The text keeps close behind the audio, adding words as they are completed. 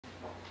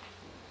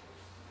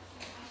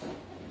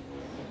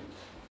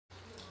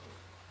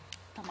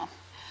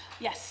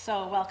Yes,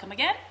 so welcome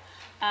again.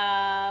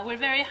 We're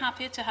very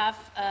happy to have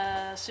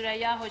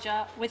Suraiya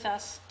Hoca with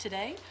us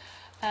today.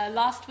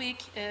 Last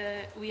week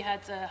we had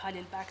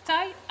Halil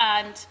Berktay,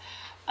 and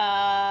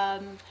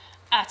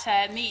at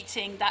a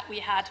meeting that we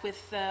had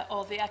with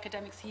all the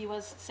academics, he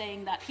was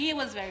saying that he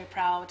was very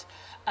proud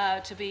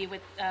to be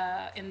with,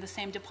 in the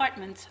same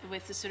department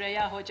with the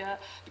Suraiya Hoca,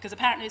 because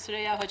apparently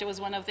Suraiya Hoca was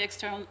one of the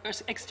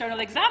external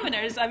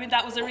examiners. I mean,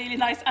 that was a really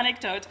nice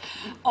anecdote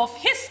of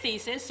his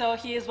thesis. So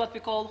he is what we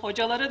call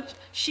hocaların,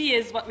 she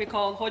is what we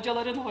call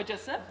hocaların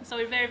hocası. So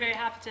we're very, very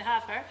happy to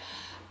have her.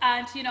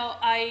 And, you know,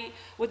 I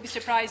would be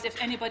surprised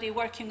if anybody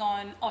working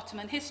on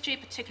Ottoman history,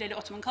 particularly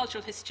Ottoman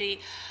cultural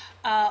history,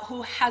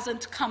 who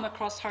hasn't come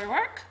across her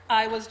work.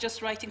 I was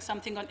just writing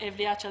something on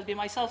Evliya Çelebi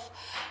myself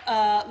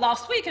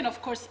last week, and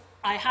of course,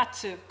 I had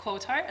to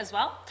quote her as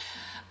well.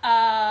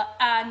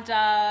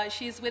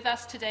 She's with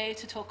us today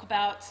to talk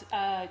about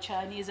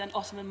Chinese and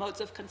Ottoman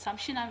modes of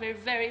consumption, and we're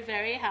very,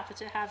 very happy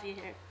to have you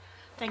here.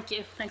 Thank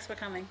you. Thanks for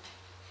coming.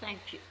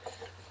 Thank you.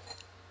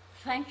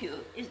 Thank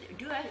you.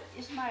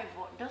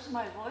 Does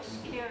my voice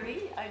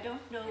carry? I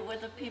don't know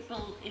whether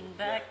people in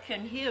back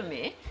can hear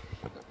me.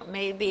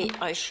 Maybe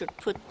I should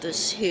put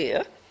this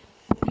here.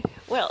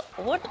 Well,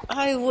 what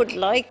I would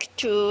like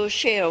to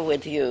share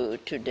with you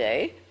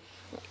today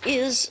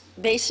is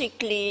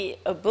basically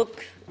a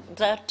book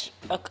that,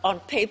 on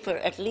paper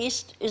at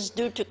least, is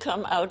due to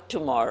come out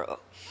tomorrow.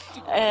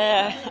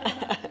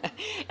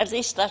 At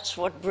least that's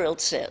what Brill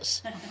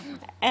says.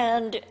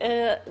 And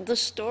the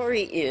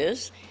story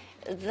is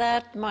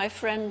that my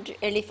friend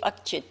Elif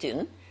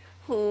Akçetin,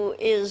 who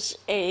is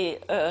a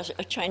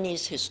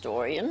Chinese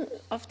historian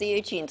of the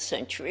 18th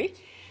century,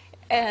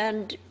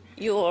 and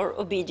your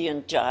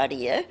obedient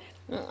Jariye,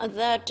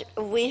 that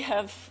we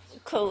have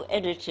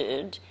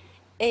co-edited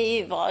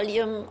a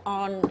volume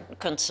on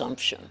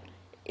consumption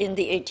in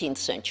the 18th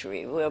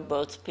century. We're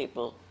both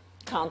people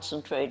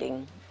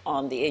concentrating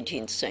on the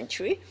 18th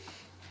century.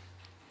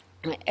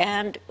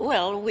 And,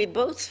 well, we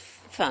both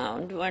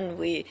found, when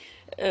we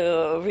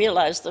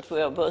realized that we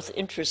are both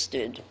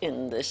interested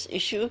in this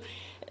issue,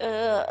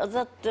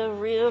 that there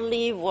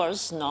really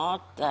was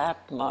not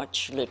that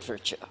much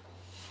literature.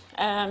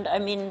 And I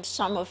mean,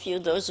 some of you,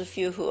 those of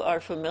you who are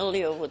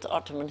familiar with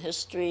Ottoman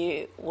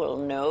history will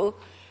know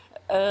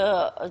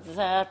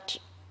that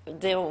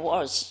there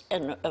was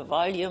a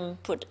volume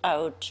put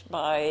out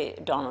by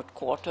Donald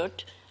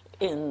Quartert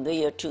in the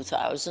year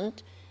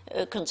 2000,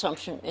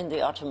 Consumption in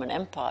the Ottoman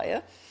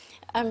Empire,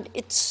 and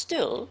it's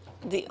still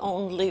the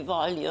only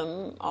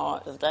volume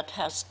that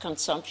has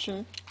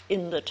consumption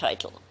in the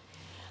title.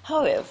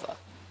 However,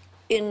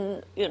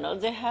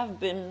 there have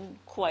been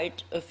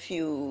quite a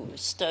few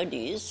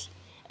studies,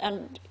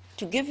 and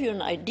to give you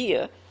an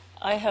idea,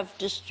 I have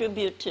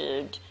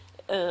distributed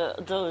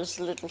those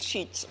little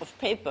sheets of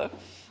paper.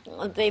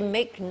 They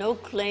make no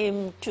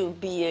claim to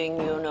being,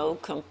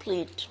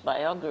 complete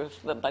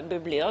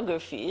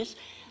bibliographies.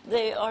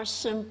 They are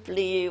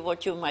simply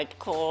what you might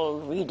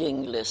call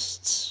reading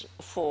lists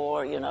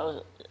for,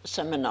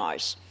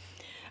 seminars.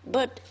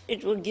 But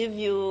it will give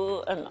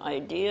you an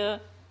idea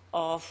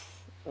of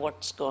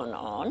what's going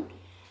on.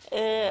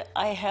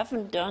 I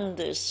haven't done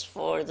this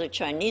for the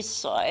Chinese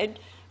side,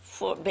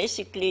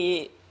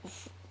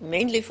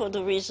 mainly for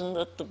the reason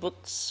that the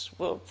books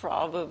will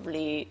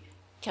probably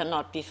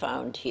cannot be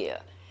found here.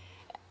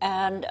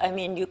 And I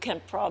mean, you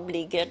can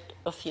probably get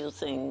a few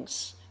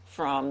things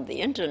from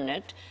the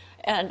internet,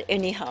 and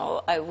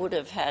anyhow, I would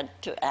have had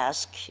to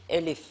ask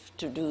Elif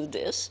to do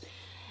this.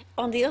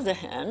 On the other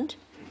hand,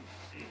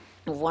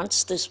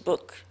 once this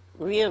book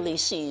really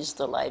sees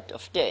the light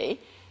of day,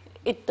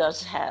 it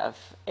does have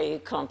a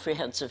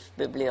comprehensive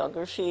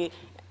bibliography,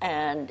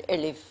 and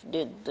Elif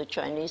did the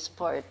Chinese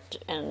part,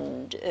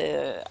 and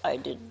I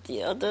did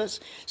the others,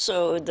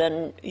 so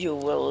then you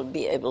will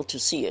be able to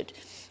see it.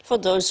 For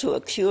those who are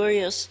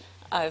curious,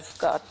 I've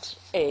got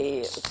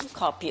a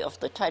copy of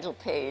the title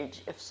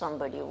page if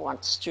somebody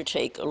wants to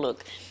take a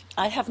look.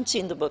 I haven't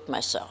seen the book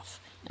myself.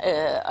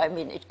 I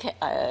mean,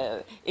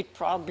 it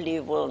probably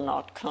will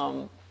not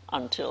come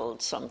until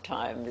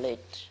sometime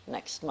late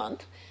next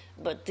month,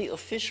 but the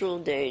official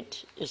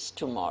date is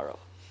tomorrow.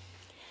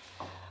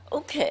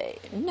 Okay,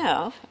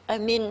 now, I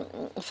mean,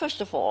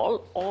 first of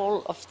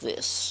all of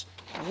this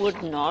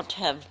would not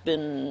have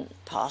been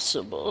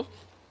possible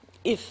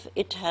if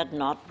it had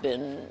not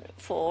been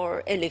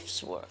for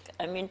Elif's work.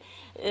 I mean,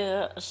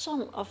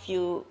 some of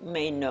you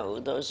may know,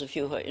 those of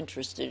you who are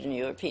interested in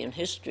European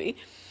history,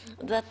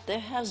 that there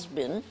has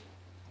been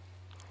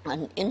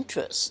an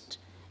interest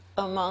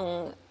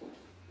among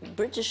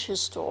British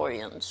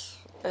historians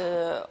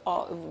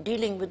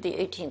dealing with the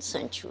 18th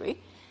century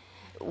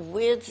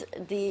with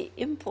the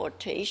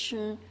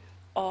importation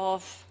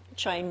of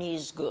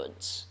Chinese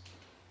goods.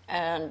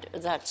 And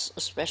that's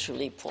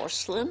especially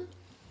porcelain,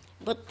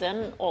 but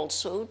then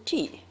also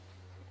tea.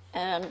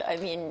 And I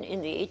mean,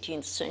 in the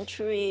 18th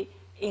century,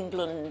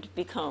 England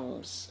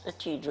becomes a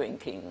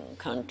tea-drinking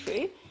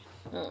country.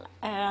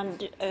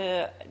 And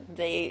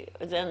they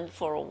then,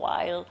 for a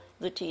while,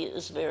 the tea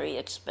is very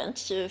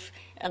expensive,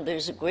 and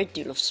there's a great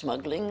deal of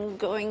smuggling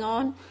going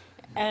on.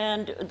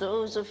 And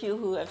those of you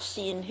who have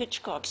seen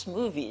Hitchcock's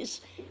movies,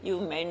 you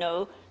may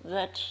know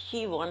that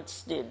he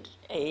once did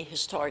a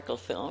historical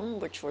film,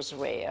 which was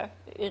rare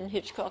in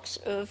Hitchcock's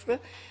oeuvre,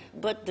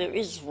 but there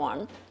is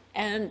one,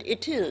 and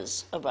it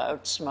is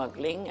about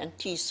smuggling and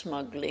tea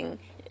smuggling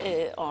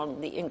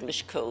on the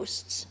English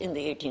coasts in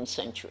the 18th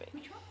century.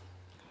 Which one?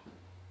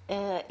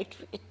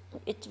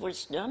 It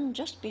was done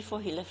just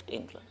before he left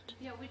England.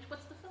 Yeah,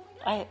 what's the film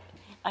again?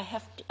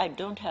 I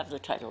don't have the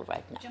title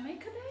right now.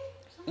 Jamaica Day?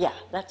 Yeah,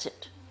 that's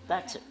it.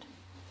 That's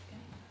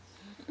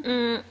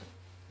it.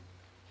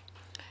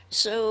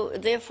 So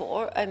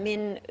therefore, I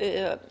mean,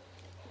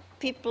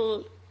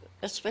 people,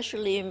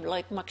 especially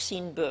like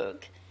Maxine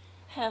Berg,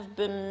 have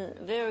been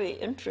very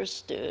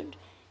interested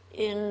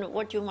in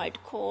what you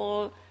might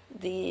call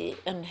the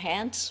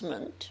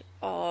enhancement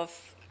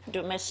of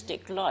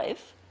domestic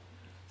life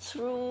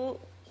through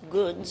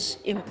goods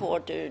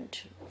imported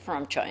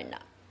from China.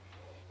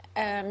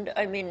 And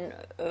I mean,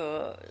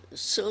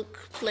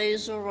 silk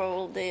plays a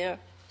role there.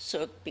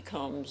 Silk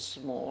becomes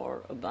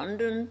more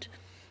abundant.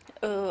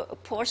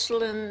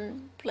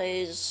 Porcelain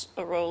plays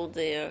a role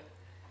there.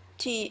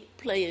 Tea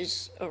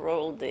plays a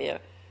role there.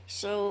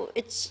 So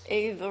it's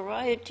a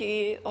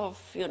variety of,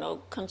 you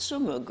know,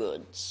 consumer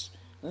goods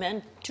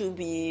meant to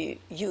be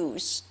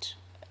used,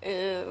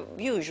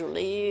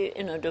 usually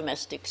in a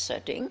domestic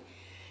setting.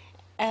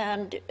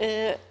 And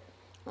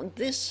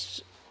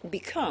this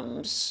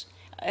becomes,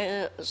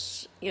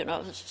 you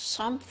know,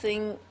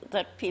 something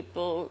that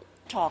people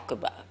talk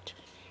about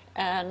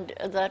and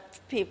that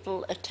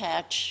people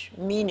attach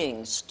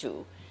meanings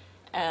to.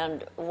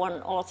 And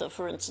one author,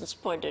 for instance,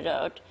 pointed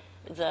out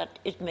that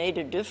it made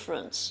a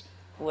difference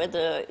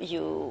whether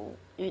you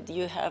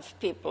have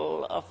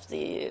people of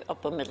the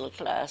upper middle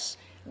class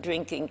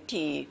drinking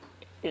tea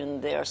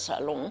in their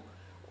salon,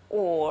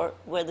 or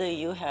whether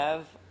you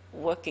have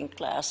working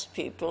class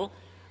people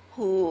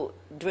who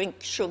drink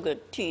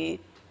sugared tea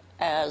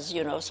as,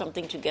 you know,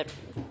 something to get,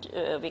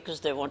 because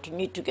they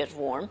need to get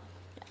warm,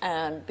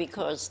 and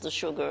because the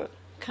sugar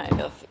kind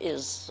of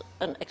is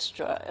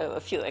a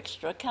few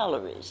extra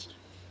calories.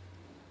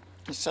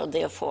 So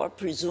therefore,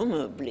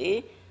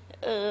 presumably,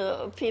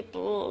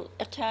 people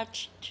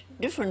attached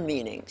different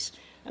meanings.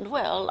 And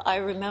well, I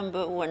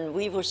remember when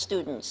we were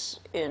students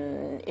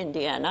in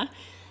Indiana,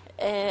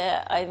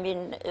 I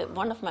mean,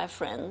 one of my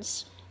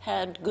friends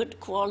had good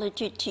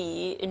quality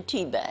tea in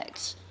tea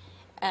bags.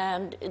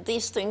 And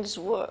these things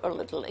were a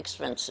little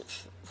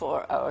expensive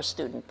for our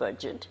student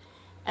budget.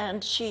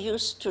 And she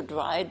used to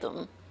dry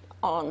them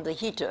on the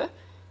heater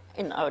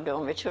in our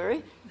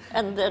dormitory,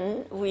 and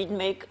then we'd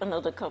make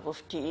another cup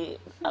of tea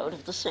out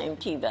of the same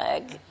tea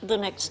bag the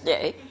next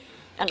day.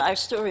 And I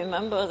still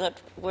remember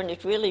that when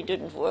it really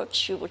didn't work,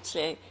 she would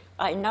say,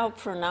 "I now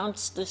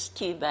pronounce this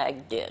tea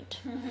bag dead."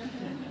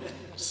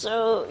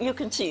 So you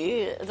can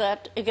see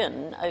that,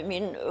 again, I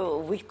mean,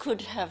 we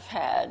could have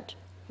had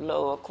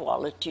lower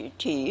quality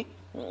tea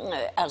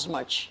as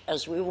much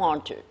as we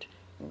wanted.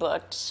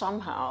 But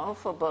somehow,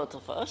 for both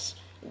of us,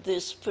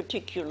 this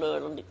particular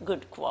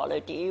good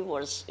quality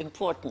was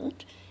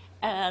important,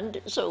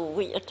 and so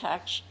we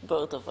attached,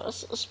 both of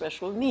us, a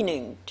special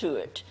meaning to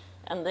it.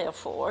 And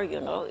therefore, you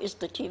know, is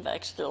the tea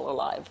bag still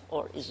alive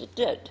or is it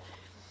dead?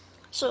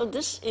 So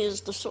this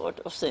is the sort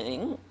of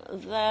thing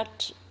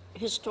that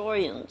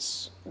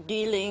historians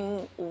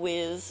dealing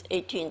with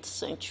 18th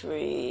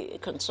century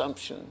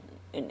consumption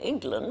in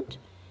England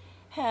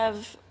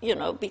have, you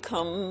know,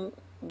 become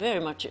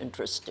very much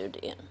interested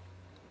in.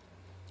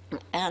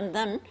 And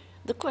then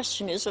the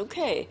question is,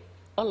 okay,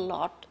 a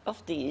lot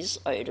of these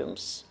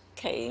items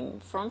came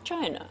from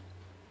China.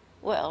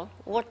 Well,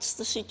 what's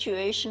the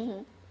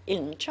situation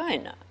in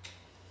China?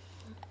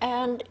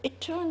 And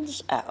it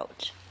turns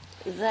out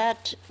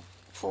that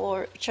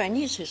for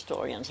Chinese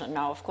historians, and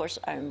now of course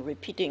I'm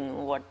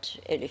repeating what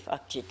Elif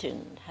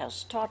Akçetin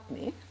has taught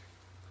me,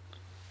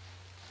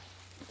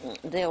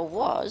 there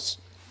was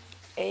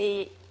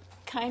a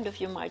kind of,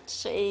 you might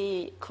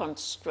say,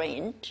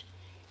 constraint.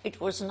 It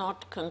was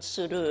not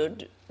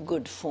considered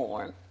good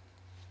form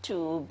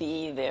to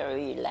be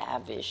very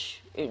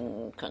lavish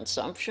in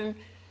consumption.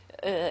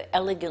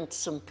 Elegant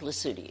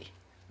simplicity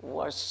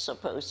was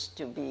supposed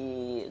to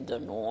be the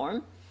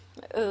norm.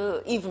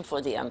 Even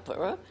for the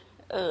emperor,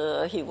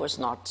 he was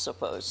not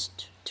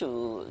supposed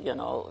to, you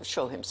know,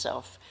 show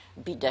himself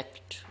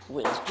bedecked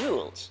with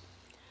jewels.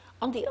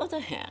 On the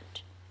other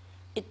hand,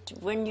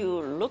 when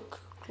you look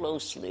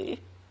closely,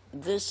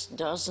 this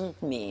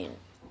doesn't mean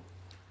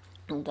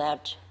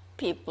that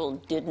people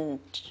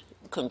didn't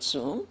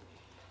consume.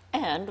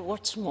 And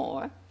what's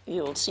more,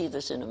 you'll see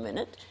this in a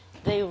minute,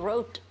 they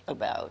wrote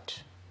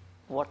about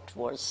what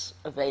was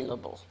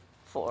available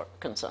for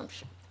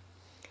consumption.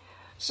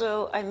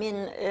 So, I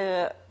mean,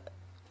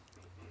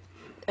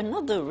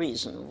 another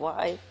reason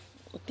why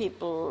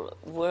people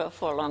were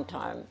for a long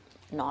time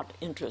not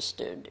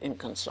interested in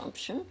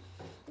consumption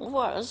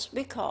was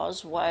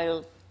because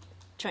while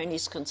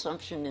Chinese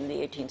consumption in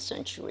the 18th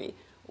century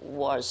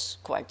was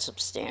quite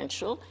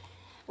substantial,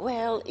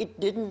 Well, it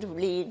didn't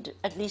lead,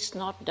 at least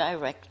not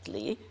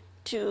directly,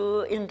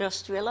 to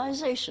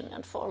industrialization.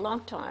 And for a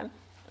long time,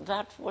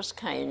 that was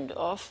kind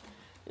of,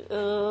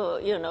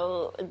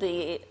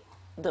 the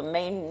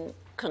main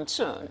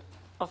concern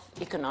of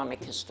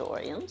economic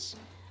historians.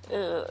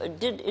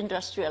 Did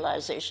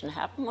industrialization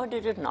happen or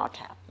did it not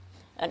happen?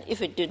 And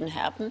if it didn't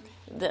happen,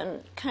 then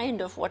kind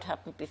of what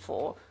happened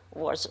before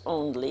was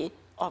only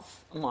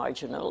of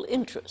marginal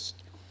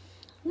interest.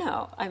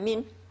 Now, I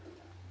mean,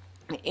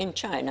 in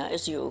China,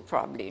 as you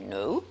probably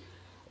know,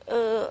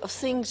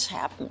 things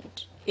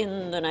happened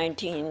in the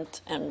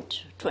 19th and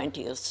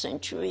 20th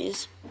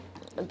centuries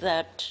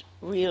that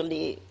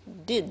really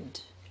did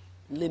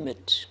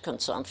limit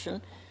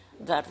consumption.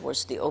 That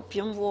was the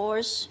Opium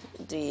Wars,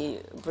 the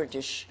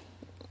British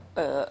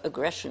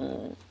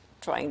aggression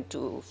trying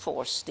to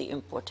force the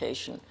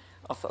importation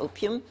of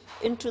opium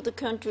into the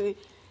country.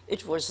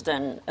 It was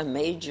then a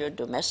major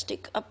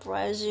domestic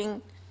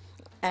uprising.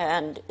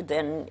 And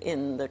then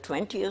in the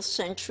 20th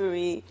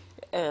century,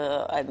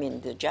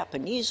 the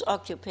Japanese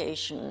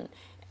occupation,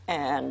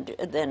 and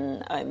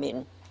then,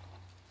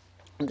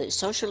 the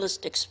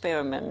socialist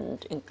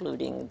experiment,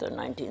 including the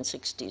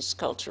 1960s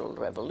Cultural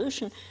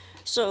Revolution.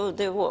 So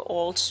there were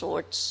all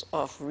sorts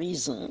of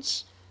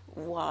reasons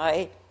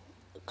why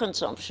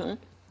consumption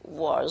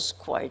was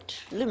quite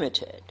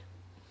limited.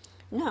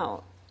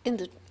 Now, in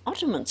the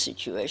Ottoman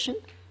situation,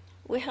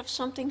 we have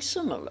something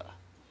similar.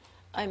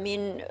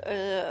 In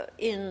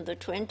the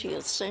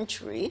 20th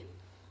century,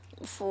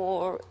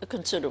 for a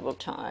considerable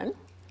time,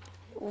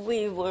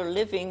 we were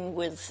living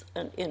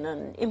in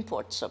an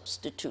import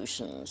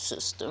substitution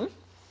system.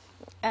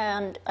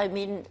 And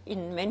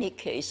in many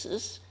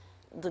cases,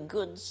 the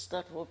goods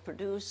that were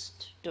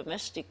produced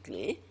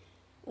domestically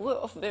were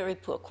of very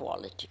poor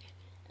quality.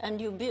 And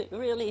you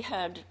really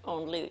had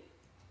only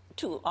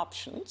two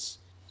options.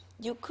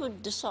 You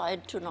could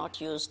decide to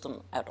not use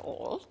them at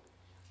all,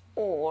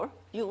 or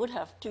you would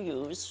have to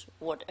use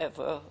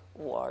whatever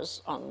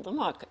was on the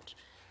market.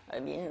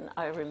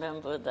 I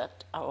remember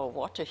that our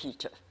water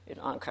heater in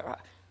Ankara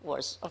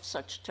was of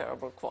such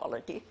terrible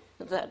quality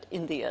that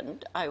in the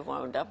end I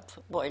wound up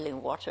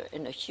boiling water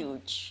in a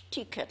huge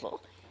tea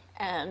kettle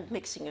and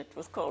mixing it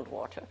with cold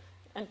water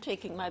and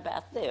taking my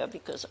bath there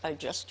because I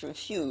just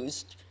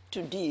refused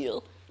to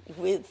deal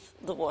with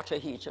the water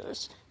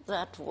heaters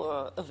that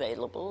were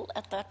available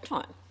at that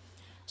time.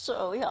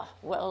 So yeah,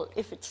 well,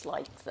 if it's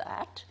like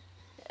that,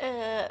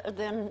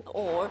 then,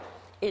 or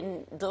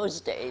in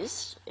those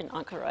days, in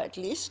Ankara at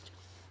least,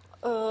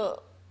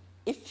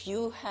 if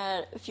you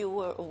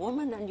were a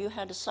woman and you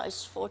had a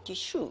size 40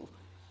 shoe,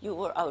 you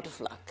were out of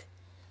luck,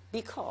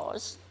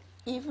 because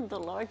even the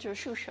larger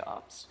shoe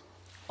shops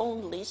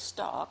only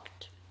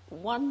stocked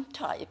one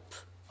type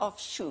of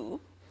shoe,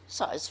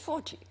 size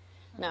 40.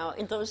 Now,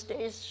 in those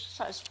days,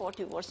 size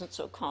 40 wasn't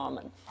so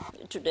common.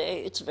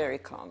 Today, it's very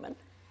common.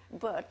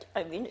 But,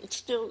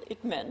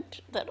 it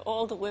meant that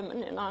all the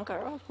women in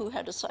Ankara who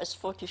had a size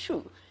 40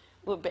 shoe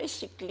were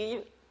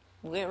basically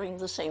wearing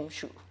the same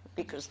shoe,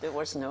 because there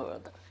was no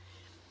other.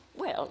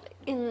 Well,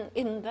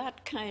 in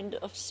that kind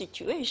of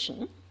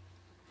situation,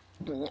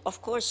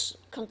 of course,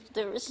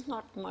 there is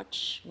not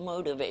much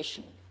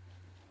motivation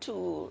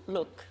to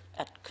look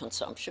at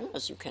consumption,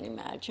 as you can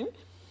imagine.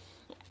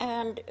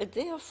 And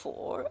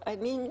therefore,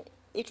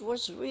 it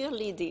was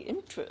really the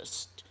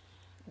interest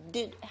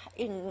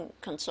in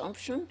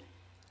consumption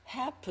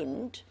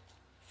happened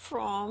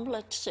from,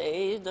 let's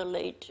say, the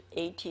late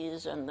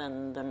 80s and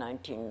then the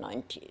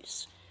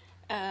 1990s,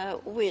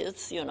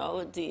 with,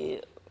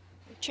 the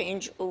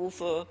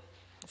changeover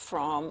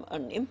from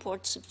an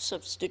import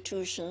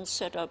substitution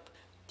setup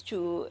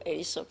to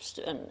a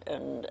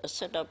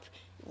setup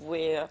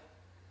where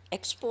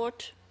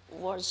export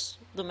was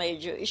the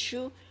major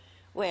issue.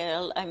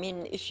 Well,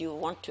 if you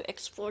want to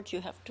export,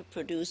 you have to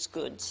produce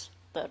goods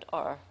that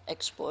are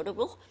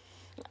exportable.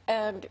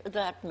 And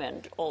that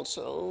meant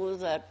also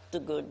that the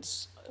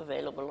goods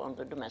available on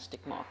the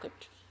domestic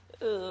market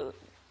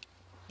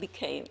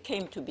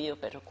came to be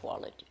of better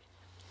quality.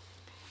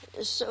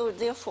 So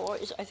therefore,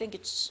 I think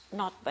it's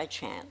not by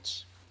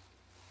chance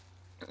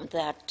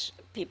that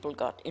people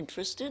got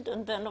interested.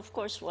 And then, of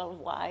course, well,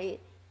 why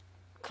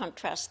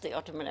contrast the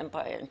Ottoman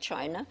Empire and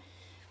China?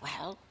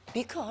 Well,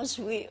 because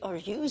we are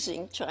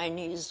using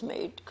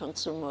Chinese-made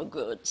consumer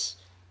goods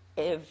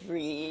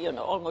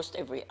almost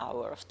every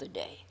hour of the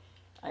day.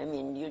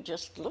 You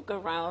just look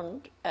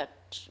around at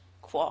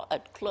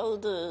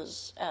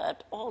clothes,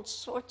 at all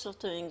sorts of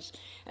things,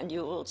 and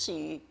you will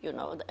see,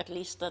 at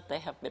least that they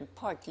have been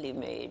partly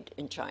made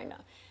in China,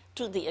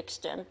 to the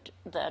extent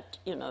that,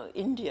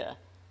 India,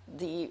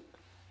 the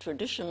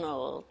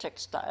traditional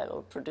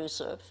textile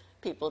producer,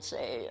 people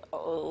say,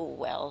 oh,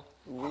 well,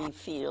 we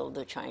feel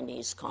the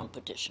Chinese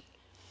competition.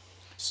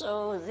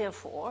 So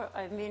therefore,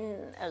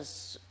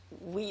 as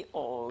we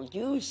all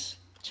use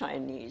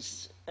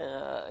Chinese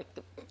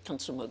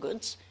consumer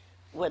goods,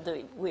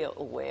 whether we are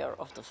aware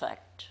of the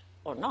fact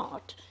or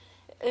not,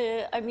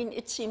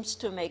 it seems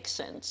to make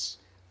sense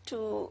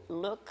to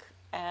look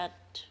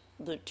at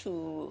the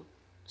two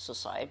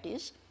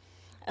societies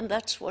And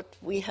that's what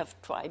we have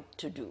tried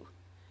to do.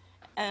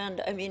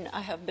 And I mean,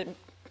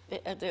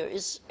 there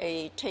is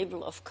a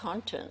table of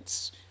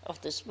contents of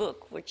this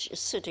book, which is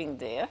sitting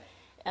there.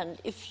 And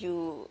if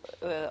you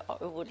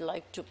would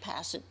like to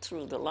pass it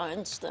through the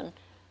lines, then,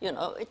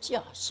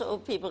 so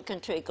people can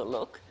take a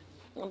look.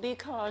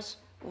 Because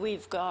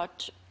we've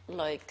got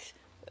like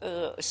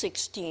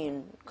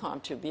 16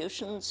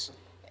 contributions,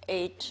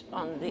 8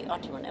 on the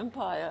Ottoman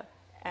Empire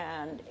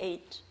and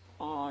 8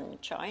 on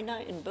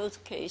China, in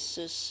both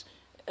cases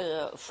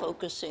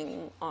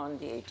focusing on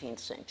the 18th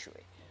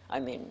century. I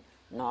mean,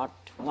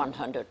 not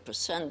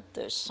 100%,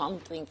 there's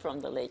something from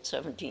the late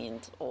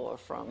 17th or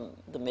from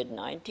the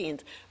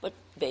mid-19th, but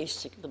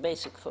the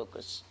basic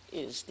focus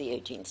is the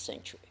 18th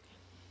century.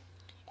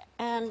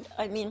 And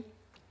I mean,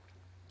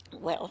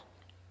 well,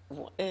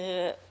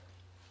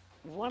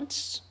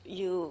 once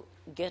you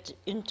get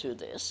into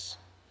this,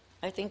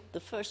 I think the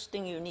first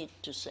thing you need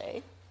to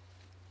say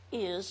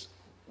is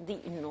the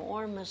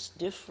enormous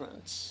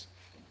difference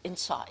in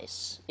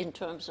size in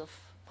terms of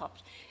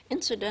population.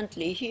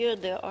 Incidentally, here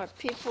there are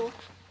people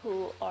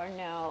who are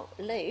now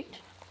late,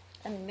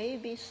 and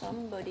maybe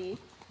somebody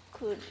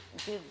could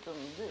give them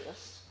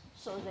this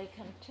so they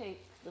can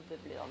take the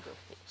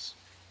bibliographies.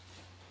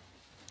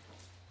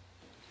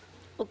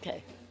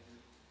 Okay.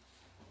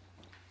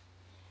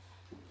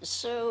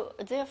 So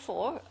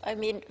therefore, I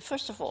mean,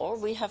 first of all,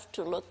 we have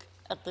to look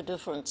at the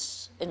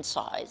difference in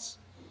size.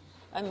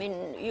 I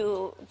mean,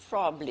 you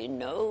probably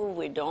know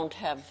we don't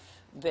have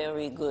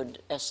very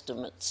good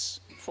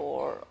estimates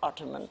for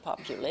Ottoman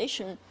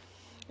population,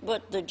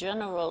 but the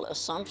general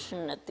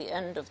assumption at the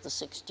end of the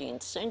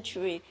 16th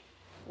century,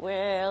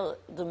 well,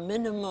 the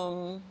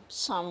minimum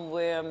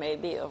somewhere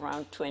maybe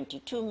around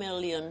 22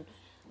 million,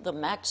 the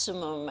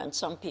maximum, and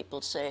some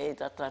people say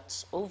that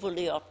that's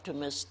overly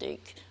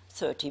optimistic,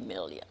 30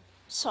 million,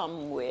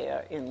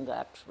 somewhere in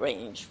that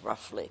range,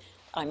 roughly.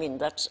 I mean,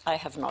 I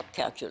have not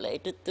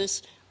calculated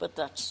this, but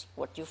that's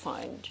what you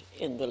find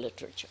in the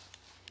literature.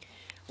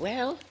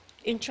 Well,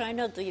 in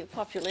China, the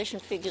population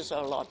figures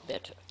are a lot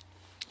better.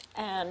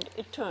 And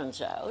it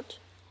turns out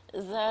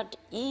that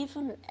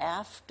even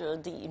after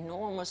the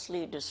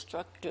enormously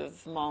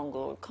destructive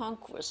Mongol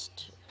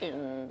conquest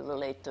in the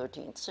late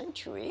 13th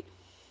century,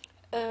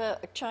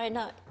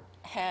 China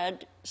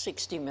had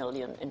 60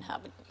 million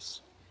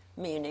inhabitants,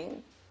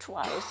 meaning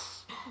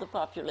twice the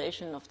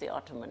population of the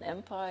Ottoman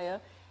Empire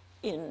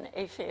in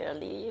a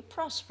fairly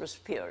prosperous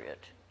period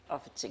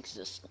of its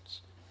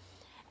existence.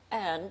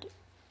 And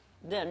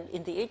then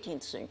in the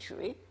 18th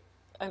century,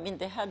 I mean,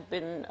 there had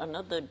been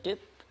another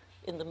dip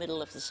in the middle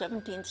of the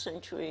 17th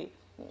century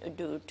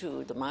due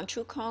to the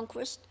Manchu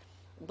conquest,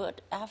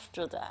 but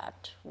after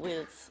that,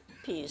 with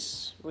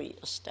peace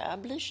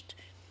reestablished,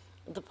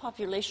 the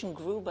population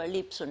grew by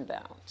leaps and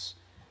bounds.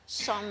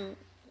 Some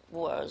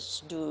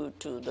was due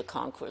to the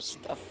conquest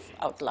of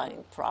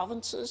outlying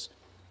provinces,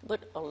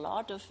 but a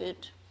lot of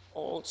it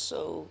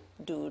also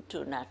due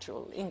to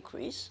natural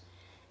increase.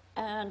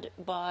 And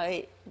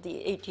by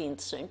the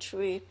 18th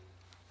century,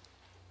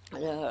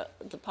 the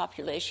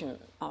population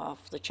of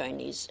the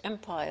Chinese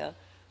Empire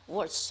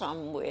was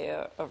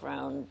somewhere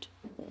around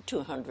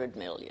 200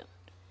 million.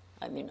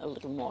 I mean, a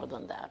little more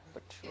than that,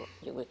 but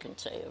we can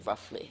say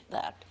roughly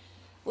that,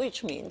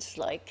 which means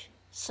like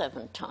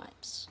 7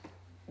 times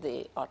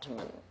the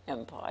Ottoman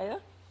Empire.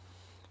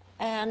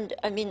 And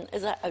I mean,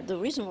 the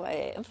reason why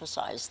I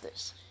emphasize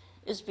this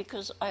is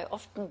because I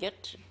often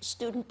get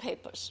student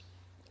papers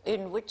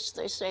in which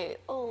they say,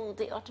 oh,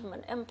 the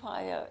Ottoman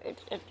Empire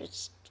at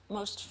its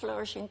most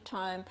flourishing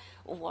time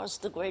was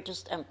the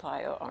greatest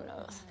empire on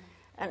earth.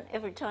 And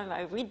every time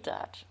I read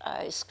that,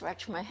 I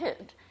scratch my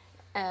head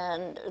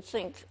and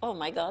think, oh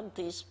my God,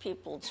 these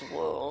people's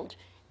world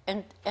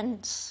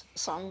ends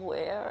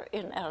somewhere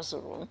in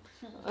Erzurum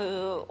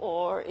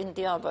or in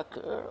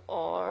Diyarbakir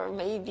or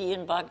maybe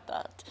in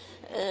Baghdad.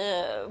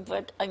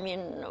 But I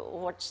mean,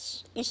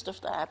 what's east of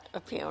that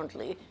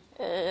apparently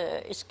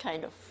is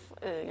kind of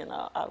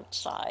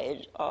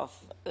outside of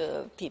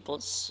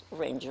people's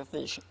range of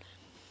vision.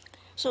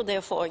 So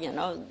therefore,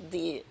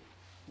 the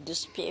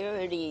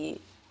disparity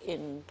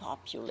in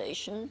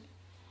population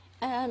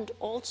and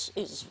also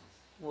is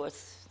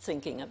worth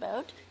thinking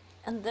about.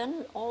 And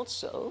then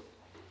also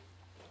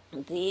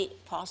the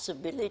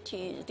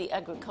possibility, the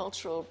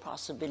agricultural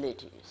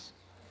possibilities.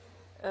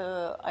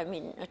 I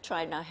mean,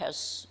 China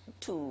has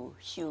 2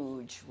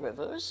 huge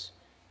rivers,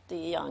 the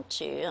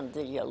Yangtze and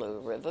the Yellow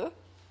River.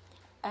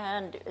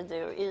 And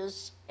there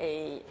is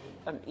an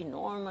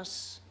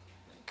enormous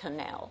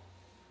canal,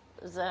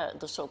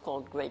 the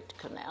so-called Great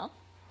Canal,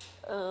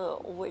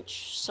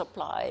 which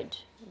supplied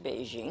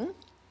Beijing.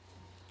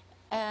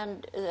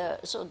 And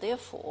so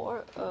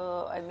therefore,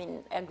 I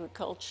mean,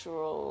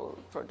 agricultural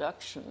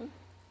production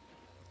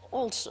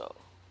also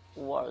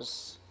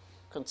was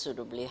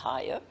considerably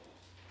higher,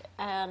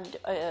 and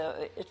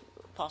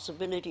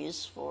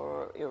possibilities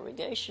for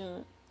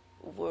irrigation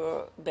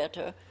were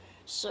better.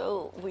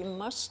 So we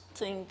must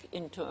think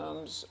in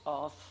terms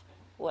of,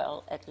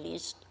 well, at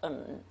least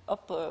an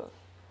upper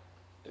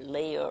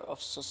layer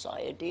of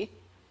society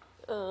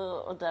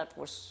that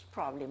was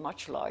probably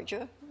much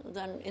larger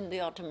than in the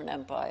Ottoman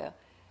Empire.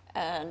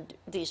 And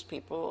these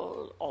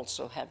people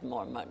also had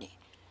more money.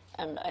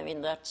 And I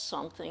mean, that's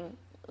something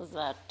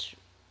that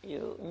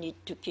you need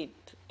to keep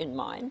in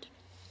mind.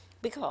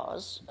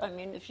 Because, I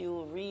mean, if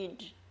you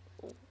read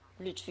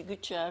Lütfi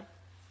Güçer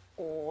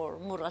or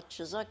Murat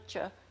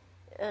Çizakça,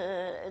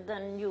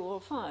 then you will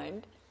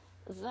find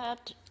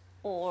that,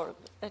 or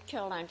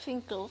Caroline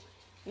Finkel,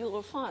 you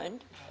will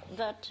find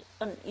that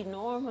an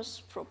enormous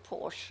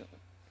proportion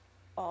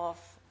of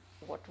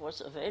what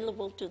was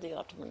available to the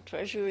Ottoman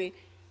treasury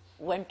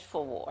went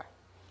for war.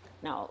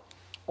 Now,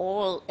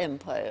 all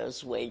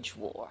empires wage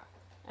war,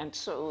 and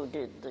so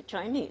did the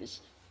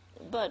Chinese.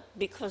 But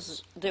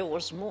because there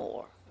was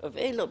more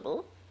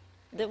available,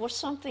 there was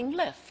something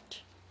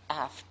left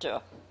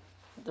after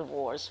the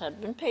wars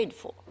had been paid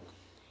for.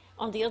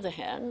 On the other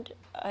hand,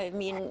 I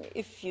mean,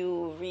 if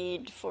you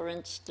read, for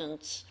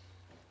instance,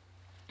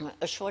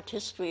 A Short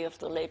History of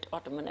the Late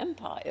Ottoman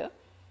Empire,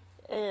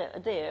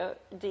 there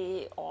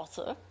the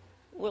author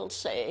will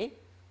say,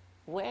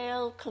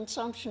 well,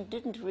 consumption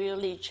didn't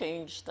really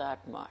change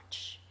that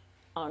much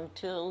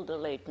until the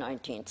late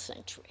 19th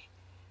century.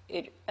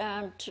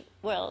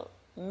 Well,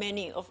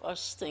 many of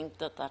us think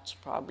that that's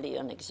probably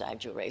an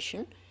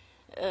exaggeration,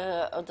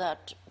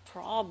 that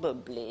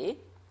probably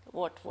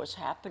what was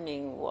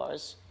happening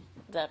was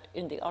that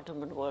in the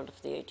Ottoman world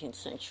of the 18th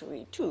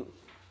century too,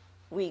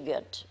 we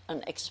get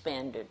an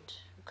expanded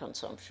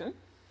consumption.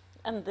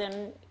 And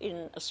then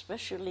in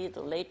especially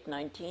the late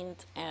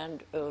 19th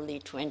and early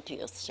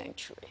 20th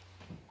century,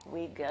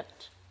 we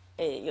get,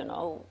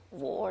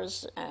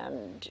 wars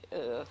and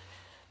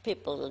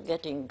people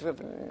getting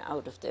driven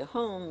out of their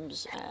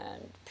homes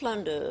and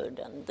plundered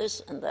and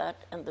this and that.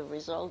 And the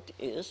result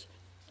is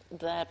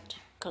that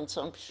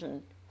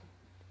consumption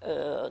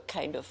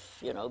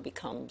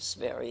becomes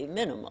very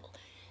minimal.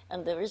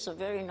 And there is a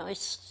very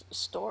nice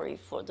story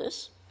for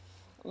this.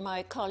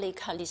 My colleague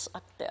Halis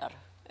Akter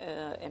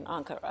in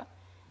Ankara,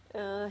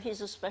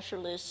 he's a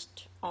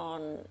specialist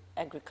on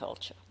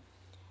agriculture.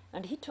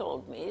 And he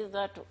told me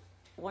that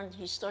when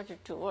he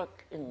started to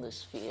work in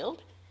this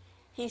field,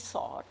 he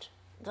thought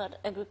that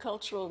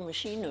agricultural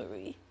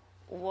machinery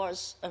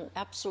was an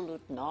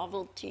absolute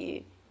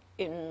novelty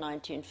in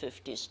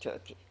 1950s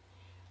Turkey.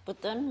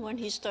 But then when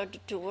he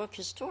started to work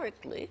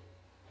historically,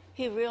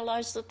 he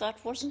realized that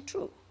that wasn't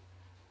true.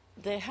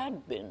 There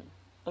had been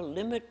a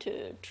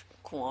limited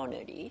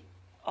quantity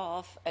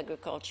of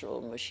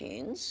agricultural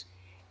machines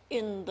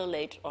in the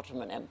late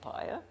Ottoman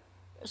Empire,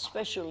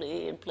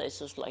 especially in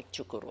places like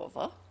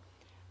Çukurova,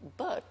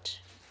 but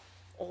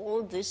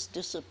all this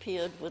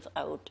disappeared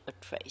without a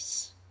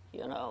trace.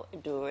 There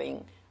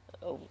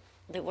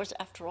was,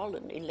 after all,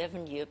 an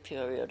 11-year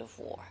period of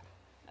war,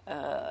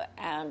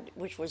 and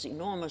which was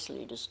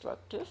enormously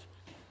destructive,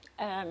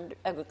 and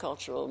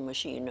agricultural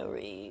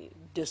machinery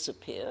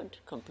disappeared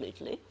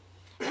completely.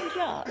 And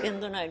yeah, in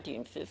the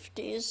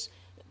 1950s,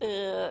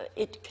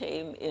 it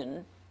came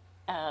in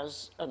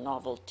as a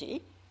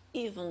novelty,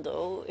 even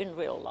though in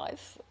real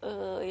life,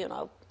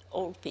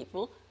 old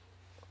people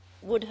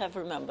would have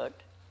remembered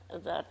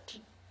that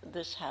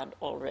this had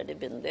already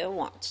been there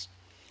once.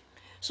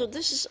 So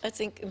this is, I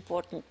think,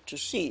 important to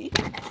see.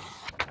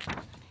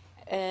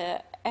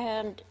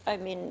 And I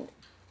mean,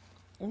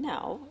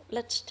 now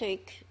let's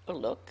take a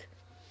look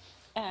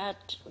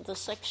at the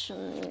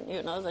section,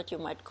 that you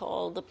might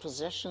call the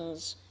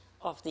possessions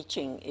of the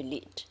Qing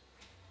elite.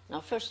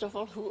 Now, first of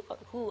all,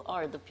 who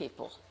are the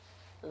people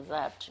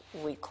that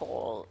we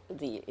call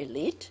the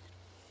elite?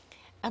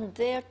 And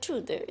there,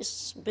 too,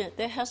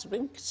 there has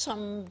been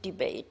some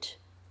debate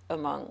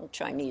among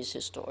Chinese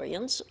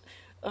historians.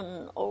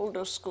 An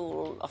older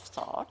school of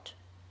thought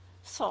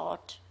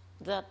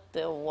that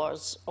there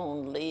was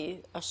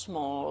only a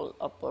small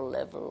upper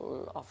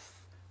level of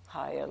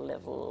higher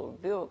level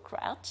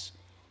bureaucrats,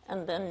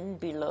 and then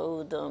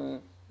below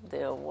them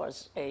there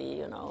was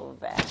a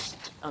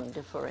vast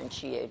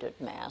undifferentiated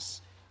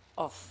mass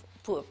of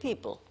poor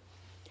people.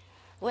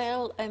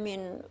 Well, I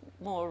mean,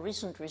 more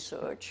recent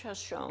research has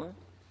shown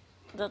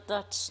that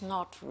that's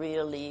not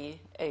really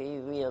a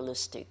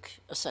realistic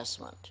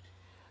assessment,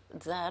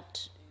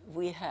 that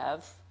we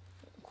have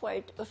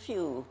quite a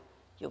few,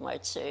 you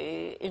might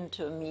say,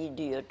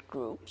 intermediate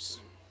groups.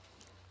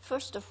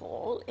 First of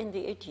all, in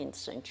the 18th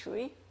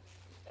century,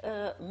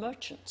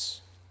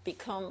 merchants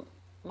become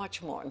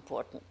much more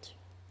important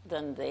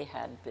than they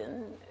had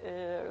been,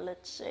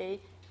 let's say,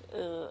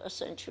 a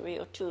century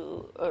or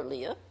two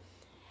earlier.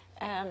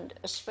 And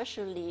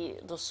especially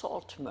the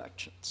salt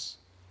merchants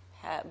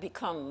have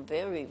become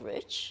very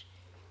rich.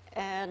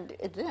 And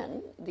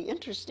then the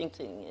interesting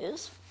thing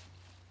is,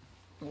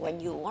 when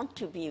you want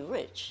to be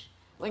rich,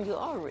 when you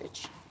are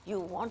rich, you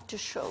want to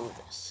show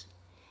this.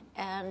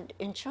 And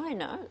in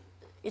China,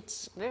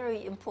 it's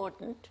very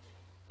important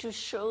to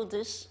show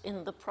this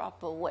in the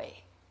proper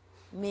way,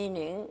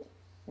 meaning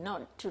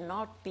to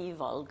not be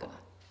vulgar.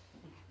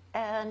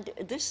 And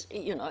this,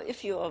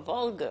 if you are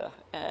vulgar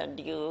and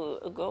you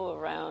go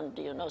around,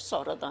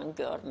 sonradan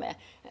görme,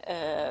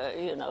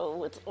 you know,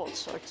 with all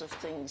sorts of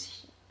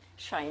things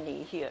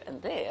shiny here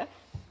and there,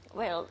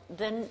 well,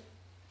 then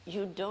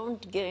you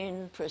don't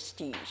gain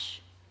prestige.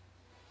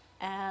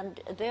 And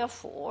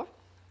therefore,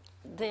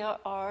 there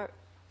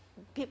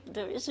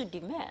is a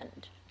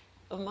demand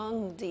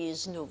among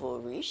these nouveaux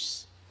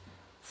riches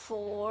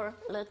for,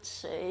 let's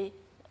say,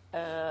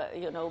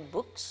 you know,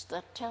 books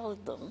that tell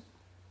them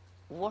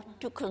what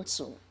to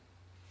consume.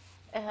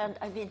 And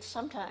I mean,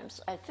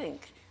 sometimes I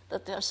think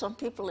that there are some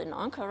people in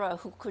Ankara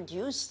who could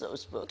use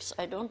those books.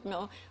 I don't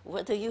know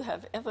whether you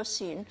have ever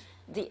seen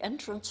the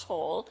entrance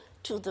hall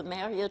to the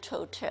Marriott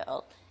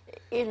Hotel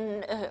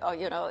in,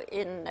 you know,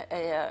 in,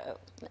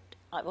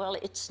 well,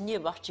 it's near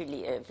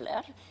Bahçeli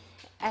Evler.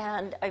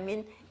 And I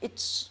mean,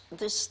 it's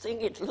this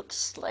thing, it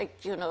looks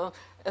like, you know,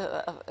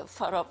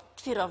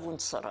 Firavun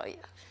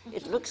Suraiya.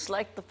 It looks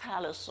like the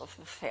palace of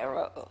a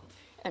pharaoh.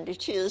 And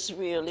it is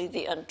really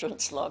the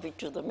entrance lobby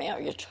to the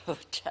Marriott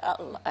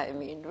Hotel, I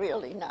mean,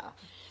 really now.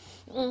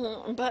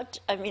 But,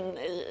 I mean,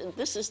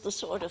 this is the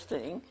sort of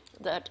thing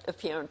that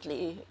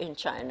apparently in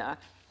China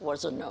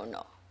was a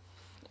no-no.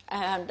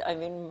 And, I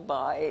mean,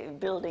 by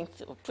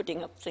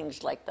putting up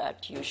things like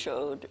that, you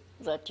showed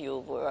that you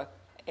were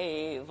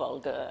a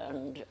vulgar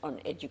and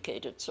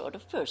uneducated sort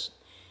of person.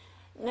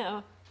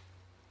 Now,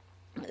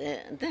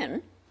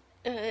 then,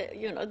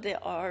 you know,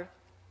 there are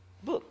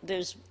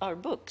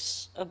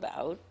books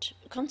about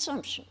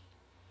consumption.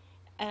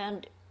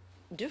 And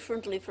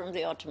differently from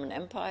the Ottoman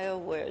Empire,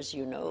 where, as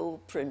you know,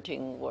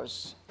 printing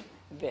was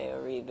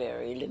very,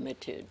 very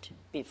limited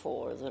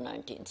before the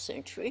 19th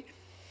century,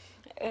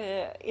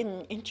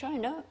 in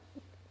China,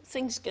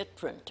 things get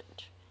printed.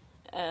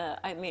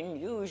 I mean,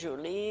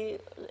 usually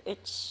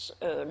it's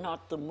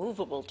not the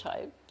movable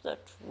type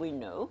that we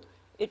know.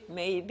 It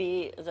may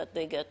be that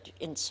they get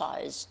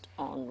incised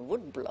on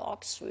wood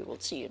blocks. We will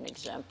see an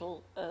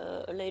example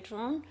later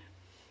on.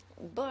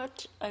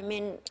 But, I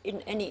mean,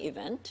 in any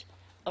event,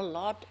 a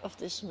lot of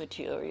this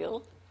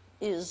material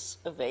is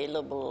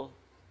available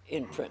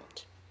in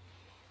print.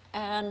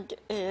 And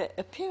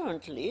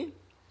apparently,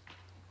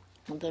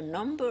 the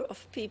number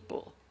of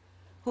people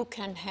who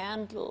can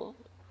handle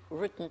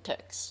written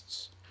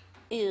texts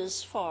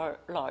is far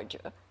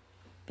larger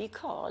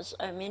because,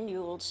 I mean,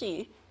 you will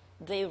see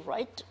they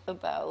write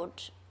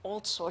about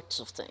all sorts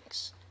of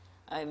things.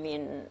 I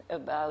mean,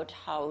 about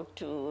how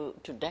to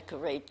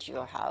decorate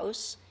your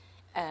house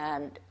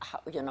and, how,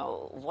 you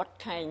know, what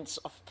kinds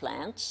of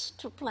plants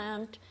to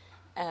plant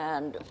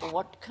and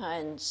what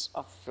kinds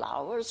of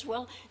flowers.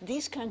 Well,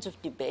 these kinds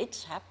of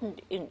debates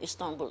happened in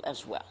Istanbul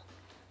as well.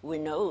 We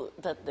know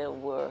that there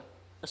were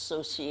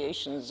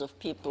associations of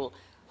people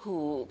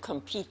who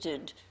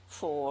competed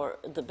for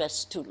the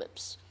best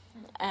tulips.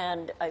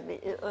 And I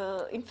mean,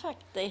 in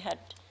fact, they had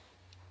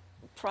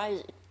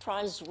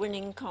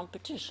prize-winning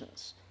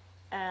competitions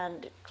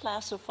and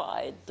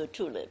classified the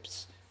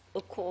tulips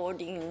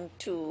according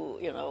to,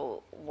 you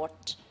know,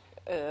 what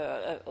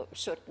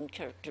certain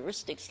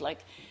characteristics, like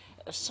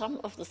some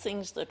of the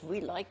things that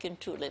we like in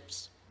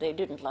tulips, they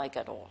didn't like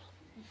at all.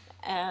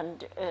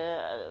 And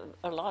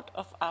a lot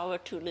of our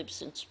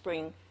tulips in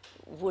spring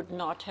would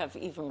not have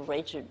even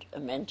rated a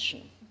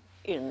mention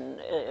in,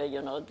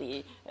 you know,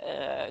 the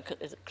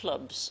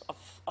clubs of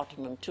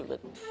Ottoman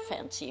tulip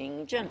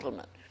fancying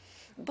gentlemen.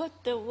 But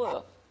there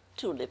were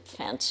tulip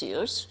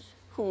fanciers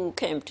who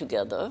came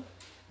together,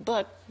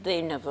 but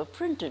they never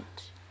printed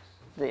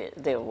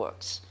their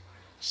works.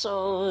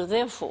 So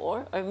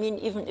therefore, I mean,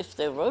 even if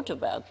they wrote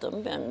about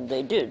them, and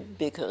they did,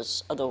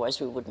 because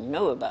otherwise we wouldn't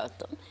know about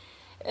them,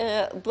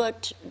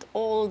 but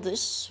all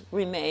this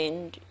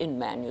remained in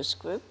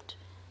manuscript,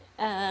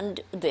 and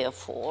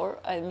therefore,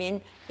 I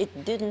mean,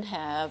 it didn't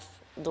have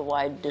the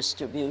wide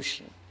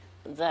distribution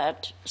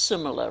that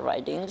similar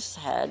writings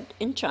had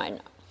in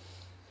China.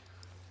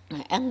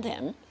 And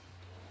then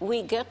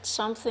we get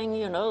something,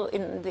 you know,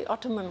 in the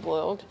Ottoman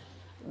world,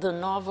 the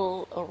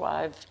novel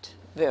arrived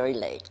very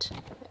late,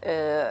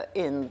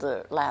 in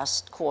the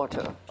last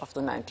quarter of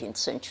the 19th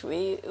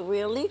century,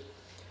 really.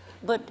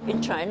 But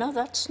in China,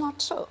 that's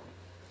not so.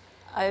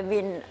 I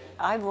mean,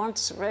 I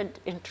once read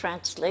in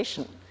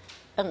translation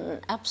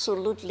an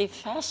absolutely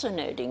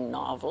fascinating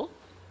novel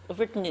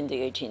written in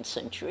the 18th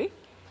century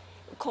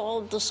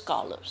called The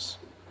Scholars.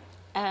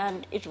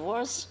 And it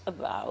was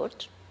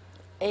about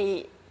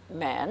a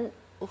man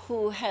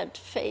who had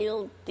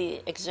failed the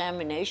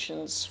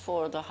examinations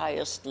for the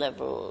highest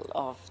level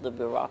of the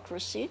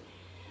bureaucracy.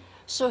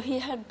 So he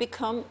had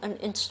become an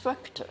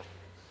instructor,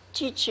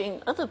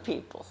 teaching other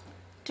people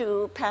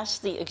to pass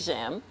the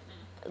exam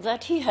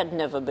that he had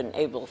never been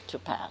able to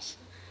pass.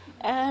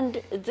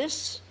 And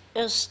this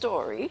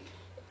story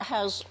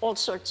has all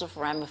sorts of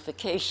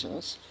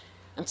ramifications,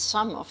 and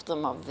some of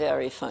them are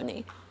very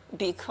funny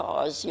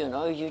because, you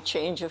know, you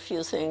change a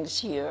few things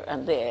here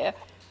and there,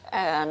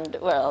 and,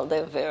 well,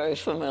 they're very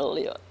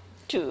familiar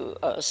to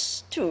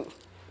us, too,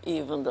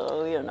 even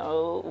though, you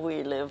know,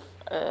 we live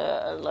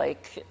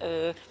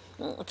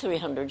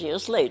 300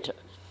 years later.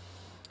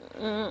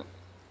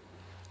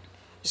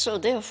 So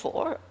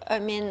therefore, I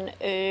mean,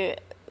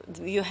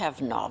 you have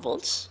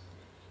novels,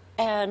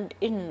 And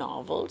in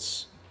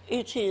novels,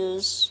 it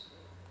is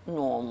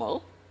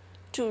normal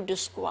to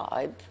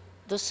describe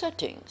the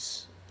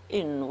settings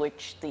in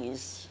which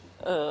these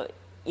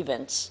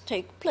events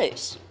take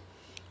place.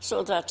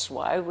 So that's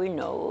why we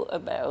know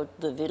about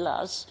the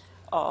villas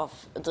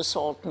of the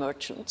salt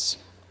merchants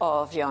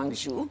of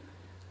Yangzhou,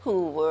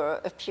 who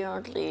were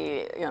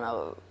apparently,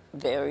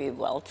 very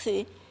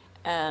wealthy,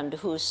 and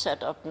who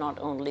set up not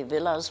only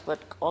villas but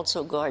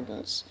also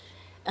gardens.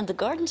 And the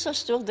gardens are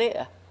still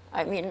there.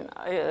 I mean,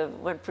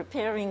 when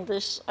preparing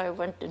this, I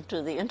went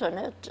into the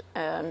internet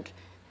and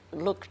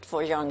looked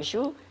for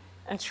Yangzhou,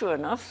 and sure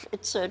enough,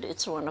 it said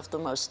it's one of the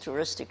most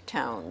touristic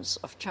towns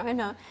of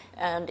China,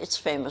 and it's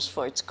famous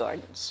for its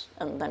gardens.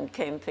 And then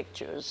came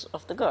pictures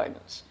of the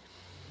gardens.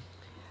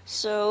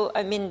 So,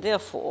 I mean,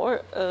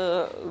 therefore,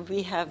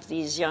 we have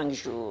these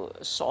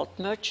Yangzhou salt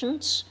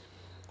merchants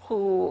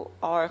who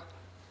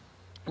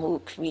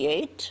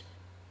create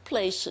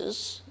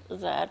places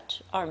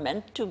that are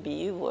meant to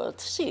be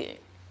worth seeing.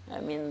 I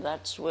mean,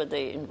 that's where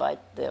they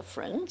invite their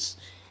friends,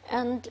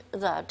 and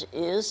that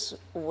is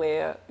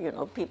where,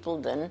 people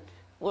then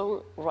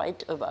will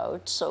write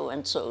about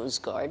so-and-so's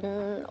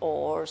garden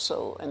or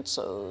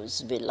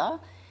so-and-so's villa,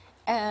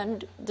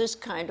 and this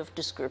kind of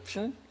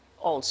description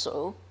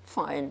also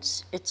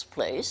finds its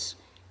place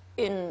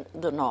in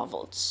the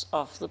novels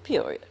of the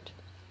period.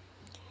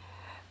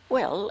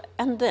 Well,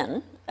 and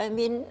then, I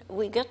mean,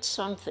 we get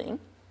something,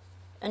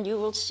 and you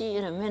will see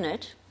in a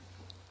minute,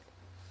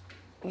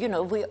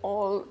 we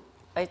all,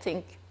 I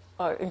think,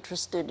 are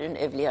interested in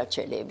Evliya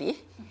Çelebi,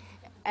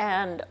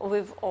 and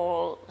we've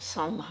all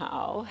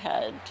somehow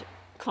had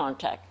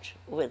contact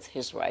with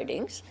his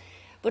writings.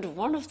 But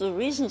one of the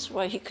reasons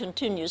why he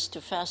continues to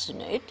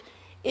fascinate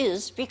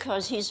is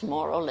because he's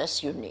more or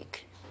less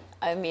unique.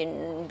 I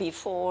mean,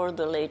 before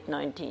the late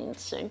 19th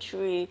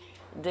century,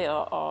 there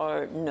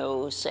are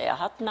no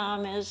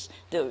seyahatnames.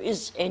 There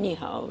is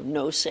anyhow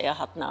no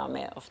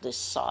seyahatname of this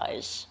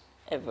size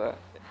ever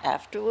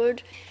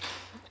afterward.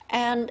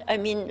 And I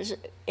mean,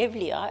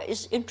 Evliya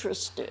is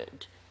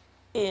interested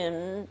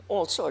in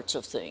all sorts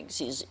of things.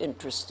 He's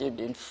interested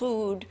in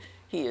food,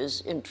 he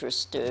is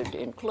interested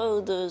in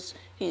clothes,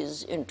 he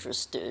is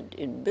interested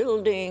in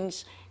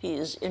buildings, he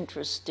is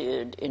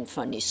interested in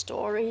funny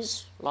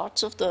stories,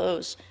 lots of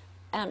those,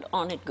 and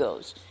on it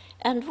goes.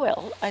 And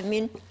well, I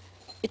mean,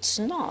 it's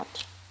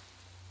not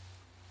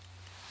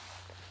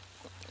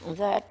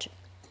that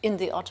in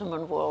the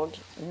Ottoman world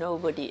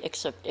nobody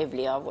except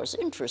Evliya was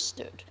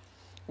interested.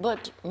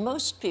 But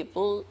most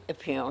people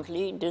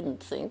apparently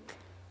didn't think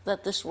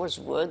that this was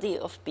worthy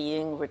of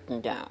being written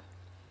down.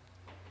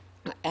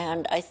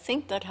 And I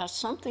think that has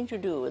something to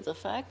do with the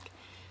fact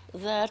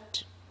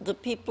that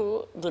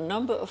the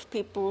number of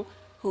people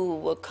who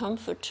were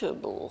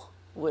comfortable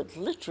with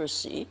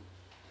literacy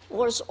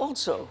was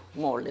also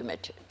more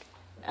limited.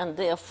 And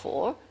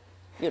therefore,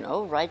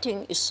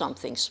 writing is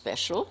something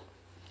special.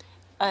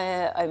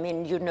 I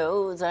mean,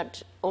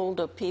 that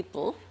older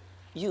people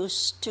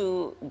used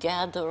to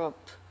gather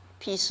up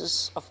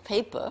pieces of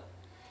paper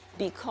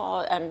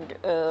and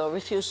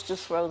refused to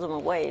throw them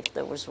away if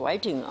there was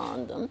writing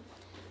on them,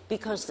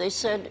 because they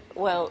said,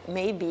 well,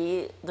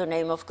 maybe the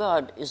name of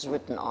God is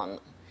written on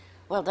them.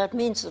 Well, that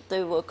means that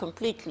they were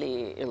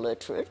completely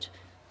illiterate,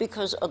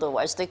 because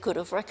otherwise they could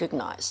have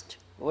recognized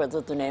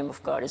whether the name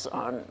of God is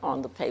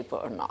on the paper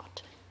or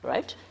not,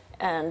 right?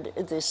 And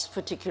this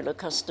particular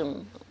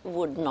custom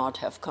would not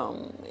have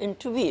come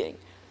into being.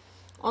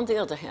 On the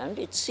other hand,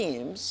 it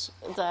seems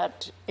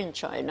that in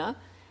China,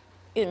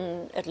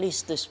 in at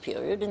least this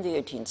period, in the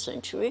 18th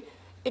century,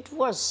 it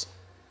was,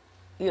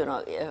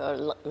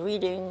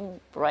 reading,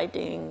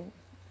 writing,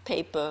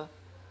 paper,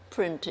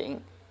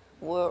 printing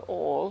were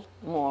all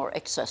more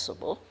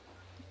accessible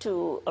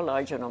to a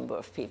larger number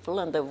of people,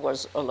 and there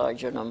was a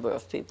larger number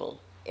of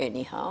people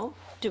anyhow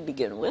to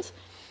begin with.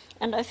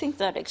 And I think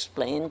that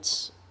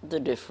explains the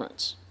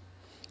difference.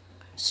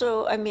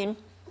 So, I mean,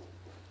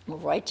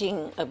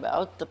 writing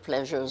about the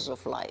pleasures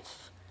of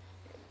life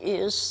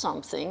is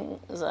something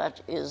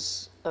that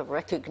is a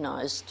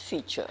recognized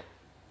feature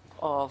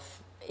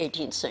of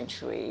 18th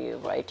century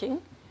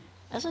writing.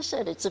 As I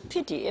said, it's a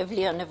pity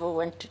Evliya never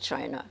went to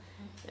China,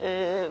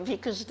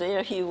 because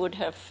there he would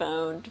have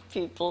found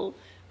people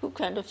who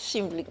kind of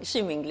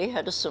seemingly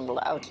had a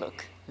similar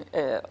outlook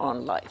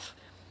on life.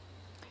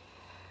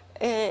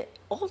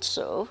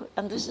 Also,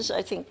 and this is,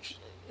 I think,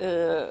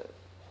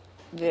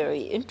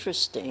 very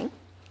interesting,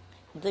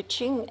 the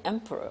Qing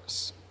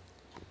emperors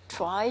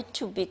tried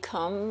to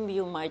become,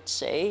 you might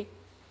say,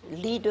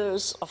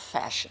 leaders of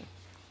fashion.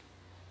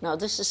 Now,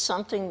 this is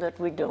something that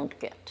we don't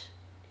get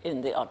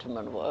in the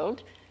Ottoman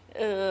world.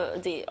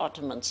 The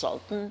Ottoman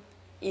Sultan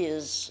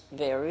is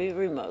very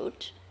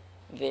remote,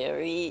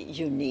 very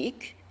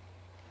unique,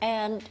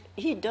 and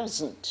he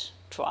doesn't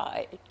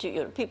try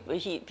to,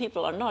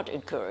 people are not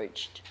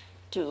encouraged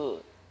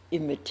to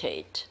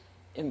imitate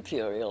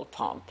imperial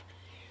pomp.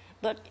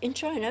 But in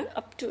China,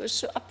 up to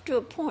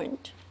a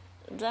point,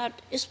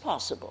 that is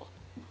possible.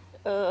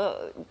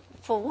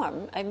 For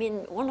one, I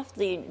mean, one of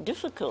the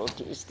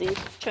difficulties, the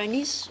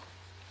Chinese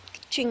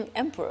Qing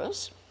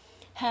emperors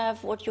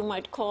have what you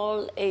might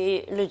call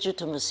a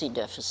legitimacy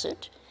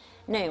deficit,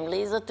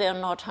 namely that they're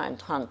not Han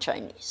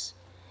Chinese.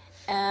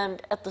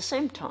 And at the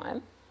same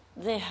time,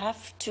 they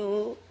have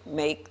to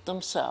make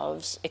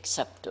themselves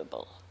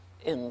acceptable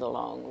in the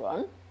long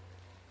run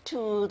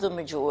to the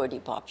majority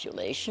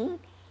population.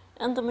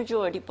 And the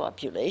majority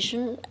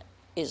population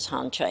is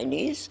Han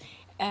Chinese,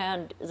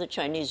 and the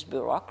Chinese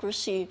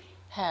bureaucracy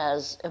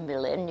has a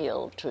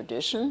millennial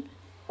tradition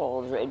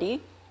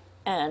already,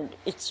 and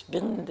it's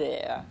been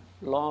there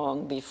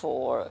long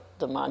before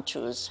the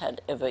Manchus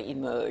had ever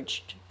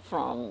emerged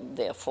from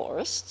their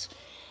forests.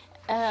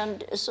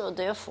 And so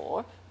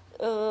therefore,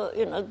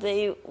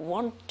 they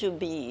want to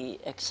be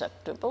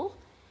acceptable.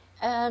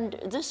 And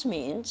this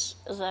means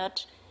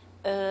that,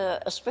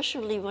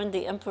 especially when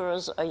the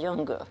emperors are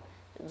younger,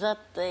 that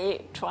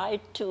they try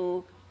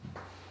to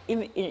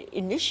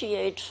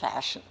initiate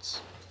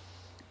fashions.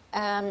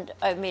 And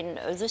I mean,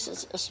 this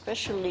is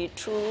especially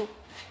true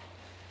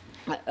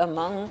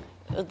among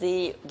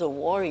the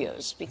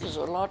warriors, because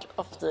a lot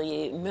of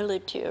the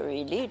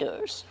military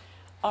leaders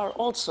are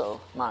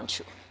also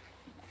Manchu.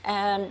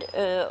 And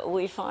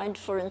we find,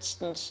 for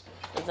instance,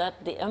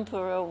 that the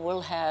emperor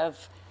will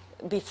have,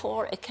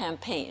 before a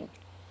campaign,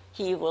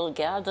 he will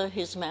gather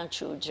his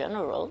Manchu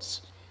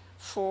generals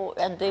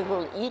and they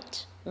will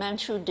eat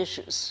Manchu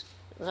dishes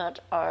that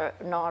are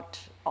not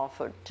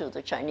offered to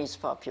the Chinese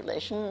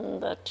population,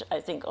 that I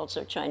think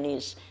also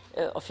Chinese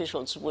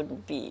officials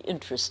wouldn't be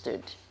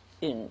interested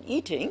in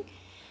eating.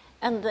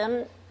 And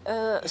then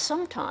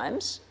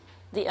sometimes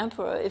the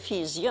emperor, if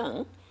he's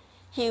young,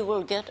 he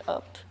will get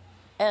up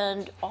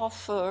and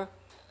offer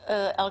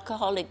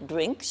alcoholic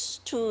drinks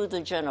to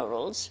the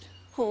generals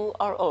who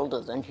are older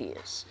than he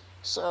is.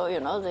 So,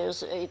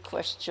 there's a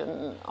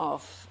question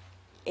of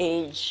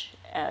age,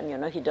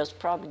 and, he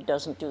probably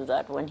doesn't do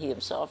that when he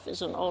himself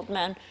is an old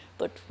man,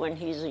 but when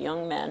he's a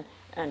young man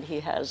and he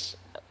has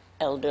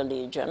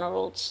elderly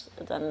generals,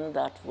 then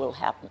that will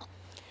happen.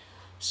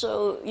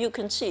 So you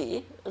can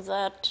see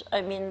that,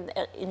 I mean,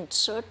 in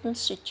certain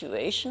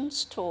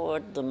situations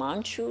toward the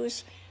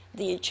Manchus,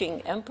 the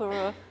Qing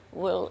emperor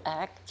will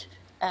act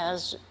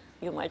as,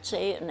 you might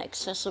say, an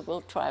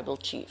accessible tribal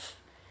chief.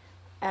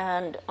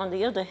 And on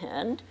the other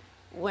hand,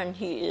 when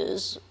he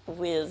is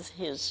with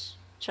his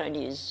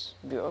Chinese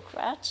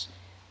bureaucrats,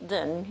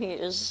 then he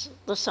is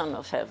the son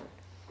of heaven.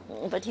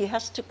 But he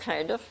has to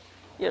kind of,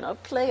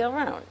 play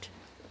around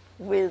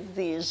with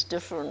these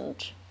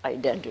different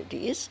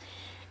identities.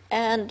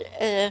 And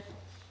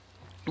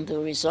the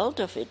result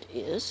of it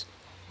is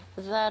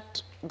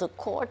that the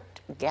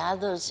court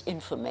gathers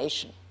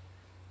information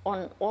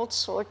on all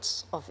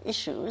sorts of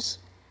issues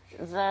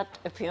that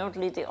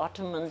apparently the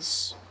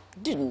Ottomans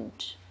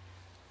didn't,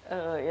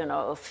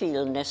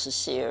 feel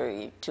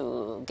necessary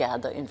to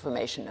gather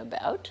information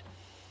about.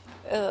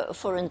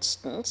 For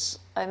instance,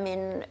 I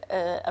mean,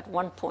 at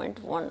one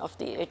point, one of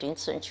the 18th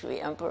century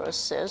emperors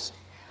says,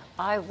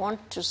 I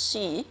want to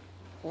see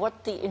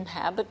what the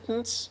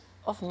inhabitants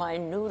of my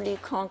newly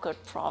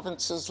conquered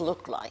provinces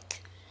look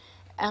like.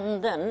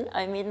 And then,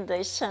 I mean,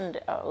 they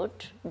send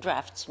out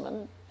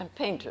draftsmen and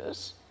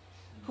painters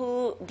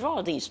who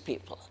draw these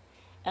people.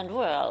 And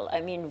well,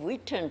 I mean, we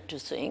tend to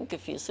think,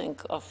 if you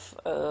think of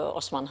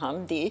Osman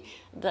Hamdi,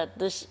 that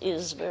this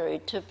is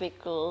very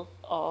typical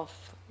of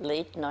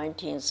late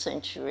 19th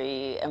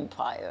century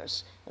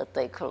empires, that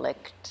they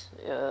collect,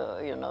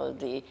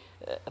 the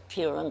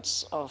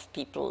appearance of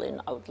people in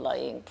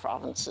outlying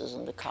provinces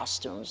and the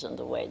costumes and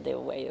their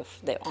way of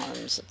their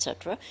arms,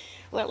 etc.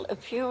 Well,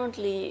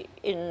 apparently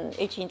in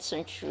 18th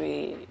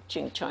century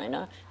Qing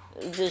China,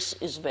 this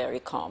is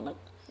very common.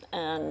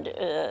 And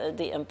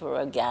the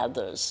emperor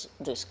gathers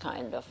this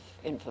kind of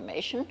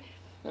information.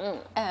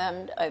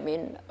 And I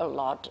mean, a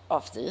lot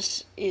of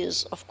this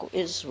is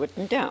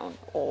written down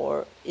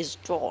or is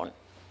drawn.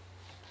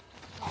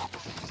 For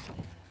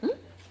the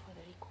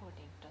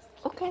recording,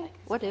 okay,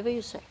 whatever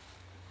you say.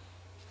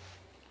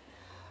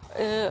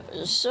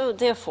 So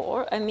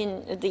therefore, I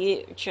mean,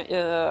 the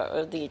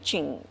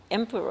Qing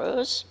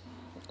emperors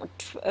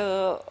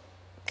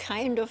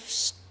kind of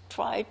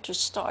try to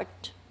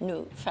start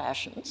new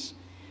fashions,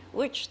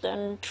 which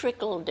then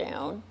trickle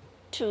down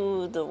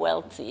to the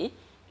wealthy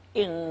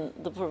in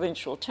the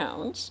provincial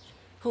towns,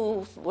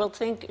 who will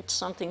think it's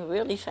something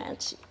really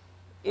fancy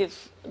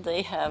if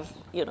they have,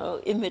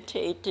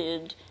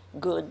 imitated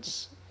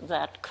goods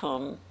that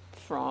come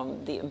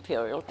from the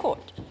imperial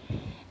court.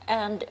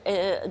 And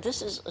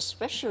this is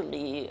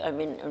especially, I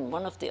mean, in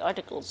one of the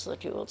articles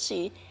that you will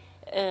see,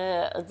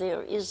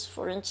 there is,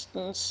 for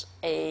instance,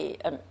 a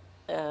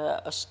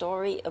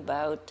story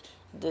about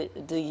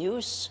the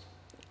use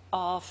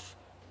of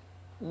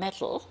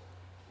metal,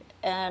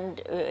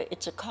 and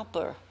it's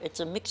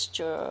a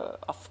mixture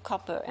of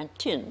copper and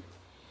tin.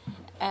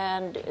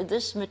 And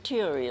this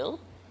material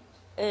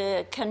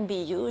can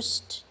be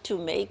used to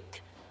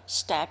make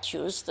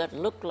statues that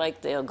look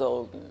like they're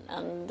golden,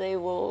 and they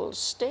will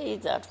stay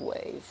that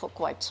way for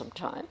quite some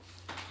time.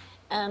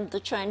 And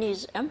the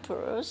Chinese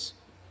emperors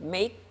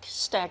make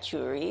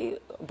statuary,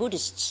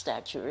 Buddhist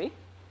statuary,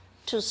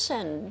 to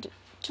send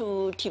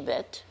to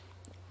Tibet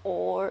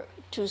or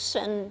to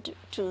send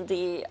to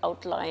the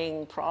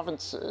outlying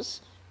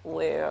provinces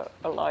where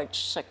a large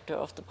sector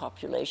of the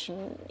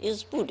population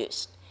is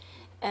Buddhist.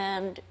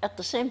 And at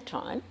the same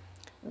time,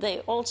 they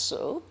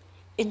also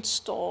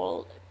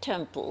install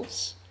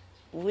temples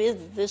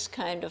with this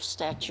kind of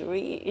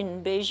statuary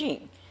in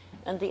Beijing.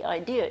 And the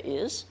idea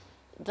is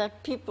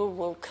that people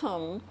will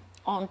come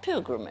on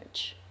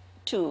pilgrimage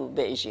to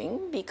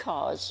Beijing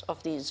because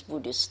of these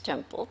Buddhist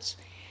temples,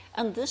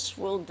 and this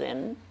will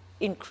then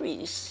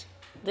increase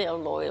their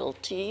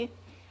loyalty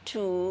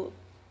to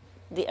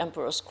the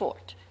emperor's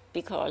court,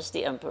 because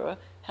the emperor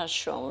has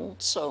shown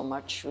so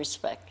much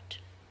respect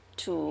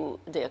to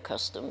their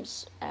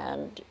customs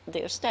and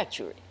their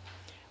statuary.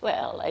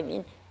 Well, I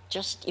mean,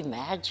 just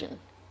imagine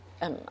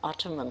an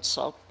Ottoman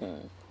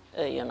sultan,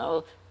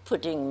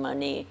 putting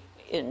money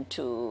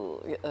into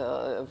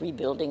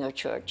rebuilding a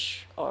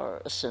church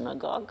or a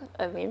synagogue.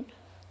 I mean,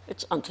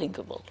 it's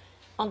unthinkable.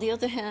 On the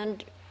other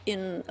hand,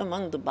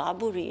 among the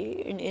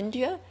Baburi in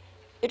India,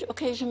 it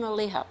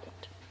occasionally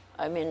happened.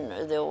 I mean,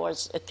 there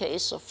was a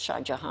case of Shah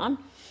Jahan,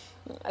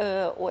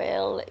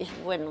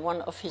 when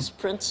one of his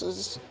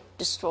princes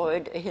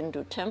destroyed a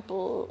Hindu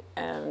temple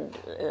and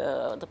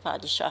the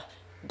Padishah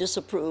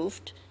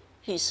disapproved,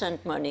 he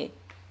sent money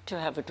to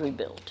have it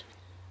rebuilt.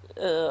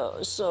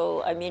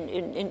 So, I mean,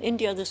 in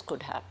India this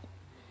could happen.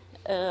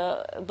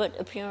 But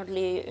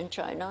apparently in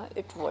China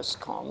it was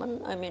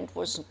common. I mean,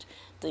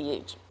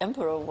 the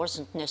emperor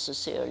wasn't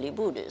necessarily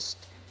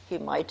Buddhist. He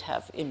might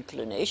have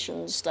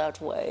inclinations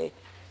that way,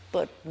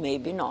 but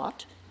maybe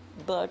not.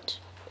 But,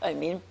 I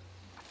mean,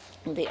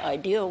 the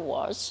idea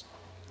was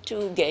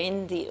to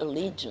gain the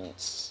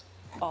allegiance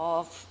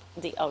of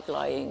the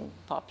outlying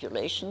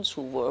populations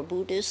who were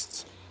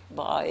Buddhists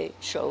by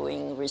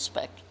showing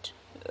respect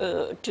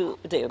to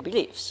their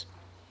beliefs.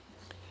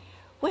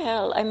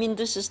 Well, I mean,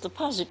 this is the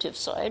positive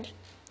side.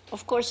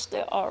 Of course,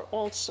 there are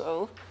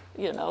also,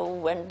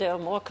 when there are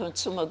more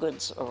consumer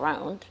goods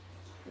around,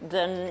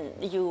 then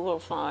you will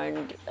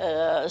find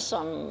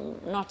some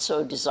not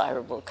so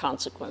desirable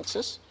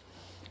consequences.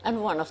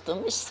 And one of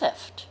them is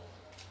theft.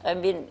 I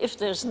mean, if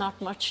there's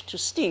not much to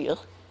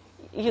steal,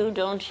 you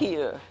don't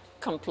hear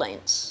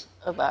complaints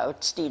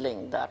about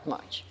stealing that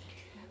much.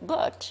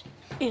 But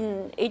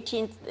in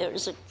 18th, there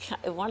is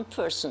one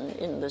person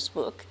in this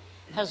book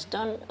has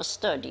done a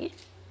study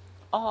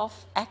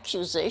of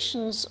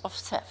accusations of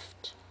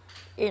theft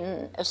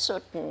in a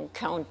certain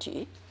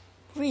county,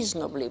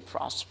 reasonably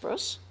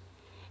prosperous,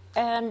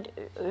 and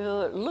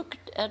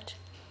looked at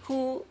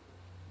who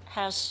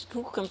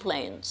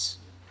complains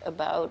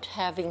about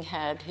having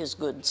had his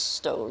goods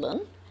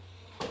stolen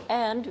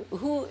and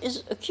who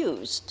is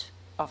accused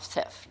of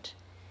theft.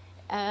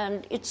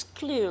 And it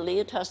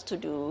has to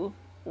do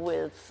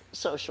with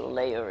social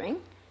layering.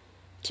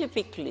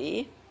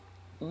 Typically,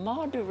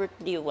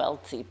 moderately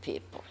wealthy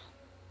people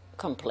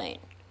complain.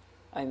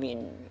 I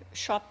mean,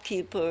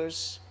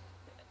 shopkeepers,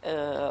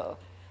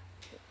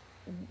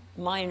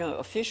 minor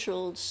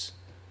officials,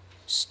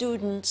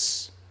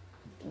 students,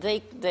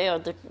 they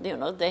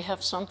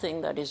have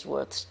something that is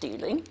worth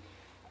stealing,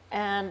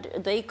 and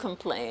they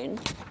complain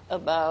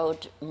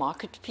about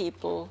market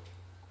people,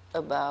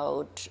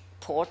 about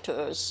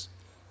porters,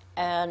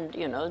 and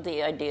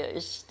the idea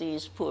is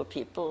these poor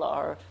people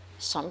are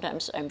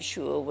sometimes, I'm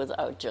sure,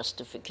 without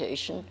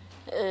justification,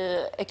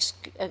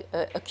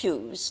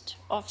 accused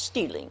of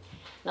stealing.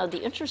 Now,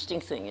 the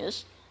interesting thing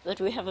is that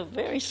we have a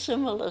very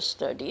similar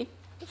study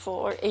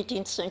for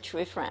 18th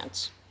century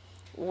France,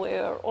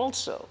 where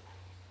also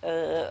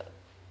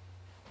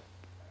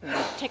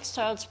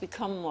textiles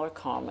become more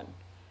common,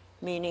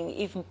 meaning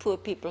even poor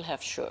people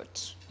have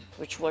shirts,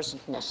 which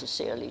wasn't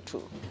necessarily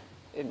true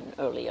in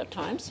earlier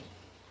times.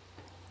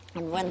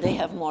 And when they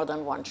have more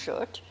than one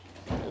shirt,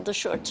 the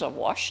shirts are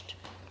washed,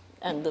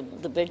 and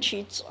the bed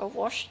sheets are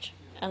washed,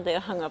 and they're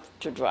hung up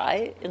to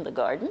dry in the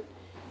garden,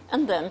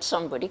 and then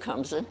somebody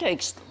comes and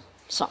takes them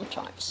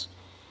sometimes.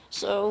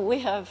 So we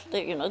have,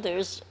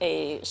 there's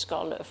a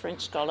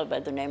French scholar by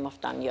the name of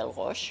Daniel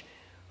Roche,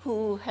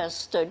 who has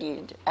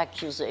studied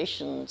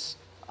accusations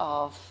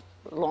of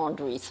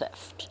laundry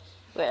theft.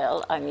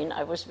 Well, I mean,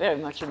 I was very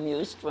much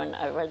amused when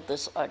I read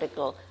this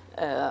article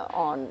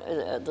on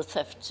the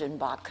thefts in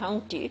Ba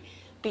County,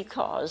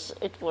 because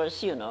it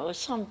was,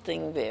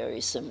 something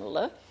very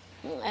similar.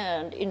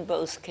 And in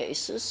both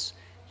cases,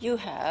 you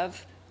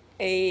have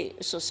a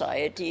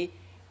society,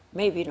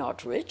 maybe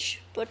not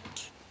rich, but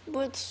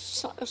with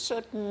a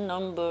certain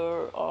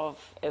number of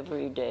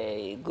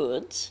everyday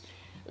goods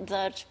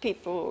that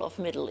people of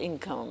middle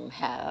income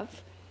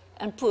have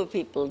and poor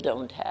people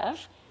don't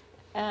have.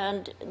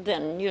 And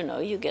then,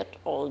 you get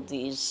all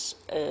these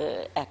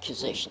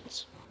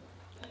accusations.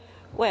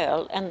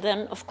 Well, and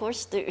then, of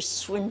course, there is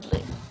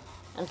swindling.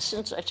 And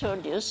since I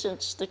told you,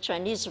 since the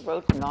Chinese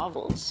wrote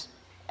novels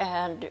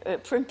and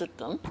printed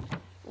them,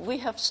 we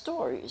have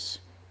stories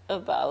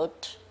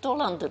about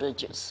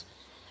dolanderages.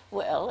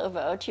 Well,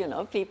 about,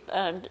 people,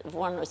 and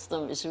one of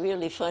them is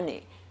really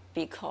funny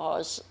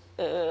because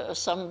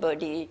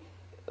somebody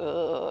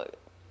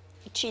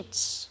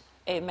cheats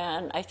a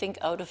man, I think,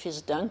 out of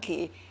his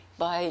donkey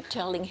by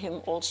telling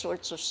him all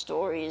sorts of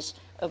stories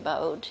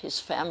about his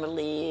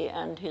family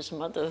and his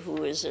mother,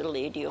 who is a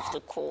lady of the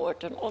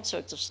court, and all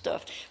sorts of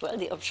stuff. Well,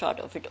 the upshot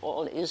of it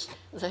all is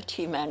that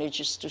he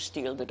manages to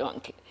steal the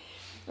donkey.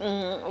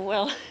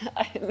 Well,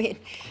 I mean,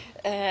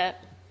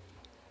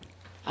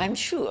 I'm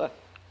sure,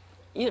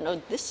 you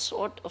know, this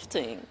sort of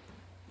thing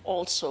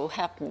also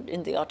happened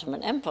in the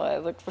Ottoman Empire,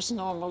 but was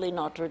normally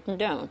not written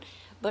down.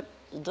 But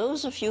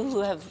those of you who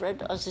have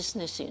read Aziz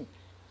Nesin,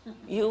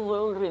 you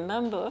will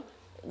remember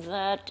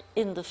that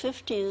in the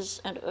 50s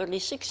and early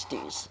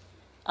 60s,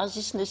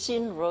 Aziz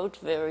Nesin wrote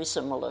very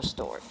similar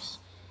stories.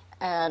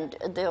 And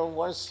there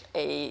was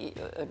a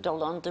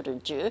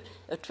dolandırıcı,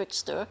 a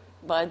trickster,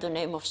 by the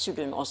name of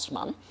Sülün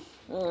Osman.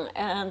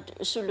 And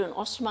Sülün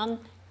Osman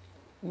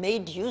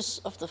made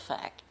use of the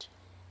fact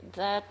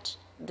that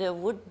there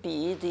would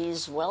be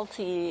these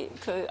wealthy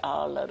köy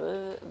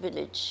ağaları,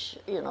 village,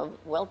 you know,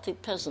 wealthy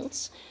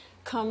peasants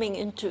coming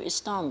into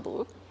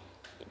Istanbul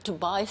to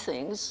buy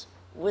things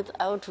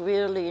without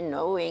really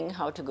knowing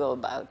how to go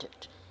about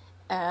it.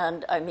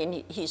 And I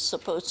mean, he's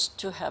supposed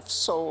to have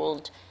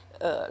sold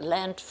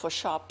land for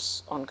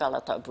shops on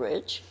Galata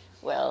Bridge.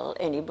 Well,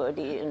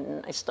 anybody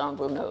in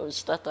Istanbul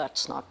knows that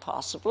that's not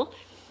possible.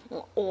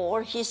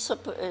 Or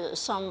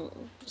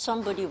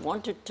somebody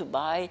wanted to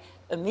buy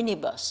a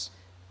minibus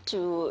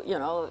to, you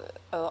know,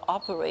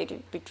 operate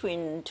it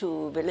between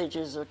two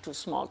villages or two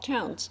small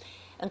towns.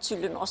 And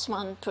Sülün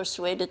Osman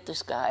persuaded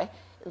this guy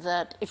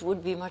that it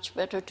would be much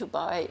better to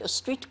buy a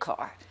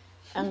streetcar.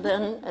 And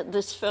then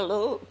this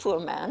fellow, poor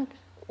man,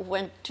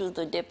 went to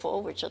the depot,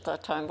 which at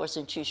that time was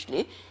in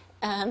Şişli,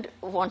 and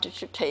wanted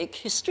to take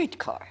his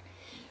streetcar.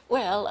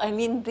 Well, I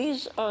mean,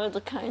 these are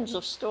the kinds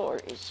of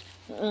stories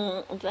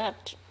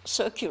that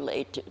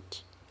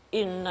circulated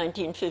in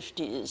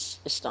 1950s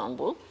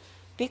Istanbul,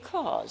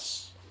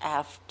 because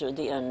after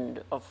the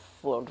end of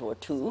World War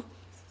II,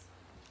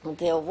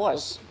 there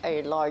was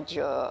a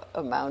larger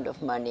amount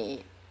of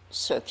money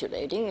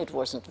circulating. It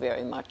wasn't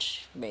very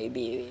much,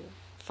 maybe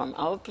from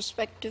our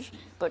perspective,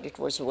 but it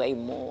was way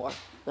more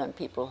than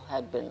people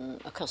had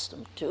been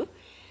accustomed to.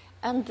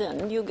 And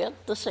then you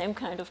get the same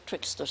kind of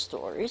trickster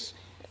stories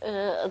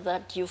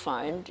that you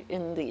find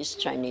in these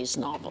Chinese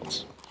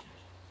novels.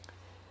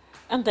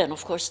 And then,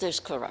 of course, there's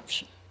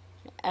corruption.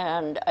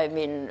 And I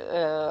mean,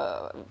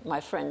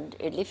 my friend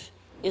Elif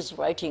is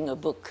writing a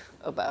book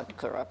about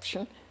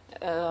corruption.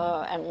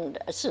 And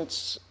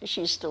since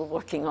she's still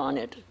working on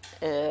it,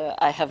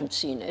 I haven't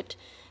seen it.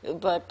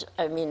 But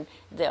I mean,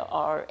 there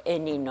are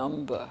any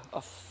number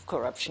of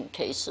corruption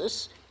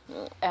cases,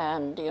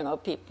 and you know,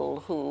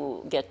 people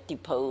who get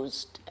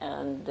deposed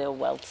and their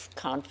wealth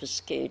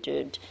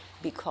confiscated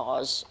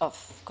because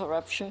of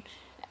corruption.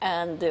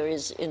 And there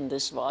is, in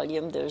this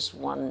volume, there's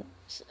one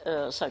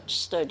such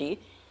study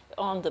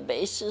on the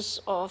basis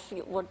of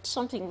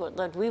something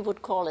that we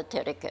would call a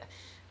tereke.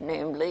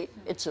 Namely,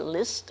 it's a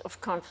list of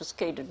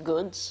confiscated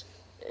goods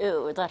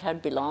that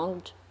had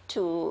belonged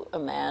to a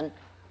man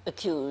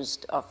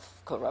accused of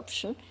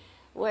corruption.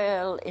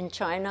 Well, in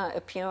China,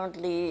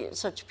 apparently,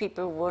 such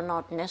people were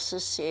not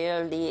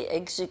necessarily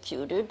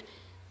executed,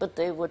 but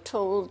they were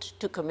told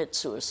to commit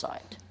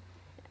suicide.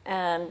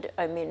 And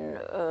I mean,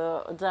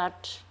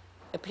 that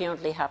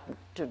apparently happened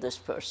to this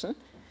person.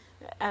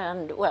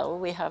 And well,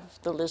 we have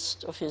the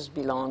list of his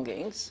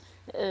belongings,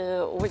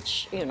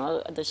 which, you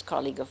know, this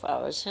colleague of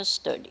ours has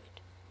studied.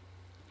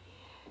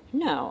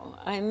 Now,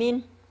 I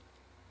mean,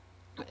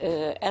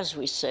 as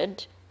we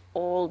said,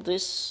 all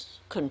this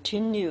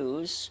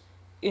continues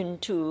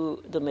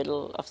into the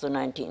middle of the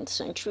 19th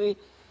century,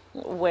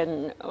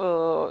 when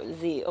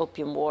the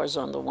Opium Wars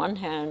on the one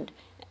hand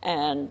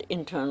and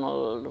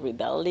internal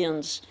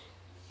rebellions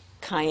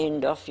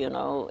kind of, you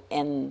know,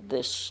 end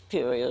this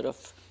period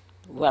of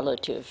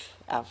relative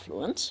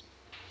affluence.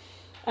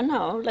 And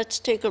now let's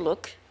take a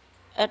look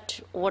at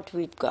what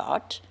we've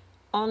got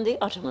on the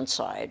Ottoman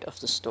side of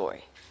the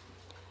story.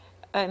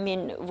 I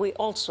mean, we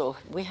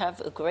have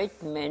a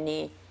great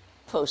many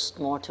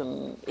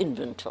post-mortem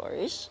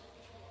inventories.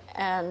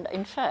 And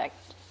in fact,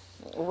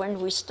 when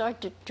we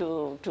started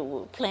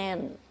to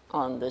plan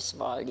on this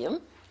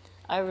volume,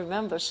 I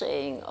remember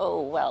saying,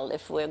 oh, well,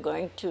 if we're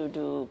going to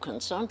do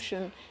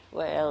consumption,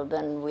 well,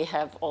 then we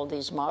have all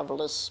these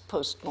marvelous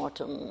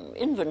post-mortem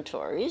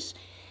inventories.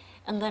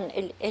 And then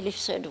Elif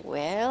said,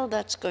 well,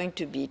 that's going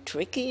to be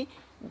tricky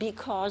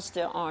because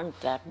there aren't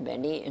that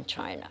many in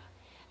China.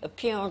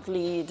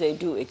 Apparently, they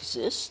do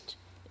exist,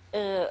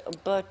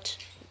 but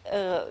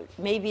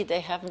maybe they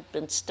haven't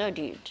been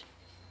studied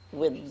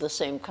with the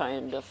same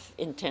kind of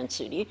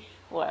intensity,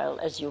 while,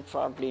 as you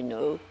probably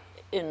know,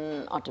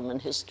 in Ottoman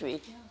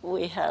history,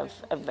 we have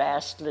a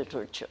vast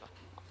literature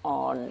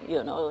on,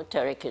 you know,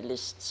 tereke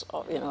lists,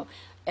 of, you know,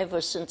 ever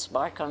since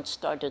Barkan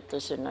started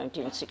this in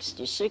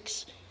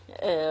 1966,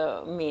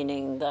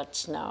 meaning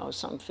that's now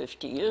some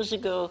 50 years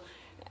ago,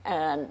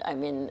 and I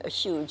mean, a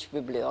huge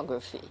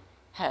bibliography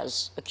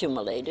has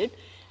accumulated,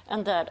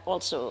 and that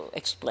also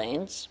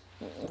explains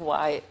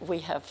why we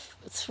have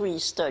 3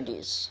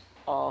 studies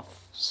of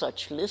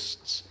such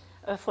lists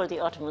for the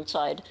Ottoman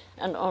side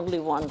and only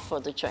one for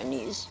the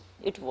Chinese.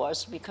 It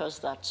was because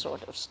that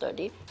sort of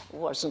study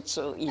wasn't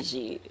so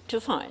easy to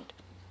find.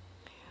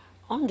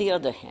 On the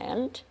other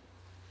hand,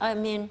 I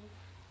mean,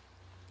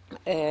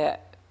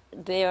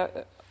 there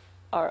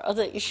are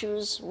other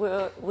issues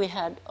where we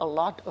had a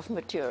lot of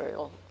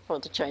material for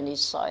the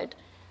Chinese side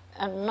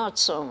and not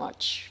so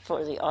much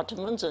for the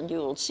Ottomans, and you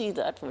will see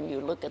that when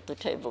you look at the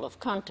table of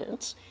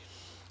contents,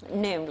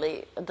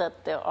 namely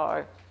that there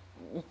are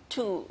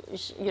two,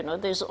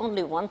 there's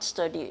only one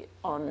study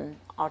on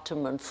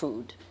Ottoman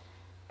food,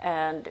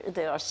 and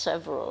there are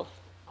several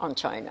on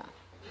China.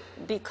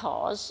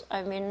 Because,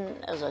 I mean,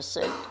 as I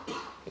said,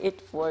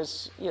 it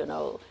was,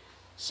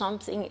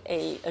 something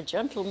a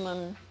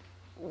gentleman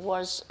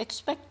was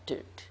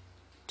expected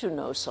to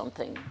know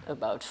something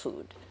about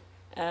food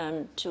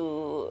and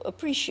to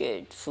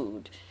appreciate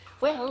food.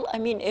 Well, I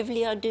mean,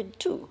 Evliya did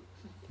too.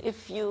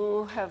 If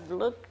you have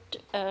looked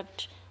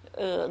at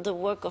the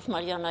work of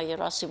Mariana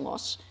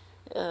Gerasimos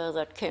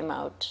that came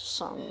out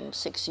some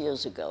 6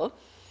 years ago,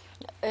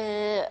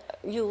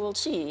 you will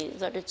see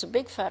that it's a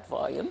big fat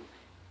volume,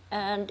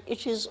 and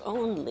it is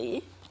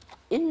only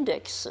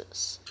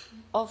indexes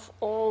of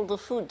all the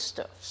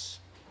foodstuffs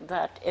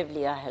that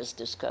Evliya has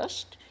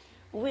discussed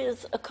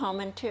with a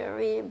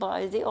commentary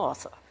by the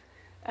author.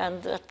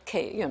 And that,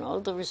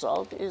 the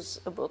result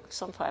is a book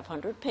some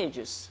 500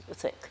 pages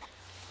thick,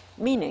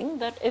 meaning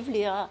that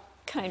Evliya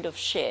kind of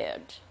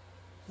shared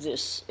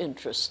this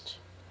interest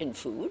in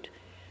food.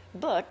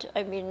 But,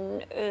 I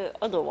mean,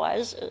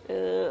 otherwise,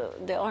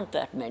 there aren't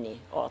that many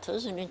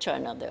authors, and in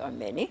China there are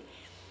many.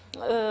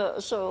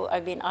 So, I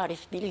mean,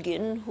 Arif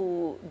Bilgin,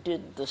 who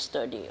did the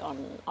study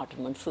on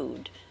Ottoman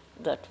food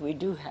that we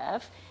do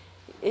have,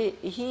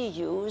 he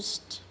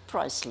used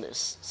price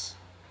lists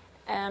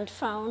and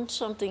found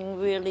something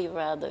really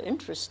rather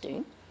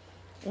interesting,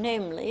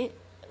 namely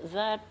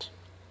that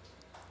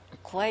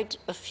quite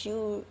a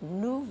few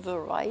new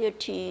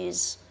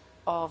varieties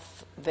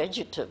of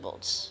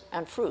vegetables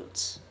and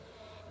fruits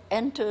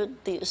entered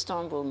the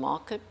Istanbul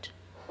market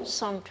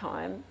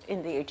sometime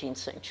in the 18th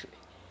century.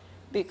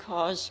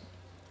 Because,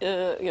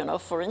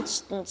 for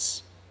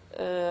instance,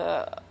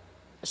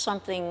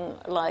 something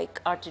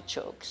like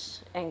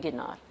artichokes,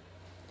 enginar,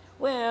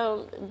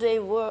 well, they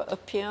were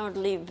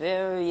apparently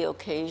very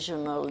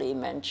occasionally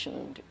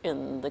mentioned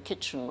in the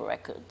kitchen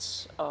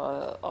records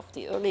of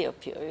the earlier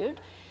period,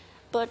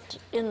 but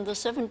in the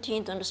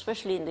 17th and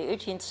especially in the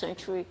 18th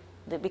century,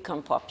 they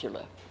become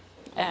popular.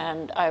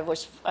 And I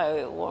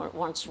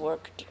once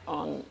worked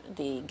on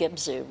the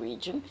Gebze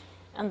region,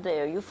 and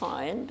there you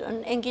find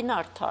an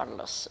enginar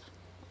tarlası,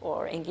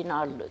 or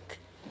enginarlık.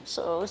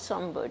 So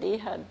somebody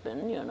had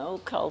been,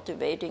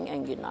 cultivating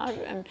enginar,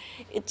 and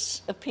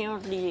it's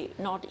apparently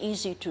not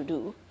easy to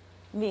do,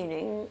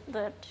 meaning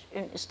that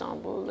in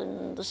Istanbul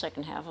in the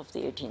second half of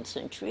the 18th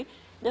century,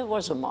 there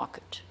was a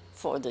market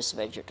for this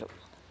vegetable.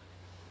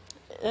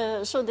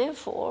 So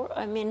therefore,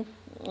 I mean,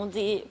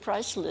 the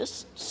price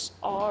lists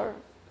are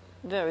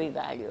very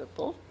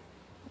valuable,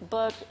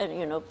 but,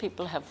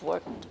 people have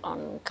worked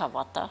on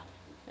kavata,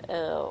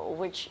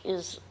 which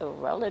is a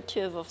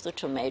relative of the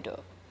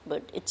tomato,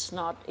 but it's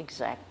not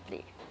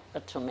exactly a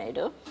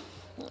tomato.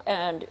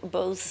 And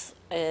both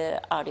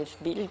Arif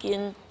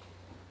Bilgin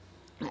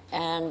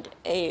and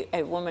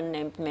a woman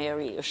named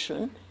Mary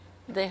Ishun,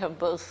 they have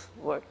both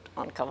worked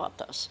on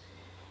kavatas.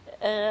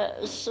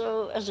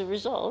 So as a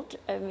result,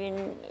 I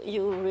mean,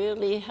 you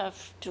really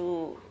have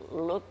to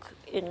look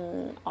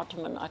in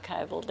Ottoman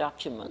archival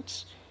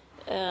documents,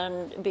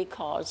 and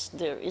because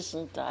there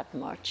isn't that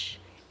much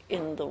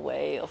in the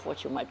way of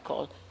what you might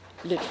call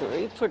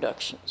literary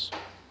productions.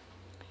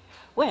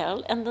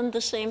 Well, and then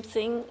the same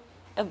thing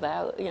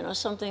about,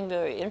 something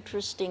very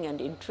interesting and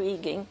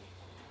intriguing.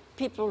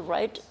 People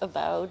write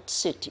about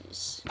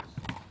cities.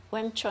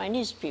 When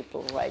Chinese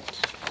people write,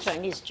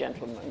 Chinese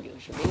gentlemen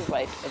usually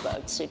write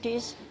about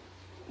cities,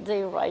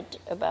 they write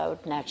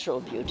about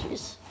natural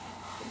beauties.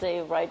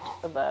 They write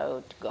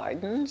about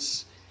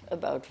gardens,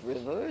 about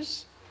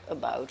rivers,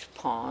 about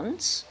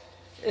ponds,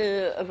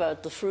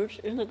 about the fruit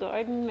in the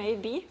garden,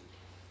 maybe.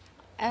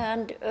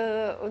 And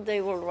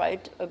they will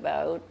write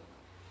about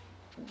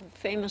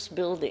famous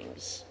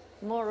buildings,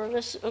 more or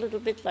less a little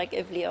bit like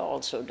Evliya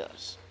also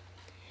does.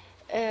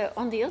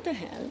 On the other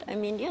hand, I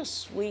mean,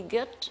 yes, we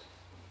get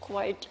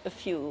quite a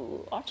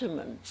few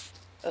Ottoman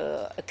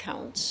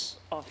accounts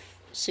of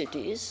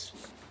cities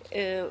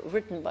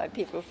written by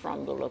people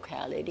from the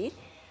locality,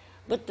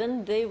 but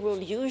then they will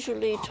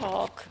usually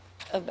talk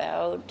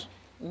about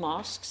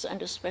mosques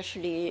and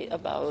especially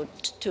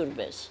about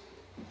turbes.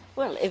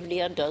 Well,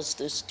 Evliya does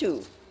this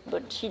too,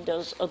 but he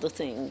does other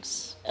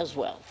things as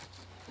well.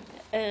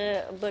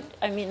 But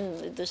I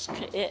mean, this,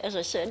 as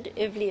I said,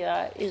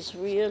 Evliya is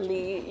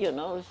really,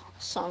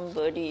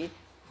 somebody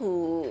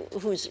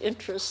whose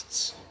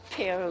interests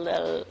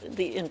parallel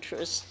the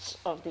interests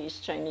of these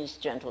Chinese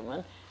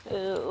gentlemen,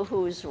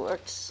 whose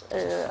works,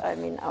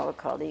 our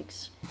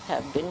colleagues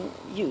have been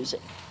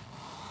using.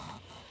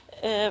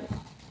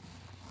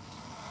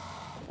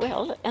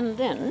 Well, and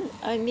then,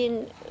 I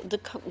mean, the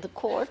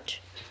court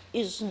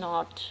is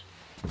not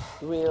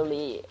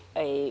really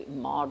a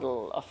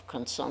model of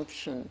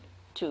consumption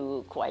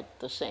to quite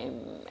the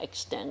same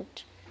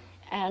extent.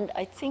 And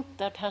I think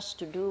that has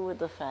to do with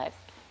the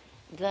fact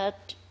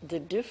that the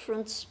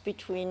difference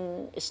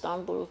between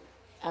Istanbul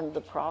and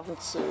the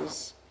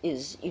provinces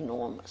is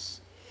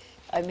enormous.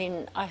 I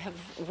mean, I have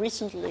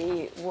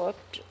recently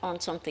worked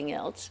on something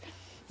else,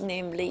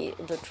 namely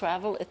the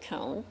travel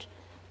account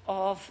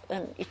of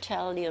an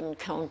Italian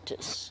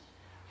countess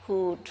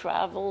who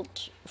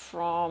traveled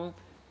from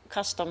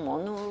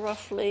Kastamonu,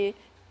 roughly,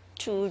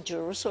 to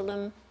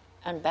Jerusalem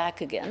and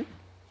back again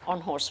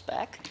on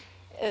horseback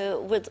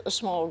with a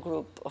small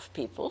group of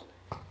people.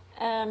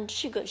 And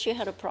she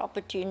had a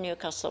property near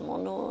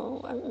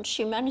Kastamonu, and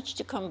she managed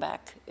to come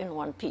back in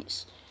one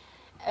piece.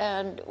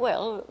 And,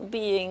 well,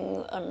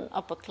 being an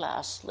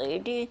upper-class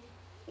lady,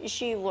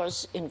 she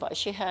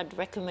had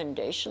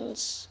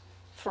recommendations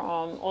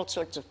from all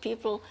sorts of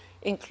people,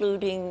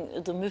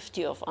 including the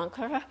Mufti of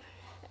Ankara.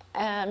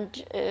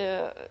 And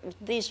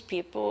these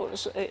people,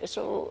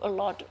 so a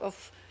lot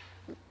of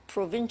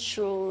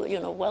provincial,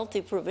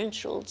 wealthy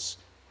provincials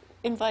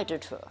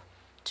invited her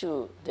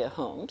to their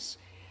homes.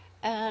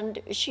 And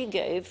she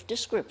gave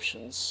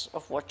descriptions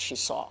of what she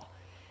saw.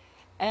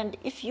 And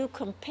if you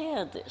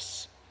compare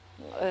this,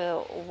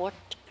 what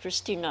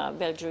Cristina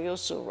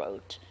Belgiojoso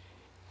wrote,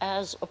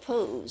 as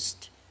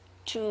opposed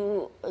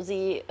to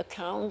the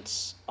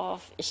accounts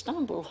of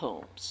Istanbul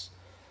homes,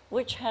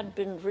 which had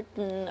been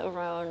written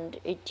around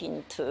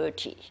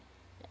 1830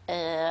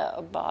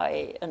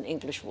 by an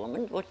English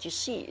woman, what you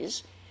see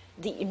is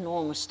the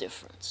enormous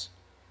difference.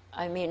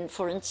 I mean,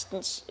 for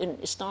instance, in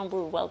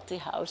Istanbul wealthy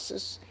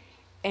houses,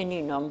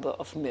 any number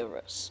of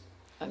mirrors.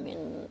 I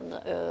mean,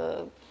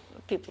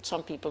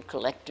 some people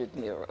collected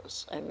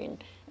mirrors. I mean,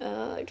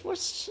 it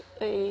was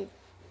a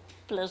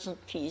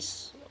pleasant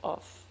piece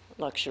of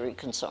luxury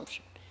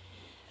consumption.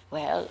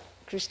 Well,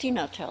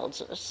 Christina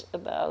tells us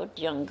about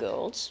young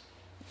girls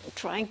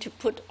trying to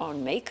put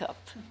on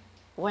makeup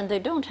when they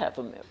don't have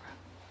a mirror.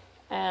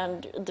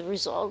 And the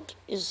result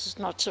is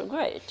not so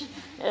great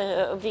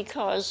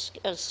because,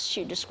 as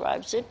she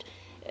describes it,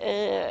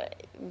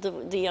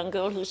 the young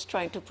girl who's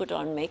trying to put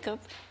on makeup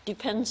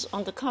depends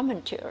on the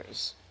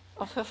commentaries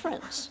of her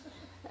friends.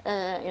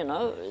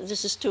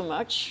 This is too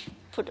much,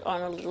 put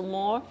on a little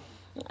more.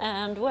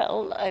 And,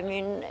 well, I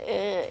mean,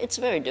 it's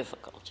very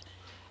difficult.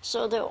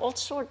 So there are all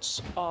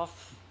sorts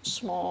of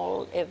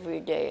small,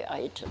 everyday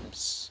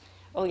items.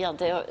 Oh, yeah,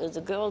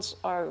 the girls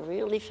are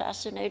really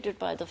fascinated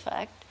by the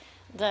fact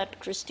that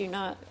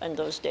Christina, in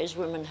those days,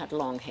 women had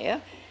long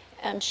hair,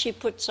 and she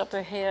puts up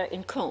her hair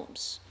in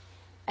combs.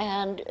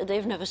 And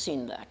they've never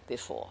seen that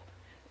before.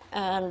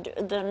 And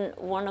then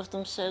one of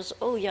them says,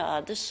 oh, yeah,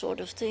 this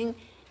sort of thing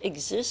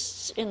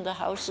exists in the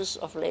houses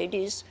of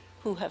ladies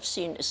who have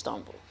seen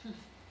Istanbul,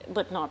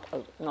 but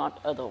not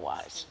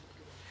otherwise.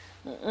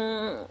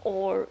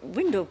 Or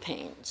window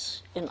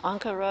panes. In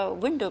Ankara,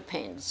 window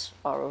panes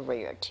are a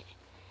rarity.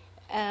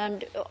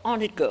 And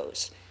on it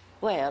goes.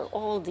 Well,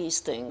 all these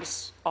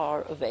things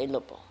are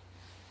available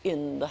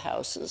in the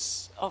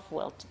houses of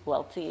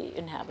wealthy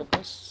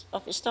inhabitants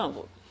of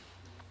Istanbul.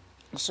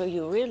 So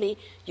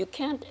you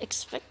can't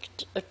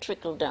expect a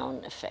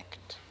trickle-down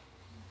effect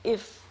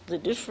if the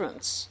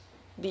difference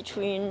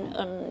between,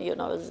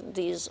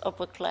 these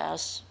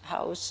upper-class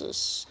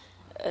houses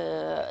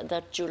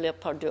that Julia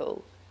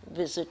Pardoe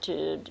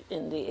visited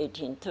in the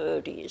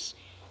 1830s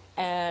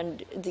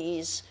and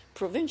these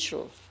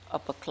provincial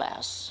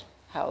upper-class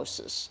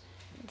houses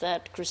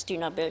that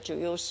Cristina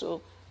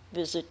Belgiojoso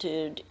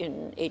visited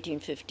in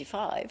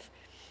 1855,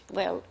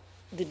 well,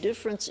 the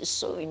difference is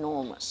so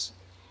enormous.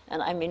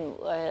 And I mean,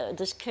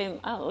 this came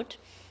out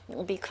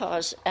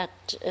because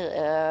at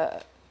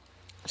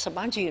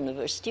Sabancı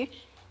University,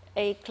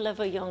 a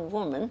clever young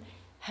woman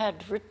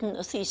had written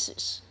a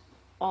thesis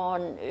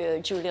on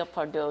Julia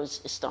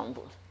Pardoe's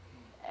Istanbul.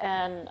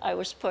 And I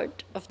was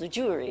part of the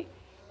jury,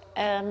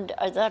 and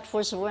that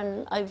was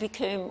when I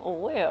became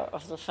aware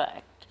of the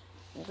fact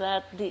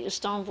that the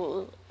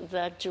Istanbul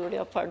that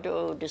Julia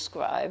Pardoe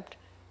described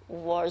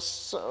was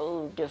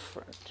so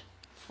different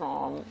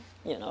from,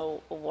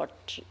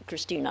 what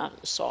Christina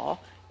saw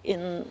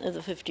in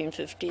the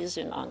 1550s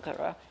in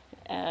Ankara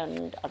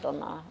and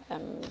Adana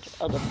and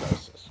other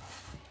places.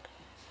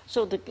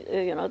 So the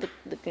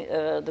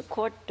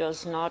court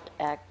does not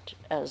act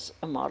as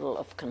a model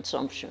of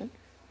consumption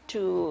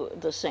to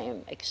the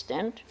same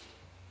extent,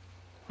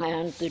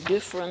 and the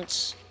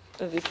difference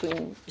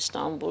between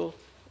Istanbul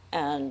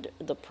and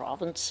the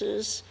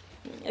provinces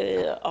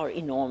are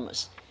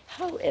enormous.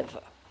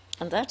 However,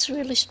 and that's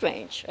really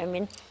strange. I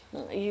mean,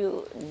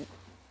 you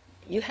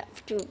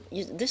have to.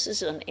 This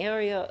is an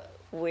area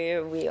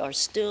where we are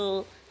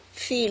still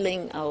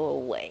feeling our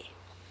way,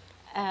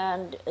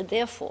 and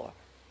therefore,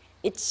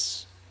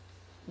 it's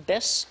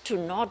best to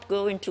not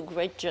go into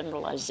great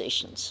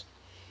generalizations,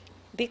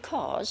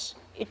 because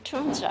it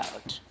turns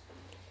out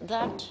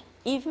that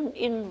even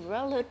in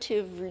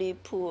relatively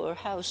poor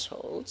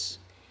households,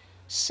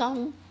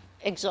 some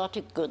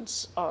exotic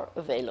goods are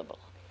available.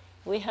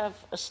 We have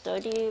a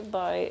study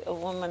by a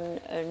woman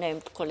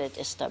named Colette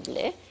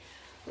Establé,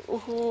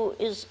 who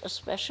is a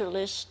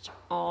specialist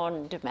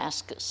on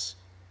Damascus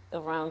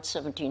around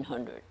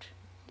 1700,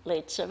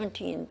 late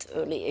 17th,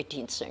 early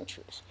 18th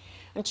centuries.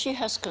 And she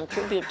has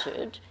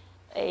contributed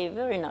a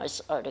very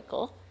nice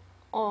article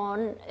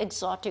on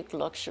exotic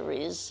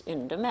luxuries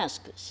in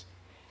Damascus.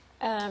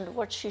 And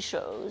what she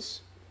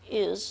shows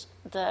is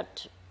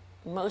that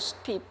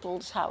most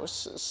people's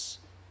houses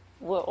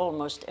were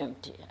almost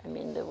empty. I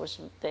mean,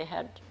 they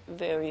had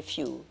very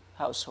few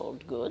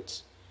household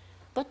goods,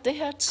 but they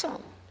had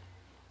some.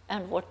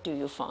 And what do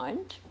you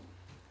find?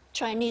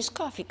 Chinese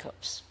coffee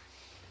cups.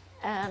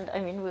 And I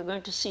mean, we're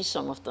going to see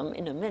some of them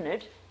in a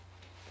minute.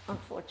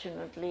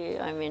 Unfortunately,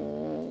 I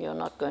mean, you're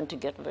not going to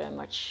get very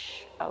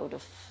much out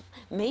of,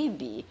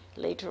 maybe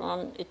later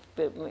on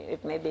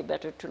it may be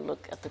better to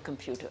look at the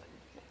computer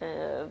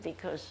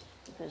because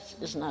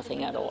there's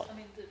nothing at all. I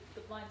mean,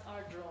 the blinds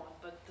are drawn,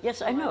 but the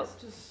yes, I know.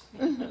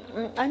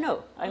 I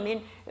know. I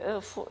mean,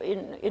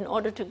 in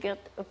order to get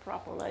a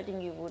proper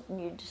lighting, you would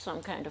need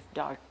some kind of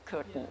dark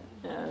curtain,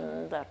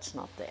 and that's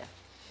not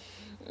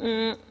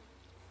there.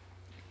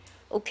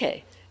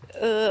 Okay,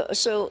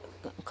 so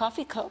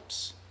coffee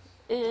cups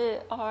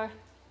are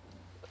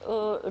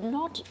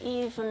not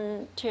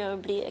even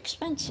terribly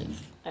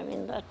expensive. I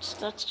mean,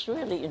 that's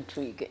really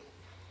intriguing.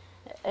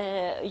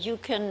 You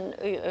can,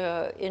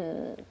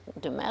 in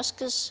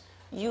Damascus,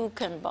 you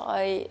can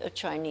buy a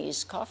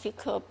Chinese coffee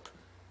cup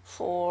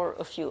for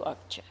a few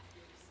akçe,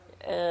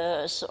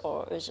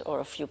 or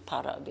a few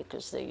para,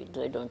 because they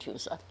don't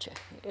use akçe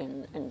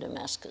in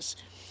Damascus.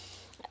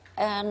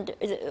 And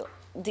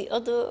the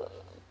other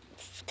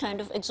kind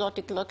of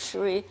exotic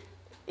luxury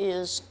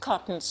is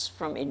cottons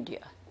from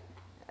India.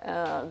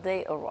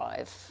 They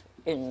arrive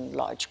in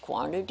large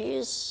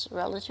quantities,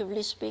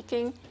 relatively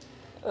speaking.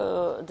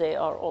 They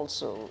are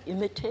also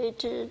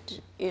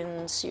imitated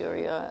in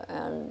Syria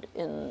and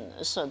in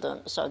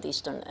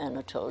southeastern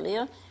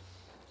Anatolia.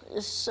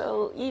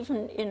 So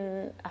even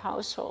in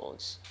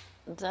households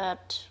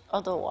that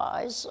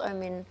otherwise, I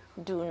mean,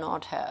 do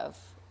not have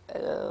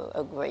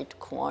a great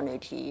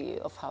quantity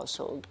of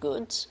household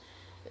goods,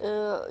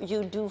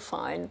 you do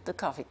find the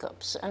coffee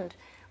cups. And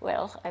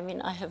well, I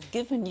mean, I have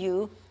given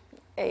you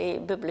a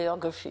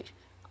bibliography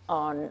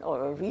on,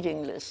 or a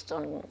reading list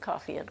on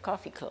coffee and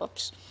coffee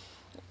cups.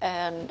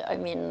 And I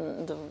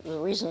mean, the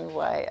reason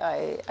why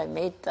I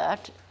made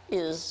that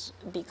is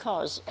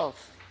because of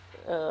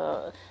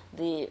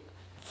the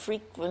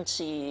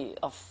frequency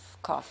of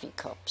coffee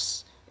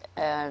cups.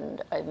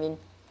 And I mean,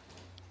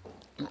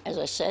 as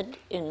I said,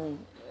 in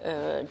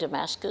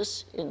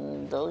Damascus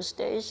in those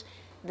days,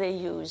 they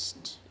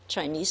used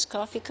Chinese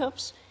coffee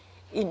cups.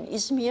 In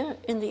Izmir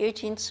in the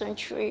 18th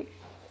century,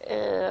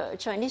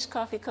 Chinese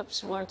coffee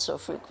cups weren't so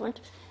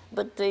frequent,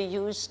 but they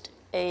used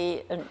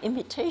an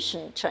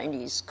imitation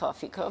Chinese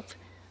coffee cup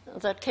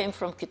that came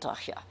from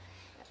Kütahya.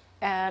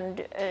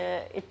 And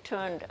it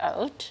turned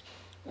out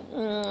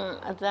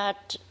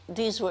that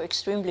these were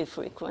extremely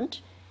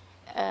frequent,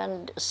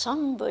 and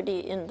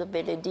somebody in the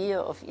Belediye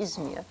of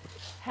Izmir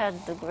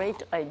had the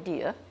great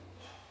idea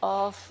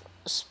of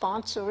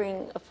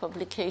sponsoring a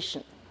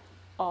publication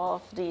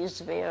of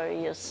these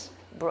various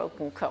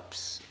broken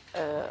cups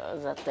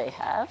that they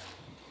have.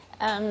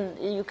 And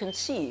you can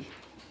see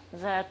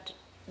that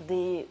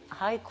the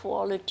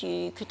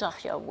high-quality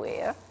Kütahya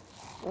ware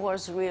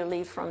was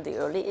really from the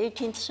early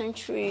 18th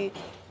century,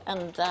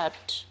 and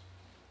that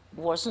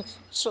wasn't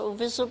so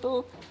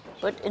visible.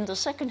 But in the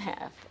second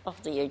half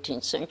of the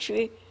 18th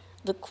century,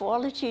 the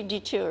quality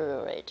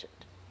deteriorated.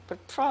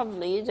 But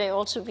probably they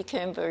also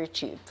became very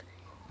cheap.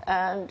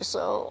 And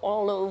so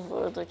all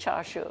over the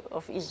Çarşı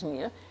of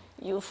Izmir,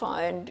 you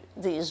find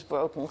these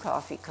broken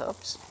coffee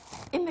cups,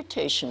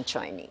 imitation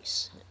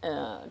Chinese,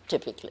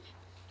 typically.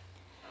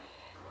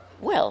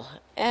 Well,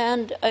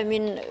 and I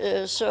mean,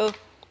 so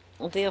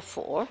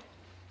therefore,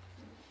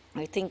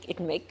 I think it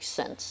makes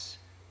sense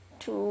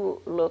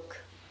to look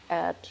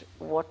at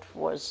what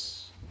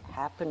was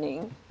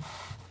happening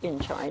in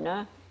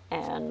China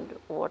and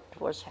what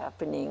was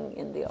happening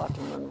in the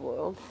Ottoman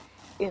world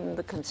in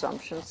the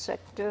consumption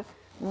sector,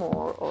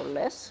 more or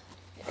less,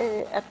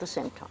 at the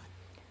same time.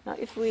 Now,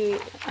 if we,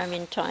 I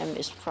mean, time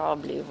is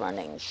probably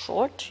running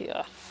short,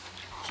 yeah,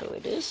 so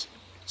it is.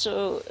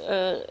 So,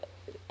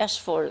 as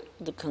for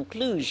the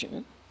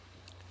conclusion,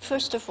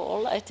 first of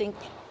all, I think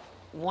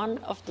one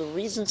of the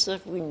reasons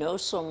that we know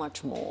so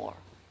much more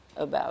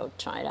about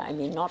China, I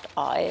mean, not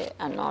I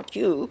and not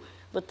you,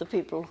 but the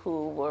people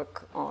who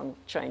work on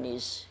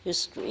Chinese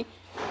history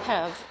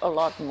have a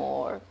lot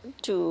more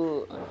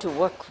to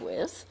work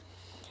with.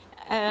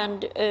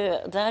 And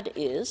that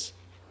is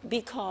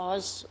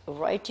because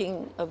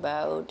writing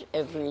about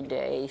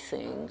everyday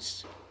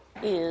things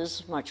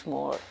is much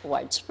more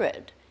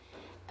widespread.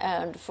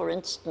 And for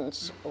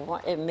instance,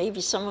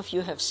 maybe some of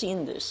you have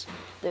seen this.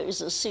 There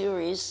is a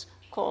series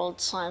called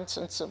Science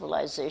and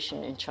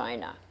Civilization in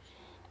China.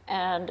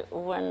 And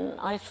when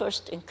I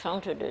first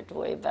encountered it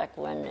way back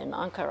when in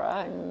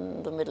Ankara,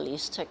 in the Middle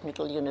East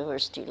Technical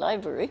University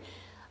Library,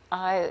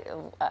 I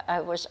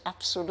was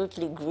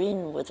absolutely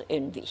green with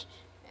envy.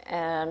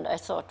 And I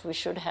thought we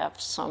should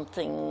have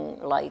something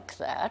like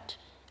that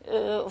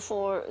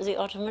for the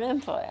Ottoman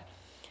Empire.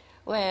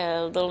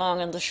 Well, the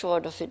long and the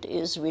short of it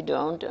is we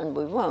don't and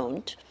we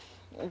won't,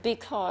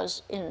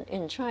 because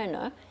in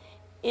China,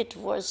 it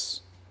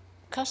was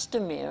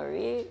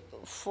customary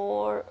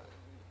for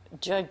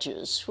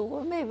judges who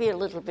were maybe a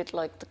little bit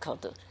like the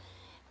Qadi.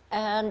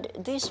 And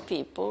these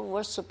people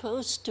were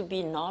supposed to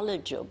be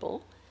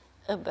knowledgeable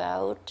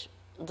about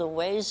the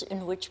ways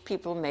in which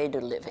people made a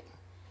living.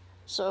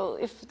 So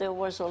if there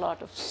was a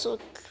lot of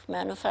silk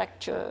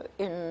manufacture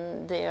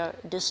in their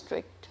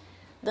district,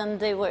 then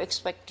they were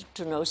expected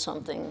to know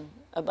something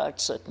about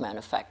silk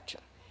manufacture.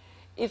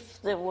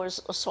 If there was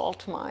a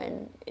salt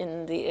mine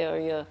in the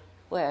area,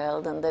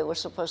 well, then they were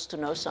supposed to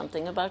know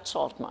something about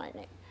salt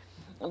mining.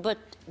 But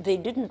they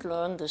didn't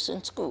learn this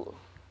in school.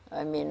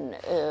 I mean,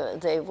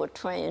 they were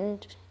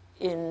trained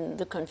in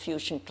the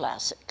Confucian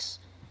classics.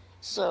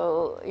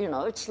 So, you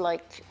know, it's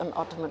like an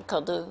Ottoman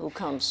Qadi who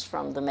comes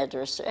from the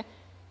madrasa.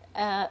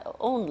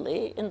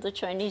 Only in the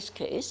Chinese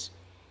case,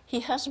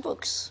 he has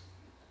books.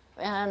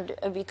 And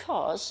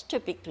because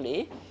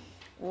typically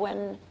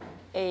when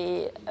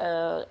a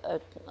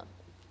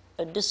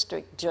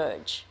district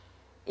judge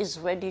is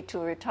ready to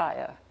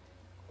retire,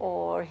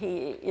 or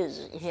he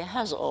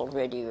has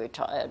already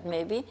retired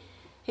maybe,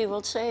 he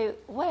will say,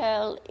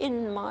 well,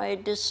 in my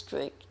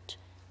district,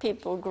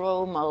 people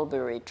grow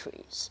mulberry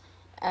trees,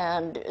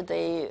 and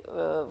they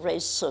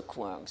raise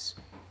silkworms.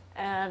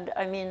 And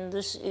I mean,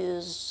 this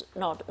is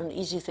not an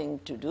easy thing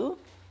to do.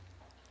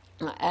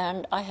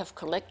 And I have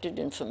collected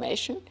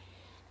information,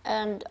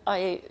 and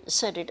I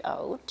set it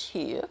out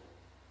here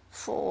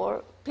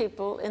for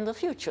people in the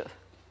future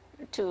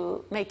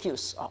to make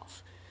use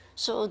of.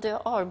 So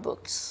there are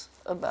books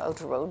about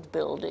road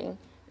building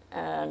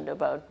and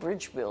about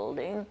bridge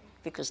building,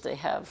 because they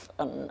have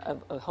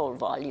a whole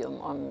volume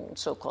on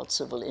so-called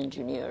civil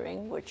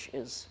engineering, which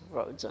is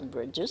roads and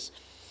bridges.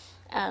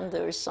 And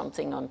there is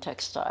something on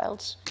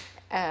textiles,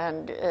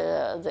 and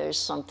there's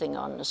something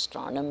on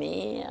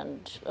astronomy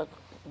and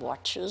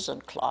watches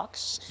and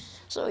clocks.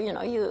 So, you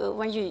know,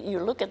 when you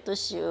look at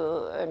this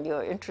and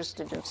you're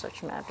interested in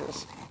such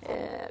matters,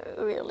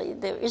 really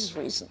there is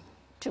reason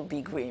to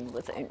be green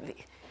with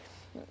envy.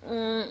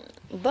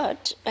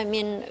 But, I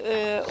mean,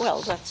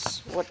 well,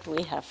 that's what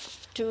we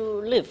have to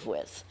live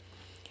with.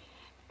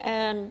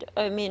 And,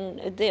 I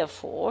mean,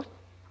 therefore,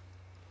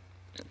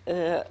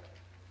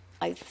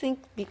 I think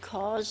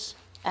because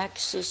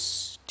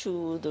access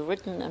to the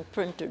written and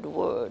printed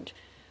word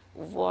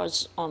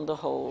was, on the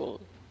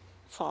whole,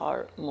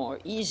 far more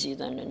easy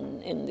than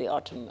in the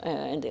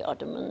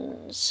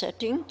Ottoman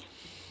setting,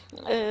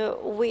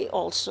 we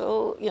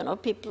also, you know,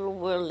 people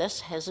were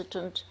less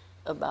hesitant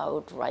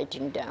about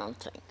writing down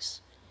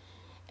things.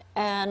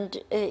 And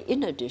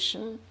in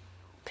addition,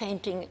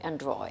 painting and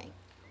drawing.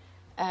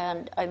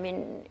 And I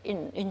mean,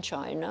 in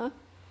China,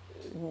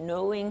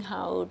 knowing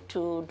how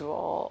to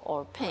draw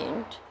or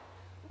paint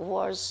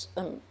was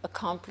an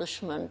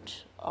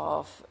accomplishment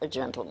of a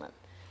gentleman.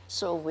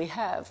 So we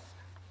have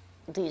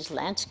these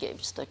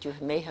landscapes that you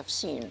may have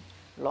seen,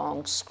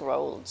 long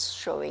scrolls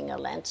showing a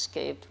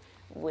landscape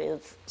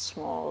with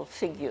small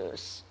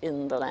figures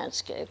in the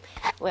landscape.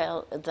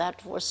 Well,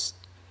 that was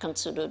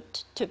considered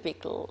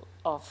typical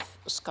of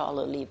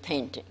scholarly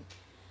painting.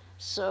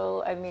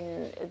 So, I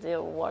mean,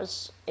 there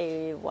was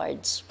a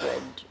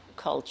widespread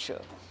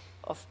culture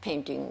of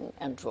painting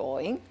and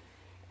drawing,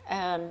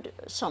 and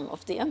some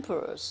of the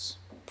emperors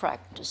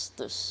practiced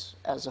this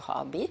as a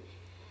hobby.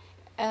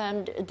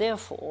 And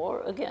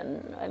therefore,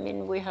 again, I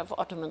mean, we have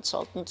Ottoman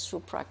sultans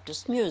who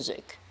practiced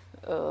music,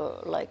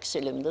 like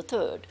Selim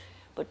III.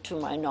 But to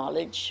my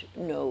knowledge,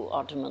 no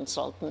Ottoman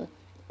sultan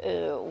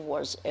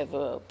was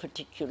ever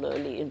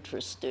particularly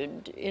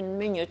interested in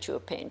miniature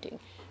painting.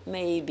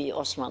 Maybe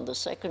Osman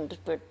II,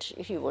 but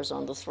he was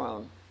on the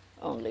throne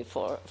only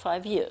for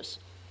 5 years.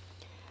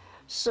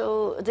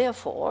 So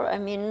therefore, I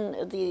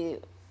mean, the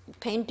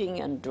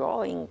painting and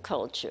drawing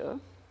culture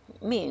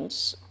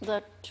means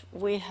that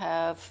we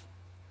have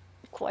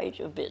quite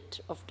a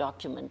bit of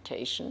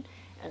documentation,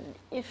 and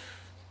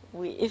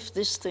if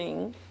this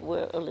thing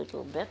were a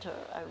little better,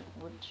 I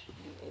would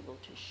be able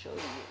to show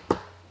you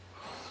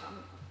some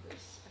of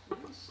this at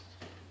least.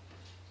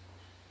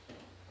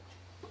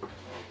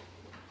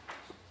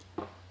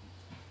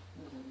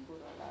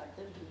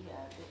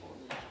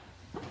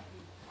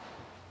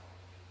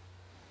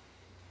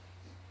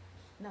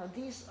 Now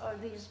these are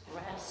these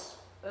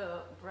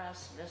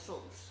brass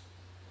vessels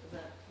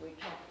that we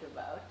talked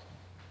about.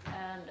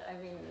 And I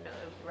mean,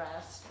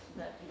 brass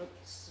that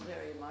looks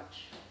very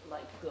much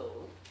like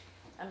gold.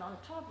 And on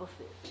top of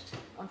it,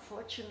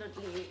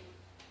 unfortunately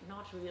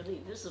not really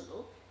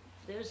visible,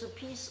 there's a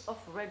piece of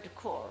red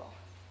coral.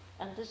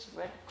 And this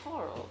red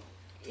coral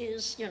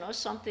is, you know,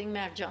 something,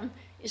 marjan,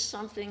 is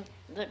something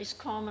that is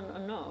common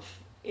enough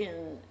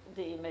in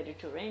the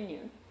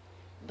Mediterranean.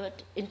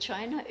 but in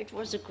China it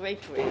was a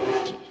great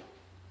rarity.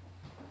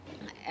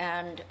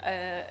 And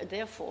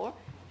therefore,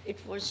 it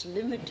was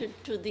limited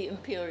to the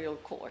imperial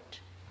court.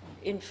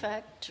 In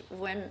fact,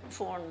 when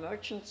foreign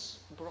merchants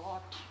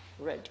brought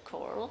red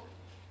coral,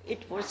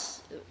 it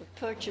was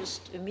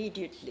purchased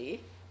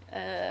immediately,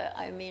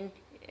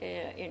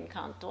 in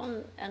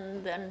Canton,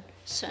 and then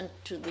sent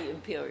to the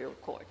imperial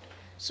court.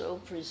 So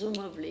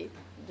presumably,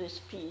 this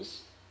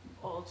piece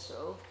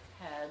also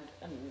had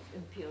an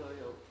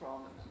imperial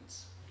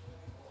provenance.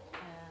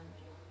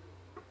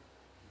 And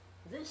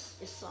this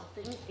is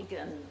something,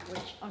 again,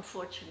 which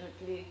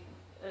unfortunately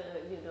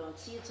you don't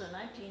see. It's a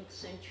 19th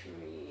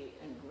century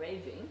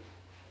engraving,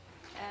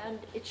 and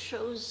it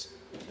shows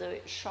the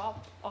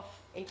shop of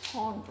a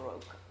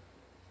pawnbroker.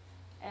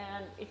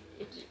 And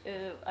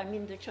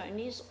the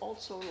Chinese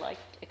also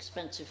liked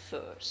expensive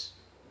furs,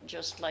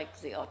 just like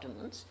the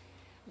Ottomans,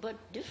 but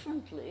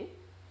differently.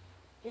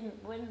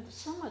 When the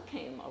summer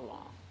came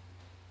along,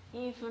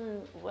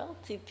 even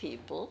wealthy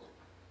people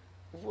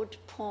would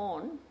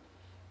pawn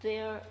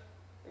their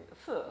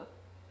fur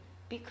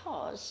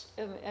because,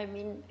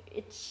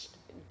 it's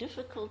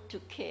difficult to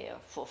care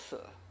for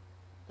fur.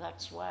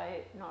 That's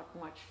why not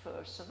much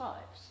fur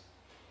survives.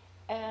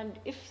 And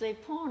if they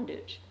pawned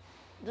it,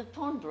 the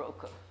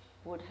pawnbroker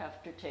would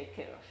have to take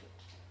care of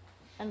it.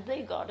 And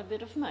they got a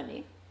bit of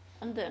money,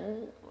 and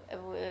then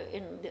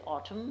in the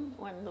autumn,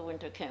 when the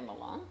winter came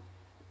along,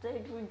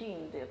 they'd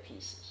redeem their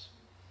pieces.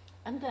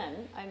 And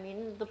then,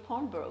 the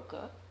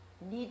pawnbroker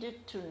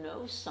needed to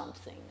know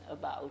something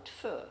about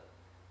fur,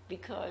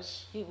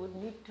 because he would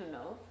need to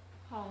know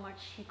how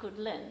much he could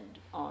lend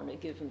on a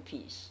given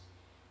piece.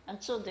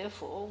 And so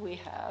therefore we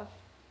have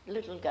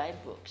little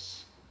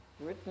guidebooks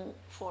written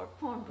for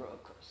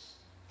pawnbrokers.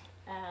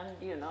 And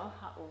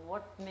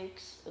what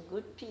makes a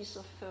good piece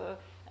of fur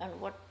and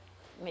what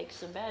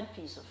makes a bad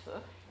piece of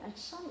fur. And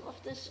some of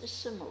this is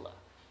similar.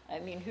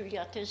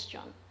 Hülya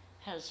Tezcan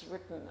has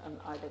written an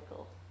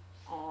article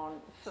on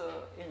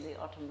fur in the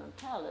Ottoman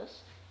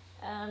palace,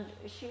 and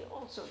she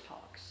also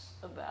talks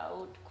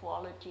about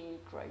quality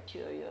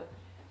criteria.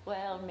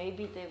 Well,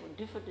 maybe they were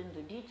different in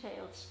the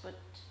details, but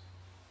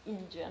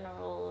in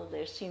general,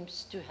 there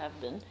seems to have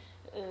been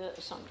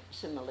some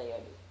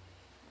similarity.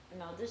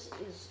 Now, this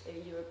is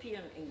a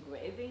European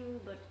engraving,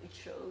 but it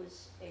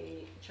shows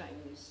a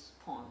Chinese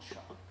pawn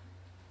shop.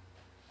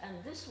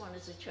 And this one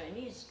is a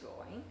Chinese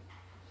drawing,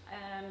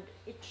 and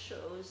it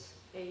shows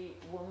a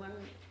woman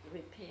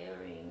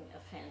repairing a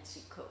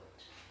fancy coat.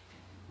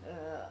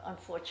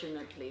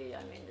 Unfortunately,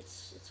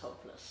 it's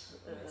hopeless.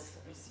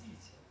 We see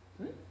it.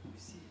 We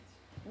see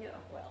it. Yeah,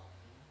 well,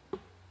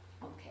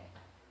 okay.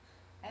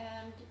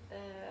 And,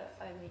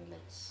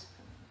 let's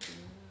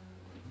continue.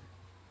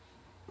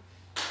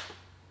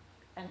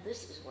 And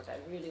this is what I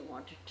really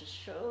wanted to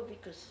show,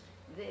 because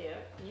there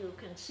you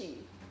can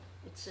see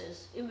it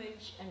says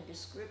image and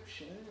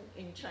description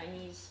in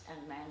Chinese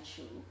and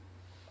Manchu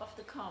of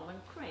the common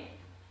crane,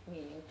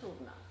 meaning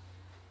tuna.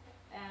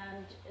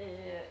 And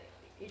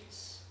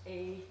it's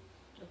a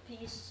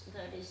piece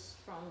that is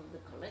from the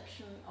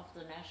collection of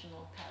the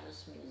National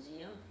Palace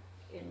Museum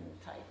in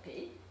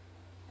Taipei.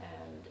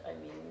 And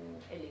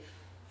Elif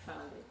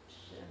found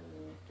it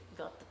and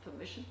got the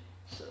permission.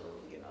 So,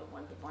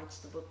 once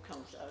the book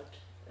comes out,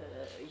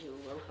 you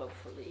will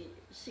hopefully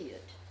see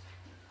it.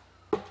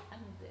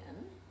 And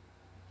then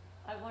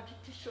I wanted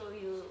to show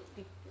you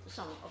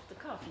some of the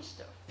coffee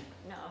stuff.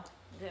 Now,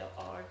 there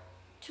are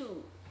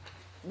two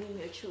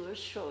miniatures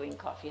showing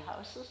coffee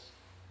houses.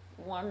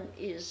 One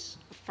is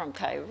from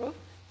Cairo,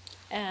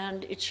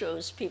 and it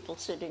shows people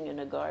sitting in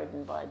a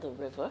garden by the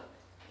river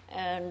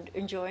and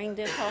enjoying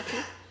their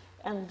coffee.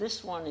 And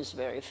this one is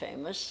very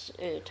famous.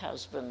 It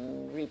has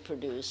been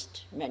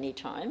reproduced many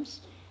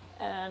times,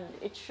 and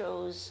it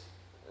shows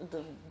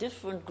the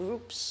different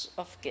groups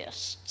of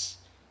guests.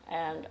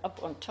 And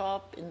up on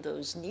top, in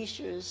those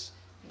niches,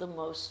 the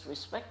most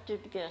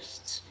respected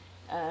guests.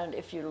 And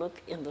if you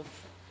look in the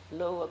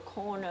lower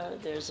corner,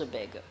 there's a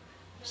beggar.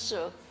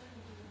 So,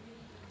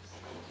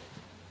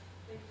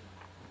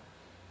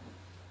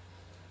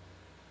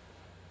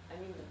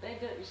 the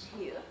beggar is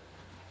here.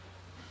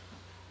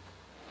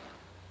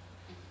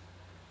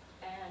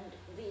 And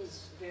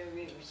these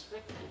very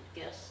respected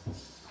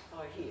guests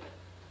are here.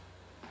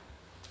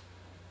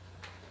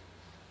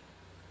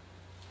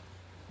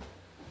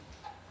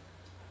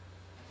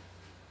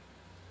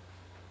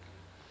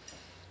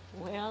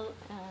 Well,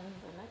 and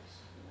the next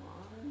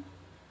one.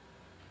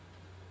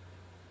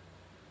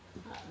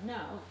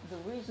 Now, the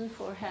reason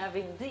for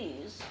having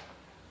these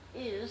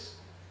is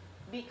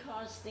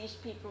because these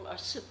people are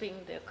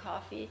sipping their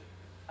coffee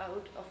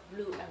out of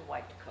blue and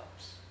white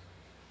cups.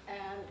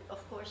 And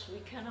of course, we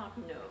cannot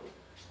know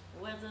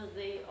whether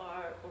they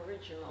are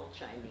original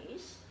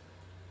Chinese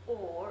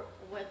or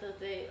whether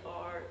they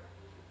are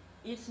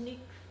ethnic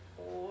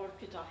or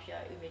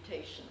Kütahya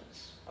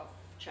imitations of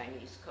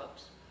Chinese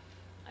cups.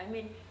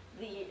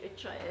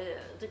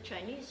 The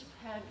Chinese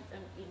had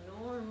an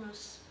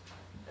enormous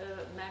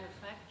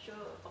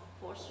manufacture of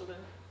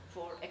porcelain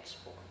for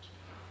export.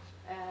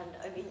 And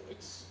I mean,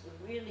 it's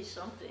really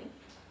something.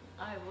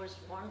 I was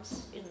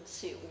once in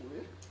Seoul,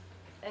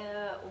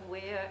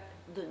 where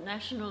the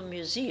National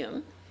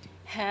Museum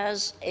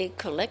has a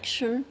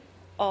collection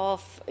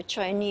of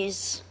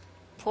Chinese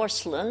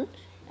porcelain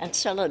and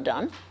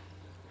celadon,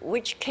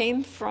 which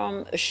came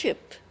from a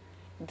ship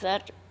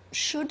that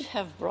should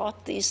have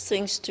brought these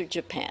things to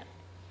Japan.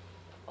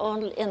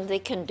 And they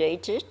can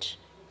date it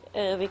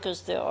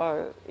because there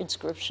are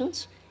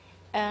inscriptions.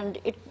 And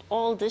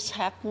all this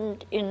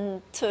happened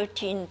in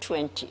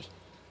 1320,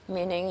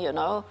 meaning, you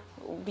know,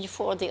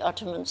 before the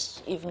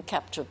Ottomans even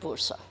captured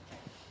Bursa.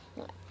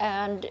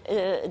 And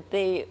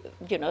they,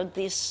 you know,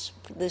 this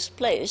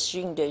place,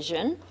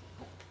 Jingdezhen,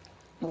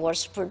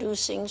 was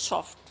producing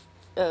soft,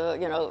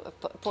 you know,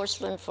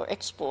 porcelain for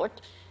export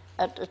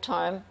at a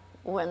time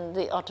when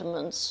the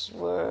Ottomans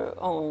were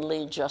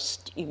only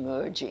just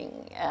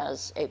emerging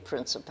as a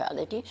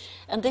principality,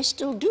 and they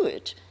still do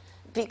it,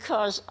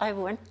 because I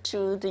went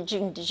to the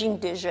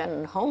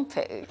Jingdezhen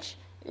homepage.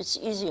 It's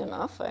easy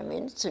enough, I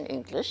mean, it's in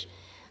English,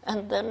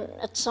 and then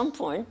at some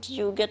point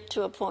you get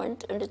to a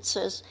point and it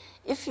says,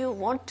 if you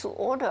want to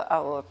order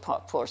our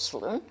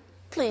porcelain,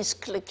 please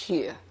click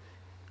here.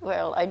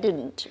 Well, I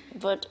didn't,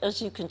 but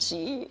as you can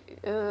see,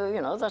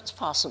 you know, that's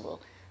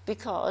possible,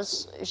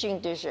 because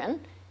Jingdezhen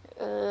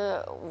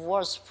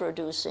was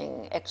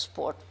producing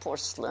export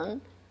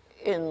porcelain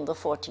in the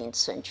 14th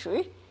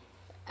century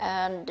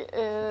and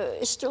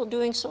is still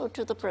doing so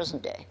to the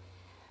present day.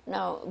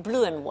 Now,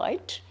 blue and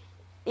white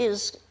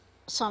is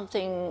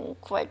something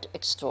quite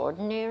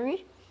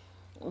extraordinary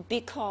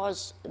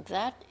because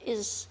that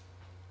is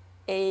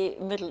a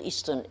Middle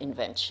Eastern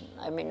invention.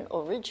 I mean,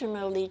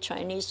 originally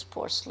Chinese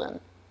porcelain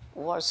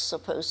was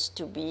supposed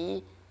to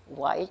be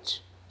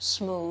white,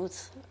 smooth,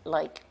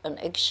 like an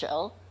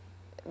eggshell,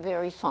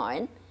 very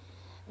fine.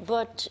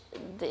 But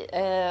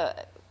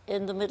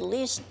in the Middle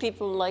East,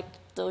 people like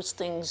those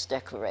things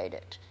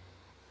decorated.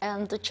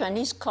 And the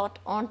Chinese caught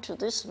on to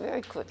this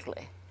very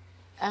quickly.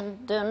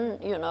 And then,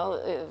 you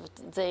know,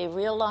 they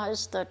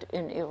realized that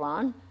in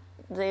Iran,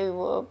 they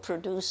were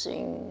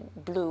producing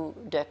blue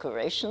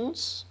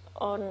decorations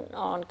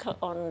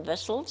on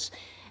vessels.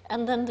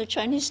 And then the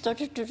Chinese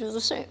started to do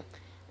the same.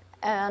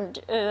 And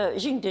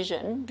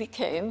Jingdezhen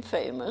became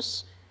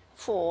famous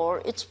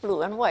for its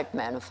blue and white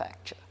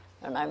manufacture.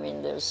 And I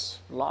mean, there's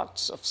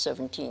lots of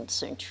 17th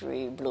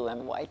century blue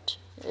and white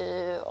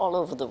all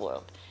over the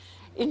world.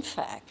 In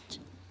fact,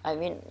 I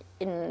mean,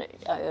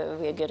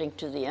 we're getting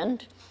to the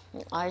end.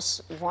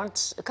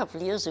 Once, a couple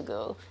of years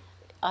ago,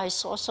 I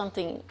saw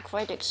something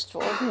quite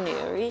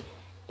extraordinary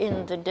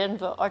in the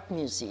Denver Art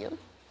Museum.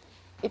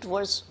 It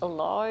was a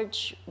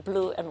large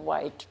blue and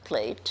white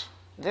plate,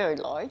 very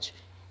large,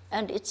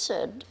 and it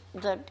said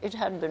that it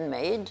had been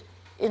made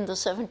in the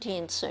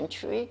 17th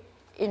century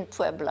in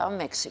Puebla,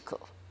 Mexico.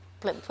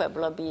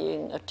 Puebla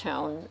being a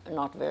town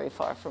not very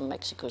far from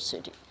Mexico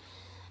City.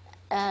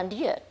 And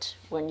yet,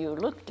 when you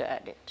looked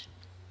at it,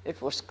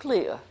 it was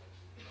clear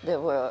there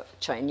were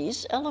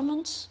Chinese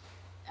elements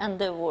and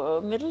there were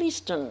Middle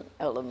Eastern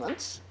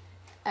elements,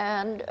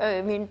 and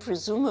I mean,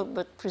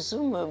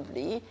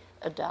 presumably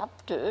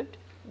adapted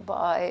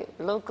by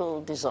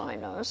local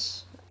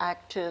designers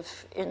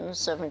active in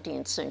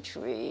 17th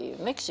century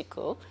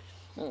Mexico.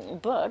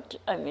 But,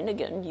 I mean,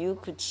 again, you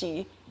could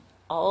see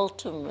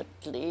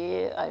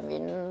ultimately, I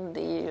mean,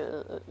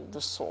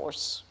 the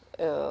source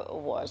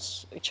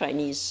was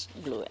Chinese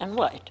blue and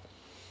white.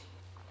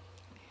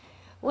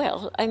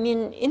 Well, I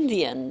mean, in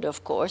the end,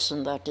 of course,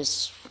 and that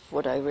is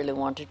what I really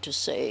wanted to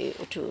say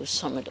to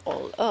sum it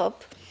all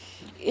up,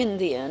 in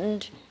the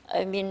end,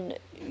 I mean,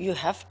 you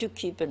have to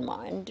keep in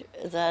mind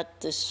that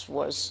this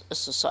was a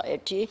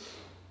society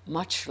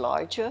much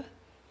larger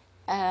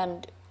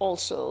and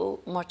also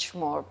much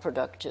more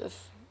productive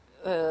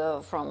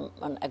from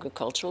an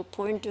agricultural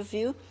point of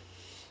view.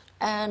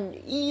 And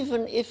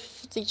even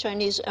if the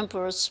Chinese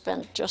emperors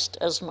spent just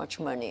as much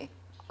money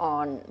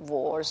on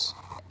wars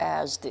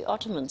as the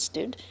Ottomans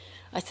did,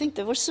 I think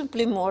there was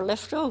simply more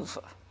left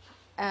over.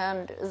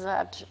 And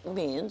that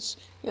means,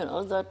 you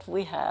know, that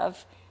we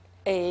have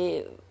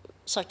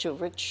such a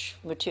rich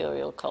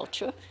material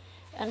culture.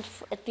 And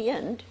at the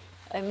end,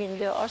 I mean,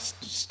 there are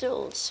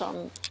still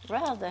some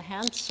rather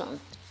handsome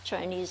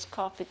Chinese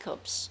coffee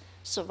cups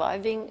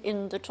surviving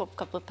in the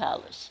Topkapi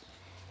Palace.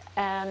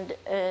 And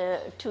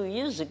 2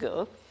 years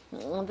ago,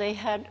 they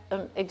had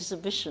an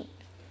exhibition.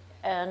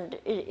 And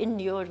in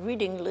your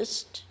reading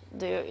list,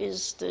 there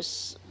is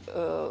this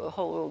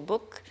whole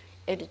book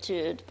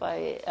edited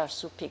by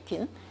Arsu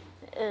Pekin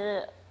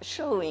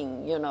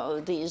showing, you know,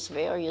 these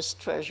various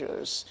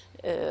treasures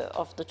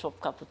of the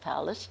Topkapi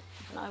Palace.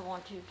 And I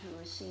want you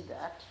to see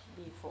that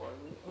before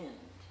we end.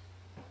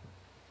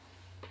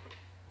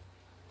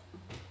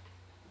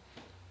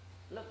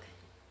 Look,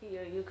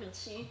 here you can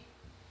see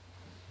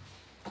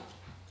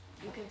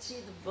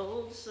the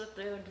bowls that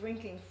they're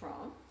drinking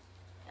from,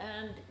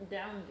 and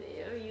down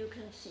there you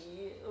can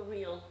see a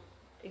real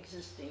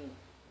existing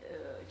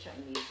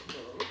Chinese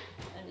bowl,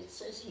 and it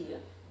says here,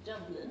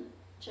 Dublin,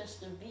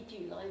 Chester Beatty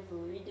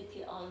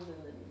Library'deki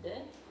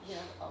albümünde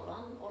yer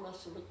alan,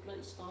 olasılıkla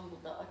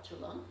İstanbul'da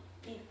açılan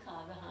ilk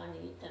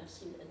kahvehaneyi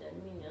temsil eden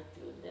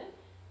minyatürde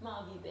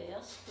mavi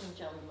beyaz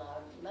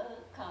fincanlarla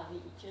kahve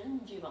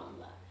için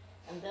civanlar.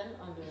 And then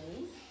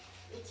underneath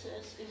it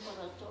says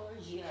İmparator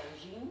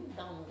Jiajing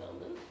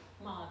damgalı,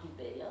 mavi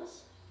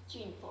beyaz,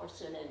 Çin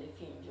porseleni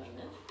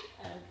fincanı,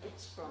 and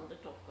it's from the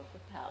Topkapı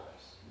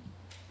Palace.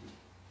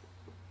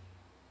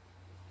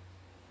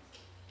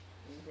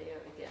 And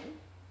there again,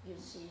 you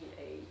see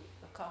a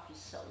coffee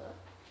cellar.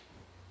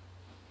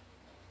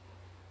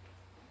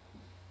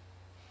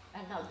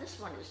 And now this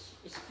one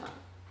is fun,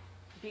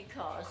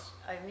 because,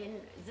 I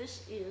mean,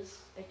 this is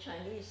a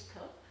Chinese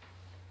cup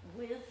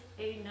with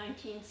a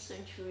 19th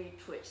century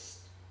twist,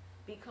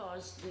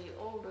 because the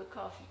older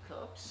coffee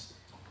cups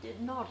did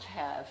not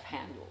have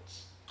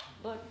handles.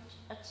 But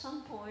at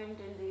some point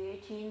in the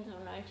 18th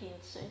or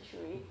 19th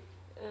century,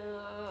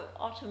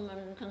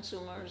 Ottoman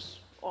consumers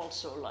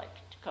also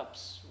liked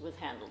cups with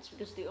handles,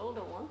 because the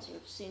older ones,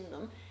 you've seen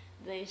them,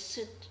 they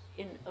sit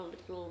in a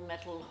little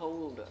metal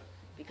holder,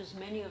 because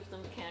many of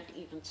them can't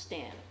even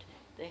stand.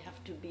 They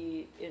have to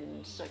be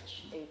in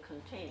such a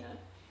container.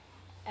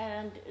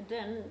 And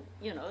then,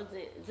 you know,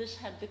 this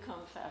had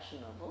become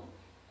fashionable,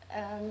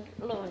 and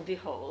lo and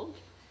behold,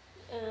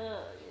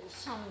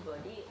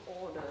 somebody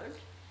ordered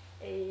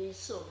a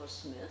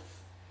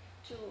silversmith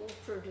to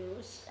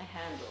produce a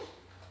handle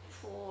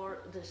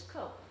for this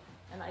cup.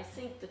 And I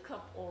think the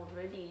cup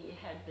already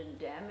had been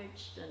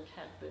damaged and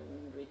had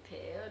been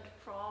repaired,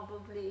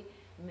 probably.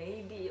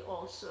 Maybe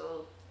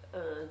also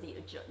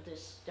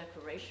this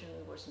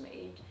decoration was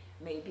made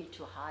maybe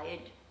to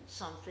hide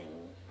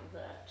something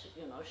that,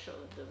 you know,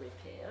 showed the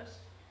repairs.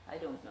 I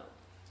don't know.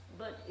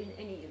 But in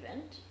any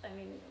event, I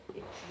mean,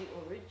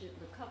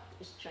 the cup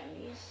is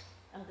Chinese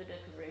and the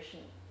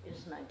decoration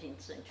is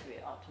 19th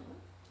century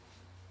Ottoman.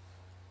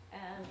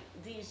 And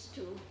these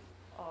two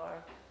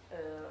are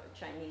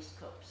Chinese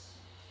cups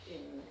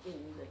in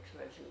the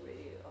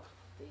treasury of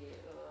the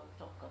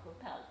Topkapı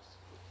Palace.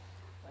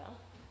 Well,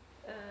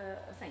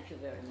 thank you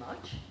very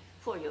much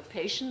for your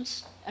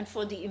patience and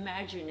for the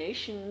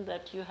imagination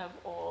that you have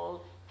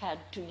all had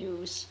to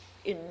use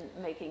in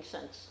making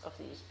sense of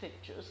these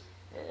pictures.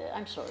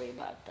 I'm sorry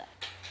about that.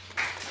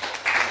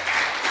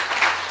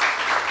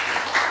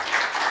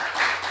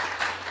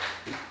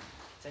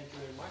 Thank you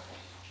very much.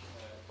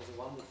 It was a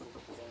wonderful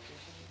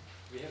presentation.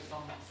 We have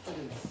some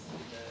students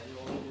who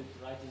already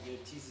writing their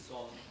thesis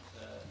on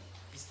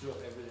history of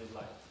everyday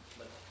life.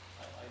 But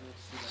I know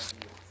students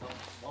here.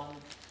 One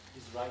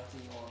is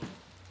writing on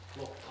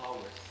clock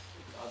towers.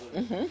 The other, I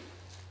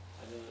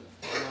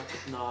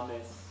know,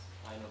 names.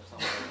 I know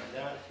some.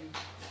 There are a few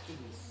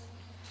students.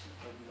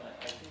 But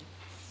I think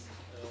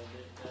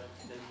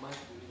they might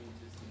be really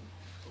interesting.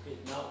 Okay,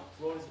 now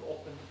floor is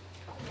open.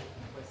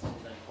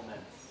 Questions and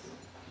comments.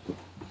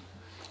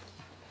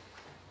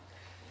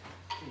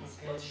 Please,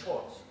 Okay. but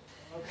short.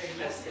 Okay,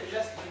 less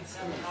than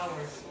 7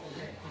 hours.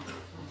 Okay.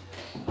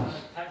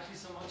 Thank you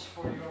so much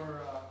for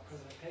your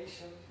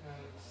presentation.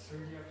 It's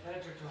really a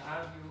pleasure to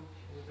have you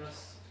with us.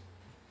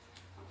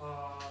 I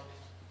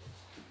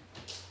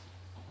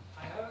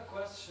have a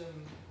question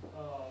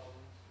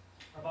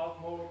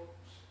about more,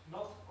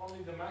 not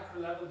only the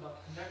macro level,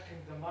 but connecting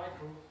the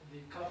micro, the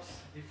cups,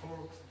 the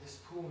forks, the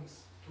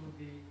spoons, to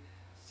the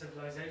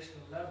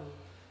civilizational level.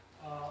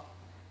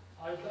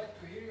 I'd like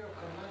to hear your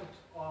comment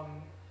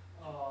on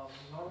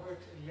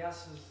Norbert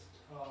Elias's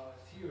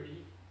theory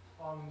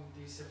on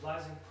the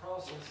civilizing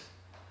process.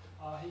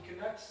 He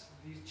connects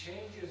these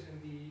changes in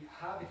the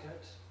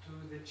habitat to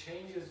the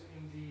changes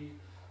in the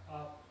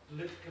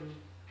political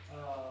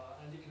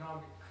and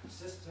economic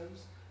systems,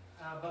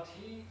 but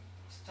he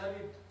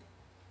studied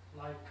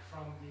like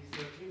from the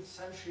 13th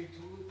century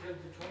to till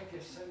the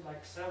 20th century,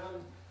 like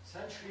 7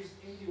 centuries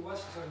in the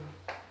Western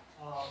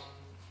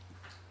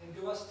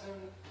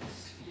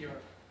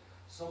sphere.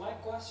 So my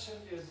question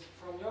is,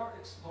 from your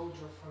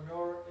exposure, from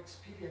your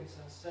experience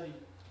and study,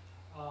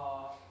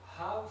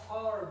 how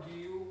far do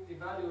you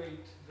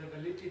evaluate the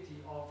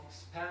validity of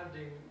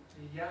expanding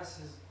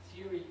Elias's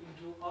theory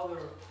into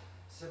other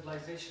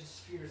civilization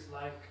spheres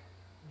like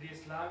the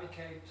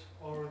Islamicate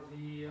or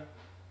the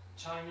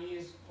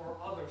Chinese or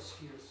other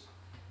spheres?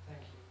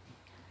 Thank you.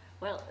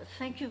 Well,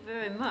 thank you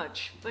very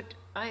much, but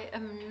I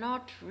am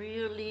not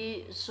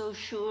really so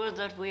sure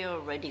that we are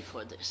ready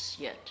for this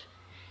yet.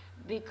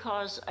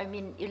 Because, I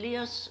mean,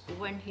 Elias,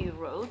 when he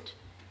wrote,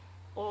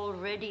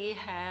 already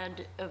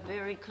had a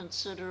very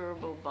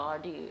considerable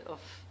body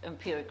of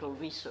empirical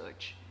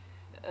research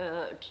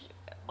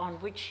on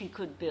which he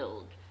could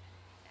build.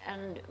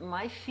 And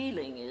my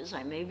feeling is,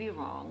 I may be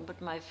wrong,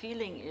 but my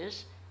feeling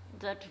is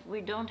that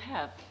we don't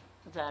have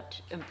that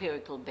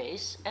empirical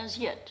base as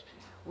yet.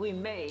 We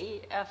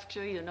may,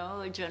 after, you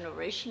know, a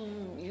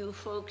generation, you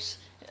folks,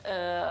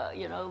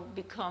 you know,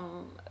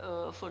 become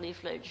fully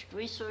fledged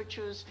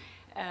researchers,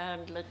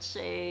 and let's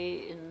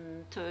say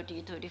in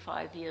 30,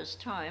 35 years'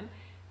 time,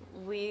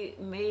 we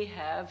may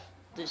have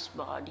this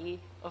body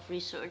of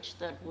research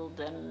that will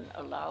then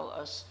allow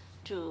us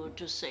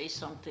to say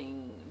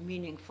something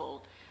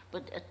meaningful.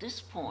 But at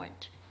this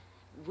point,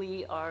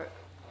 we are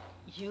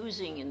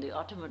using in the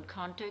Ottoman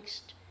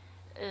context,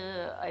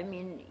 I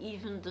mean,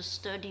 even the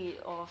study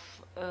of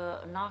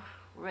Nach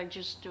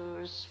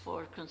registers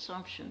for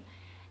consumption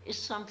is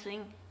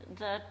something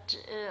that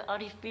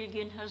Arif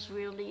Bilgin has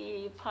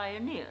really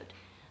pioneered.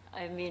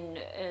 I mean,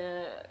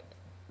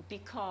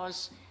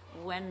 because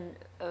when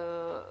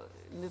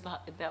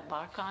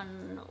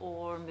Barkan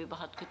or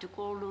Mibahat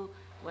Kütükoğlu,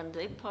 when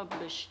they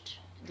published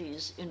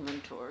these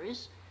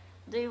inventories,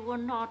 they were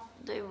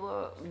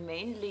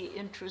mainly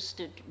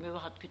interested,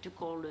 Mibahat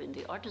Kütükoğlu, in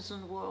the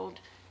artisan world,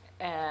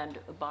 and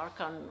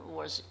Barkan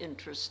was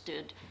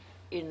interested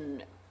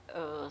in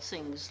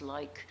things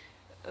like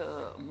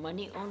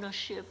money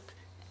ownership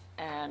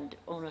and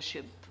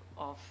ownership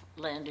of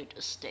landed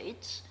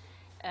estates.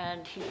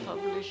 And he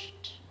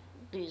published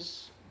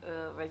these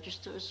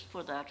registers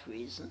for that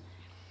reason,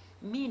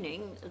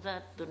 meaning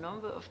that the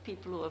number of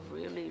people who have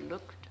really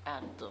looked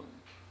at them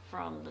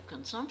from the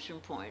consumption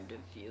point of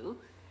view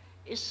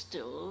is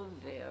still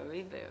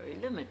very, very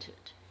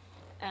limited.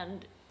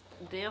 And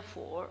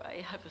therefore,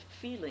 I have a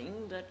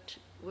feeling that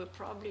we're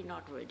probably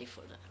not ready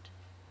for that.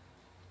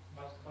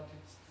 But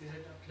is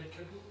it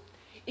applicable?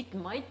 It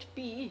might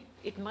be.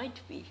 It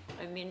might be.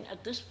 I mean,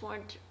 at this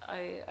point,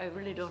 I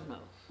really don't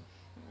know.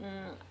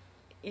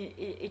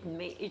 It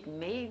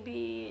may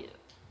be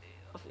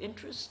of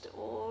interest,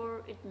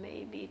 or it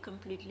may be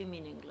completely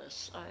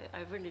meaningless.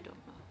 I really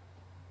don't know.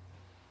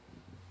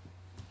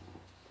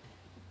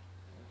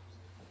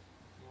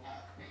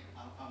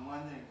 I'm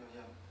wondering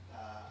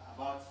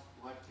about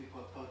what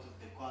people thought of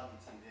the quality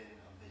then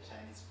of the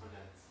Chinese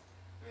products,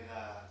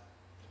 whether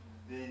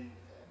then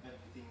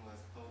everything was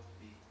thought to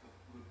be of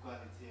good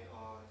quality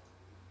or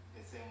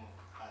the same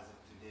as of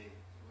today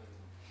when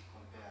you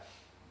compare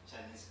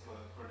Chinese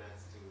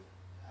products to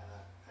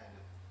other kind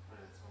of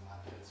products from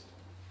others.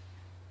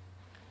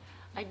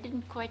 I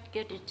didn't quite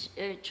get it.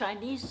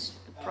 Chinese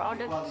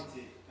products?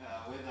 Quality,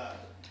 whether...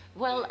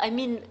 Well, I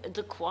mean,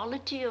 the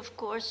quality, of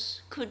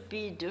course, could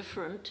be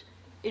different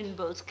in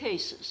both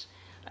cases.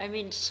 I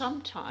mean,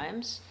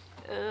 sometimes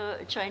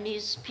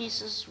Chinese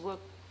pieces were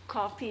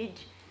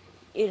copied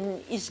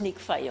in Iznik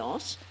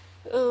faience,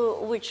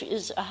 which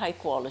is a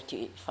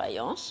high-quality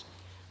faience,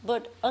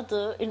 but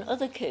in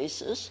other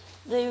cases,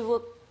 they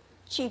were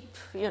cheap,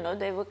 you know,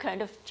 they were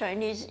kind of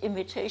Chinese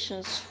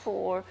imitations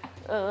for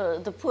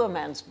the poor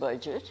man's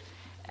budget.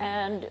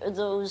 And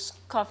those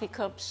coffee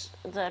cups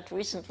that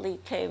recently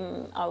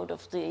came out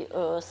of the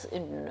earth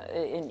in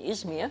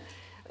Izmir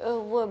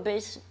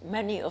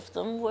many of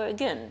them were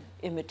again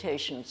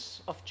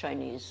imitations of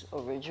Chinese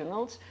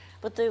originals,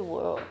 but they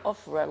were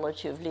of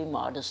relatively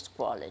modest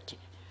quality.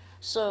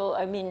 So,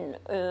 I mean,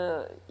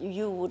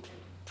 you would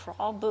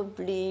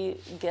probably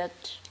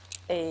get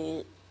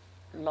a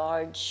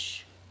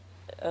large,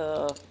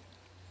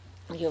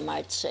 you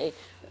might say,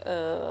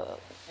 a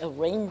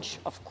range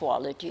of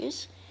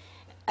qualities.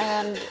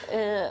 And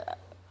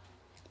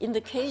in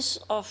the case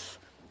of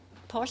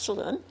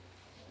porcelain,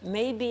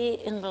 maybe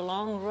in the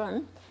long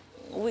run,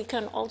 we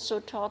can also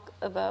talk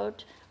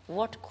about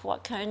what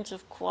qualities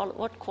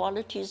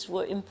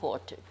were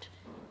imported.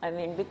 I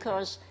mean,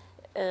 because,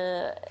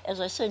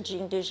 as I said,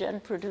 Jing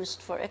Dezhen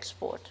produced for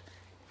export.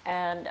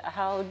 And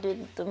how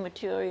did the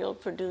material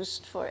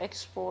produced for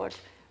export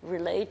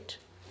relate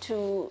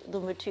to the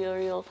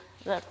material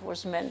that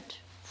was meant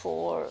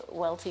for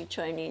wealthy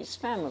Chinese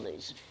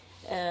families?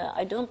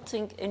 I don't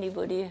think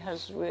anybody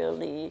has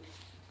really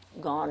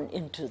gone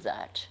into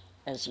that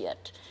as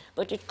yet,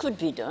 but it could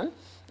be done.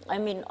 I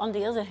mean, on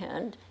the other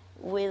hand,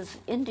 with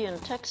Indian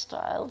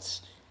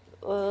textiles,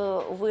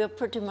 we're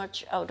pretty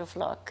much out of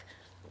luck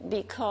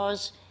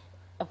because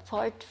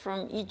apart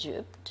from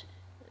Egypt,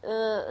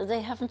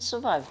 they haven't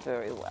survived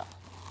very well.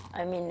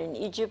 I mean, in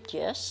Egypt,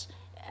 yes,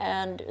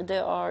 and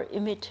there are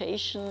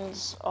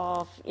imitations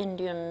of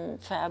Indian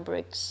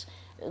fabrics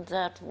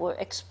that were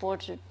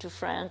exported to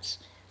France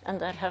and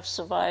that have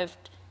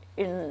survived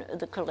in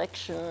the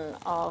collection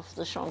of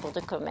the Chambre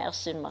de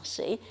Commerce in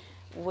Marseille,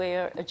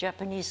 where a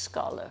Japanese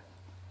scholar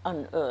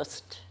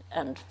unearthed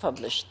and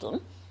published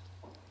them.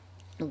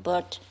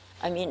 But,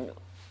 I mean,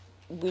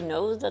 we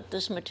know that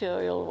this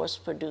material was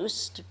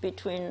produced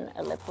between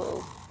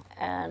Aleppo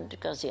and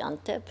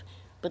Gaziantep,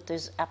 but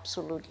there's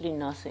absolutely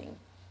nothing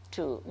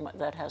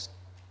that has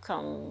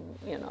come,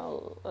 you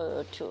know,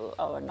 to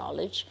our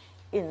knowledge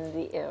in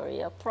the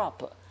area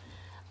proper.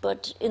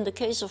 But in the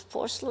case of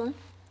porcelain,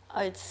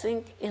 I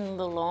think in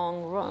the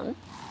long run,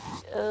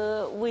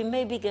 we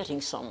may be getting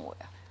somewhere.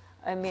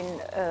 I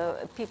mean,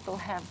 people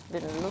have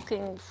been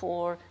looking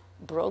for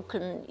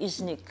broken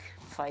Iznik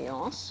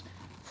faience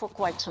for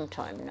quite some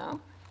time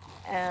now.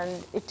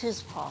 And it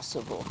is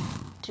possible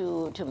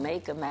to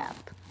make a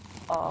map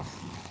of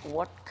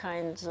what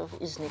kinds of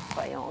Iznik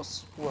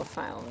faience were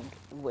found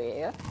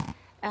where.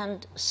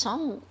 And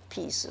some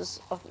pieces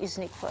of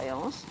Iznik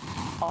faience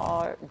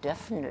are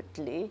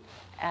definitely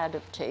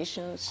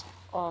adaptations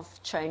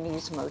of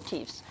Chinese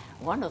motifs.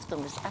 One of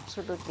them is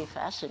absolutely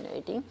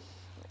fascinating.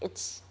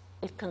 It's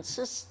it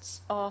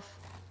consists of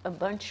a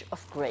bunch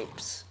of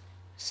grapes,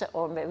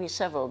 or maybe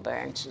several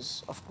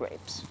branches of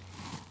grapes.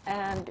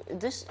 And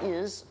this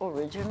is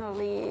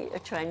originally a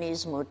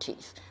Chinese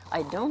motif.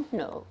 I don't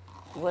know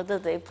whether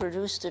they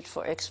produced it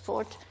for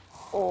export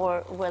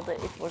or whether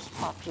it was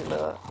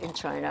popular in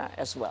China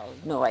as well,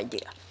 no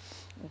idea.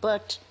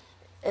 But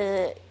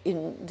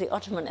in the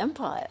Ottoman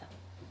Empire,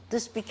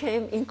 this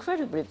became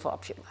incredibly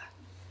popular.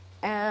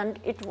 And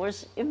it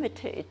was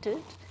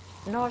imitated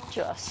not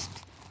just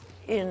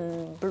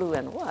in blue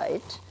and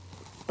white,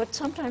 but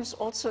sometimes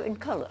also in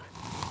color.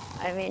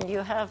 I mean, you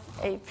have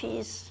a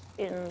piece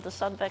in the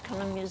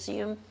Sandberghalle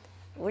Museum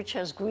which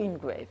has green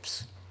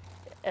grapes,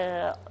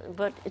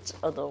 but it's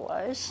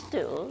otherwise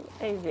still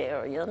a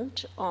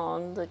variant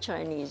on the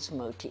Chinese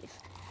motif.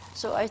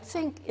 So I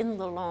think in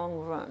the long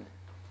run,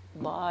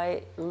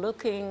 by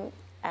looking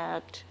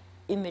at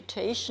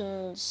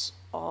imitations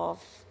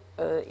of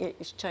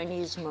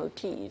Chinese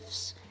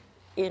motifs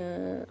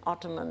in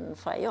Ottoman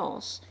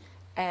faience,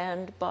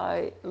 and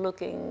by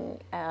looking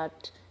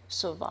at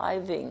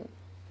surviving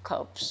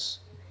cups,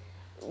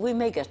 we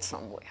may get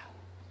somewhere.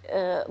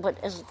 But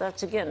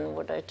that's again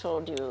what I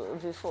told you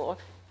before,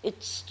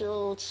 it's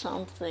still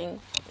something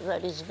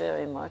that is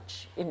very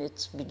much in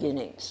its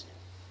beginnings.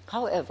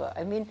 However,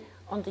 I mean,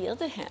 on the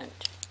other hand,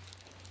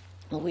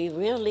 we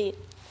really,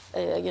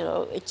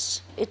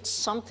 it's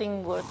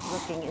something worth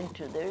looking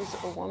into. There is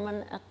a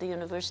woman at the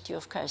University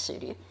of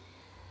Kayseri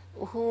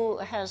who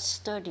has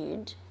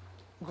studied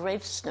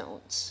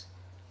gravestones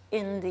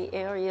in the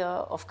area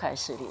of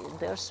Kayseri.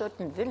 There are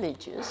certain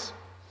villages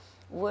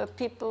where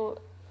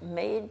people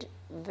made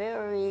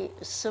very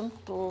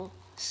simple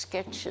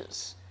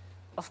sketches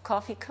of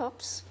coffee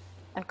cups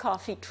and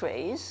coffee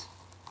trays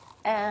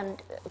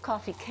and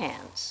coffee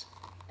cans,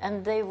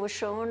 and they were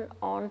shown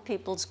on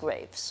people's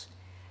graves.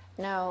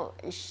 Now,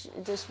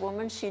 this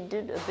woman, she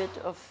did a bit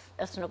of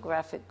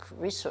ethnographic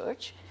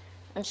research,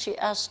 and she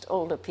asked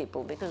older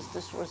people, because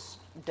this was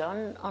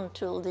done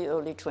until the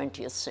early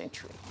 20th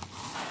century.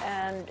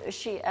 And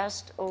she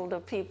asked older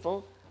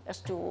people as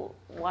to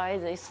why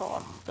they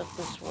thought that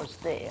this was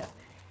there.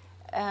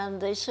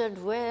 And they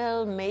said,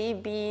 well,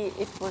 maybe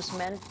it was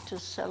meant to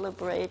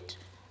celebrate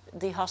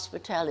the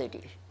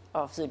hospitality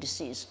of the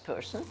deceased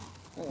person,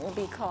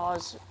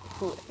 because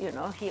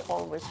he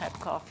always had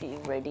coffee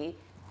ready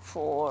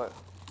for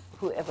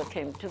whoever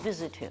came to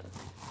visit him.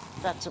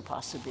 That's a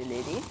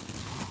possibility.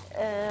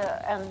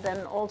 And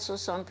then also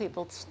some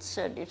people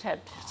said it had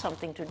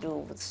something to do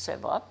with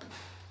sevap,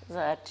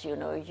 that in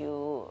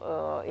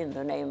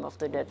the name of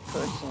the dead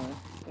person,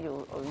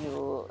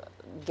 you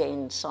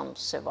gain some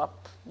sevap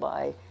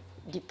by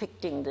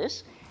depicting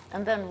this.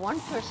 And then one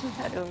person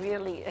had a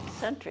really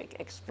eccentric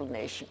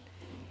explanation.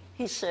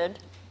 He said,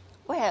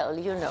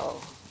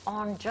 well,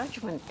 on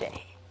Judgment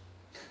Day,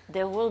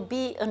 there will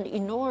be an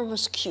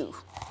enormous queue,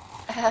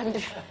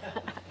 and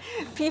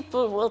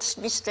people will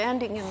be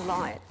standing in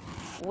line,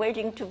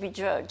 waiting to be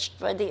judged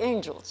by the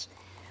angels.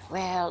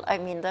 Well, I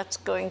mean, that's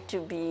going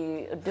to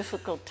be a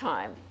difficult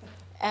time.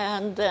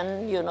 And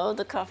then,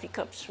 the coffee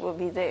cups will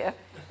be there,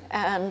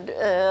 and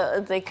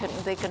they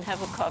can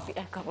have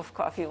a cup of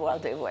coffee while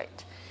they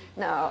wait.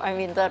 Now, I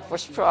mean, that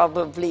was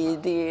probably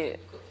the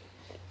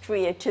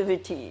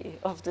creativity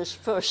of this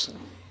person.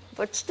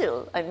 But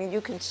still, I mean,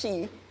 you can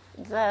see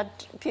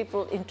that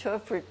people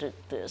interpreted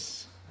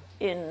this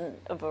in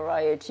a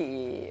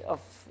variety of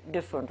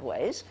different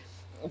ways.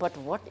 But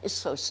what is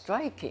so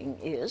striking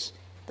is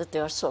that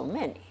there are so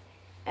many.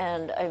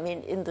 And I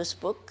mean, in this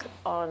book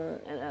on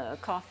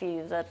coffee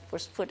that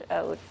was put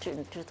out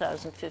in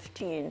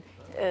 2015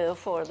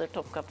 for the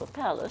Topkapı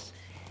Palace,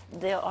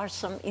 there are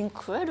some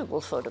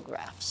incredible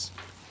photographs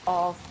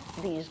of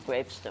these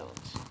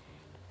gravestones.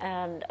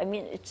 And I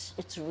mean,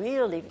 it's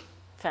really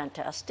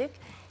fantastic.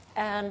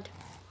 And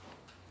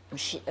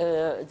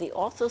the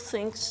author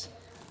thinks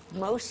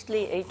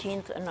mostly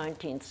 18th and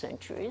 19th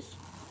centuries.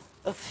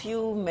 A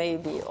few may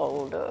be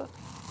older,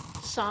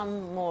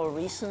 some more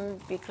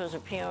recent, because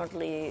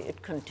apparently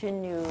it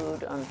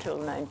continued until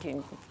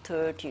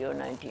 1930 or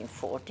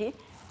 1940.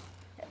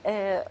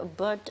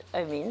 But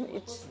I mean,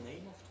 it's.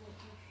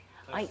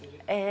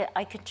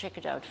 I can check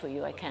it out for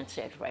you. I can't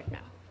say it right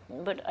now,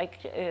 but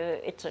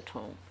it's at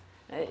home.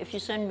 If you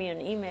send me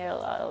an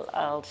email,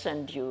 I'll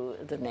send you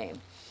the name.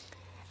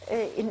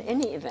 In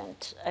any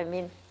event, I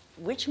mean,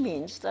 which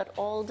means that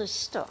all this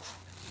stuff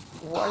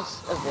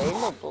was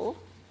available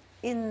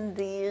in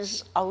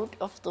these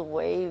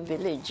out-of-the-way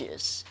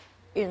villages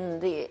in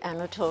the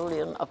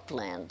Anatolian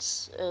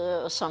uplands,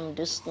 some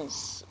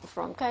distance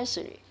from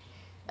Kayseri.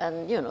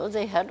 And,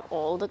 they had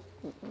all the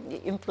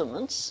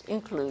implements,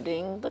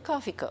 including the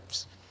coffee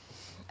cups.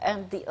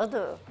 And the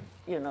other,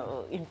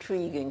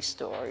 intriguing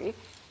story,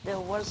 there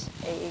was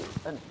a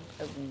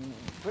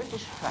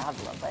British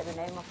traveler by the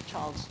name of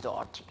Charles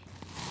Doughty,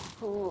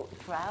 who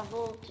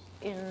traveled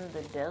in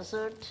the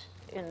desert,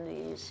 in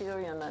the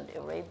Syrian and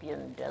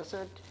Arabian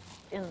desert,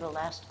 in the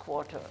last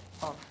quarter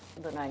of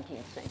the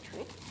 19th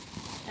century.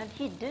 And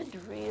he did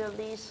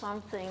really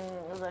something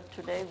that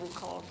today we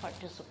call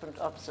participant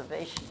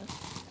observation.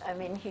 I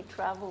mean, he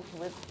traveled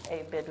with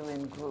a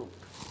Bedouin group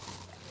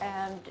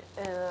and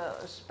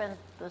spent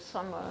the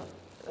summer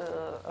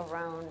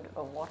around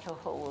a water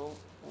hole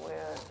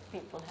where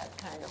people had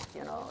kind of,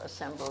 you know,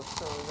 assembled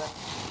so that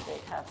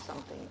they'd have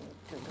something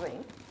to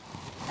drink.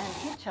 And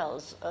he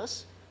tells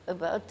us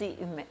about the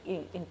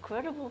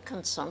incredible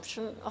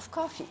consumption of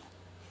coffee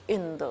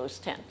in those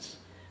tents.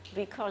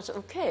 Because,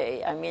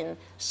 okay, I mean,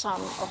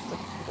 some of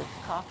the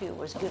coffee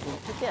was given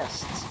to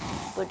guests,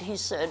 but he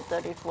said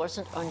that it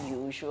wasn't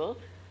unusual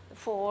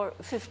for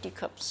 50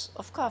 cups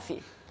of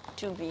coffee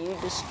to be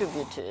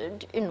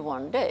distributed in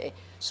one day.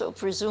 So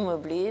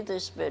presumably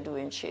this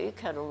Bedouin sheikh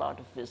had a lot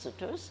of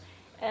visitors,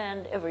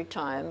 and every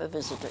time a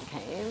visitor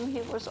came,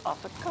 he was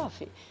offered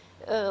coffee.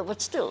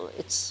 But still,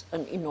 it's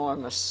an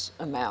enormous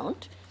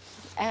amount.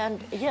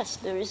 And yes,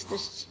 there is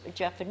this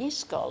Japanese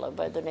scholar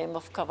by the name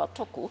of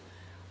Kawatoku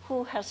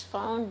who has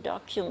found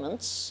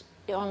documents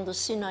on the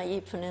Sinai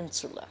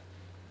Peninsula,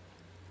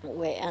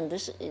 and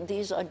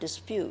these are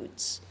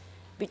disputes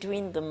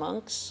between the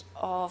monks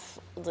of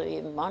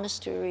the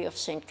monastery of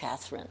St.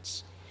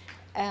 Catherine's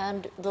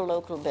and the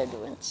local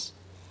Bedouins.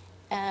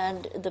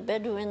 And the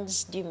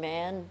Bedouins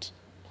demand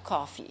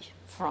coffee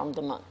from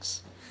the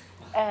monks.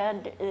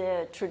 And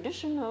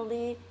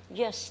traditionally,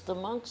 yes, the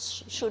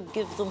monks should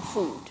give them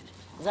food.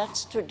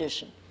 That's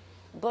tradition.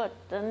 But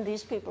then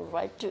these people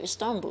write to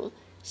Istanbul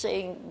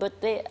saying,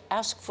 but they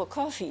ask for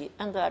coffee,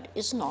 and that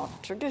is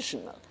not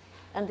traditional.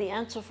 And the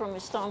answer from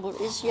Istanbul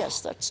is,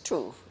 yes, that's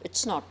true.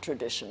 It's not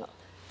traditional.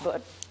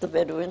 But the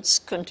Bedouins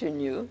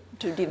continue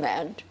to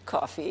demand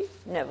coffee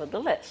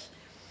nevertheless,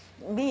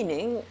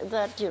 meaning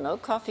that, you know,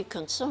 coffee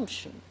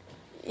consumption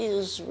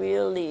is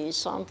really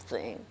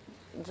something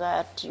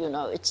that, you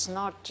know, it's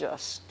not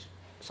just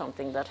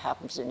something that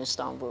happens in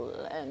Istanbul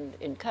and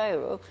in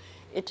Cairo.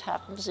 It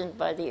happens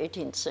by the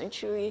 18th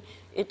century.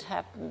 It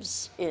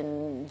happens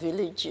in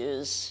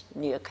villages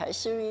near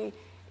Kayseri.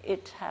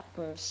 It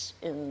happens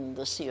in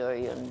the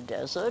Syrian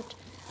desert.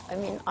 I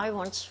mean, I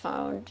once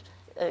found,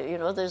 you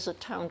know, there's a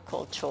town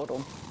called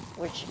Çorum,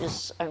 which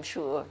is, I'm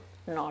sure,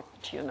 not,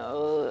 you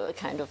know,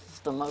 kind of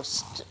the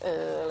most,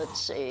 let's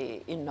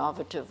say,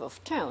 innovative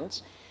of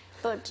towns.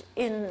 But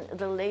in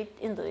the late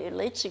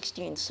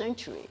 16th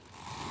century,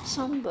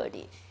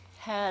 somebody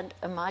had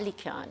a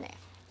malikane,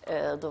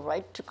 the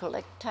right to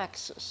collect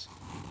taxes.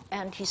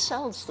 And he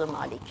sells the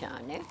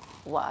malikane.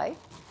 Why?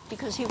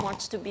 Because he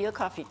wants to be a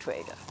coffee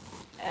trader.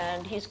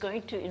 And he's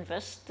going to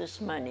invest this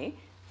money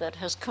that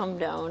has come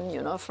down,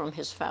 you know, from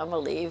his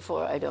family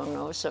for, I don't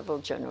know, several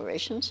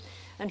generations.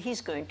 And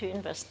he's going to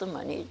invest the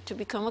money to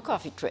become a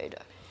coffee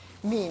trader.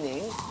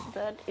 Meaning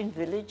that in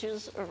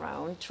villages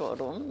around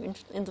Çorum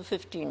in the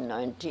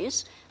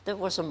 1590s, there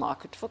was a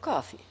market for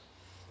coffee.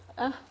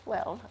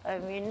 Well, I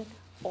mean,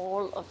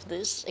 all of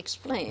this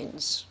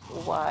explains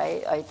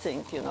why I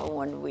think, you know,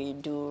 when we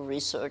do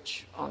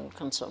research on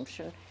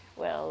consumption,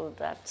 well,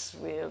 that's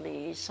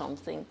really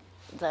something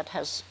that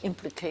has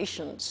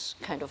implications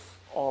kind of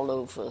all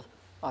over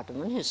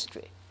Ottoman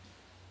history.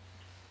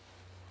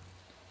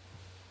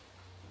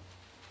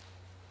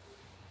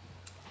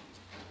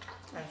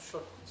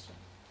 Short question.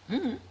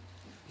 Mm-hmm.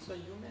 So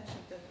you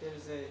mentioned that there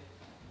is a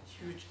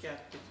huge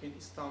gap between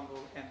Istanbul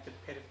and the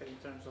periphery in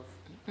terms of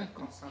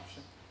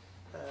consumption.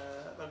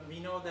 But we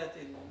know that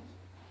in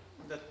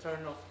the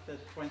turn of the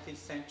 20th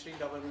century,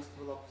 governments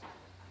developed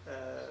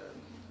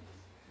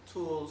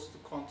tools to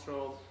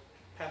control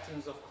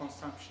patterns of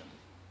consumption.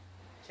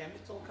 Can we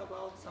talk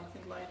about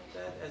something like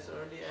that as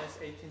early as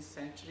 18th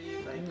century?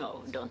 Like,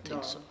 no, don't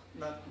think so.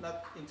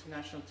 Not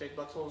international trade,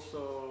 but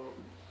also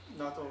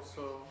not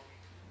also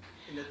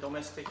in the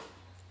domestic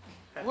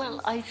patterns.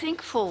 Well, I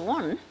think for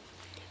one,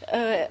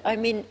 I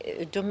mean,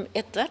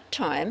 at that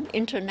time,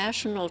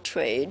 international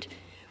trade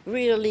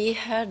really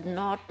had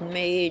not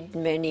made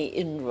many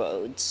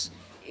inroads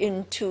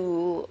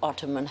into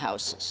Ottoman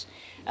houses.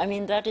 I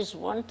mean, that is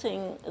one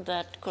thing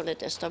that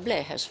Colette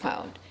Establé has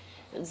found,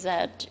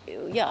 that,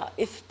 yeah,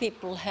 if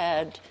people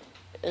had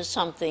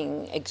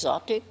something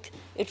exotic,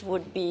 it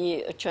would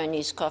be a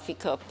Chinese coffee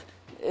cup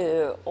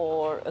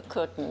or a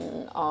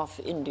curtain of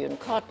Indian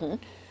cotton,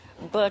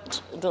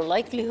 but the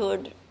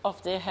likelihood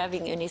of their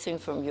having anything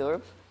from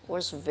Europe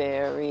was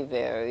very,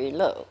 very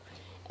low.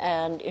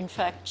 And in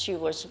fact, she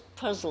was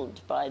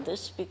puzzled by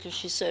this because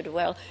she said,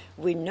 well,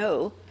 we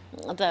know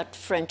that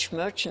French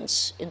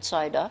merchants in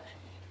Saida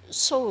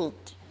sold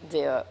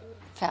their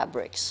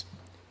fabrics,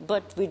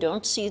 but we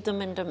don't see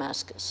them in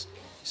Damascus.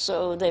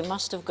 So they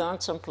must have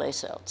gone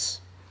someplace else.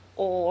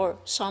 Or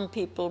some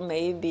people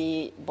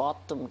maybe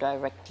bought them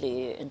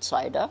directly in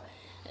Saida.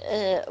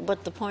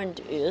 But the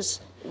point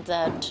is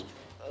that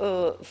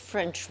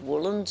French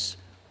woolens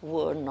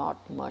were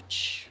not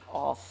much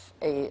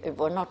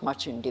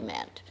in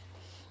demand.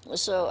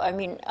 So, I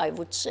mean, I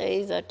would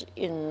say that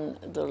in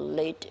the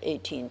late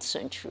 18th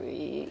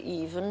century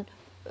even,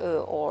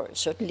 or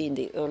certainly in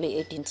the early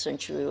 18th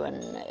century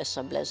when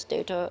Esablé's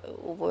data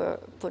were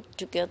put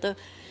together,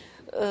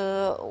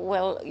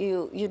 well,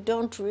 you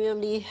don't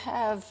really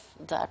have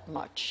that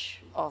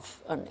much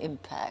of an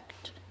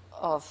impact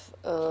of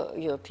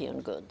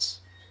European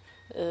goods.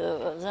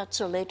 That's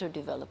a later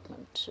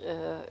development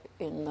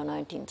in the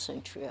 19th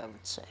century, I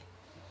would say.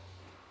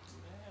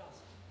 May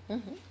I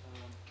ask? Mm-hmm.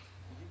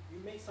 You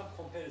make some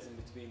comparison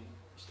between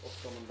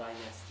Ottoman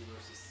dynasty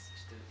versus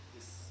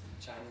this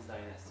Chinese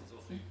dynasties.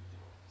 Also, you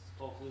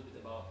talk a little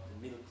bit about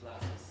the middle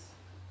classes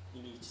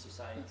in each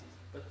society,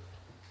 but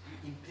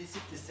you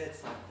implicitly said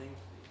something.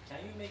 Can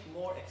you make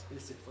more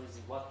explicit, for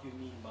instance, what you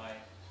mean by,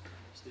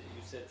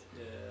 you said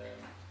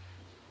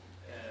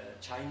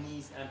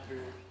Chinese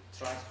emperor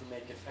tries to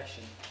make a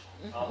fashion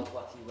out of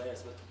what he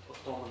wears, but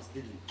Ottomans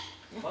didn't.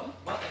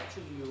 What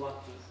actually you want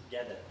to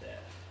get at there?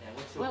 And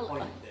what's your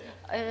point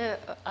there?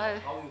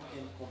 How you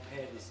can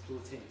compare these two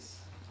things?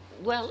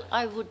 Well,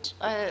 I would,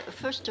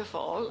 first of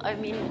all, I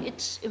mean,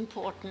 it's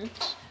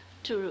important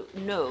to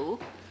know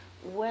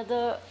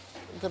whether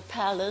the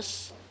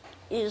palace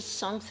is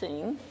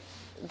something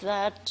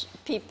that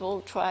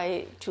people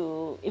try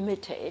to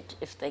imitate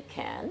if they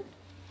can,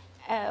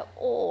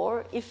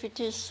 or if it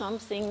is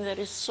something that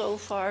is so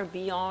far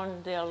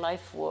beyond their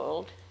life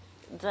world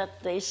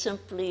that they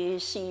simply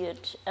see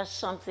it as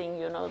something,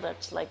 you know,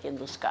 that's like in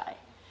the sky.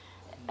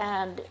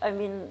 And I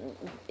mean,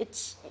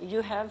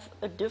 you have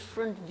a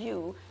different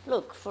view.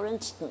 Look, for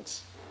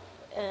instance,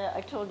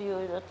 I told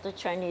you that the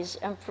Chinese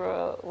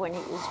emperor, when he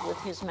is with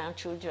his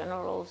Manchu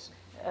generals,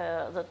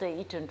 that they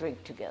eat and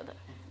drink together.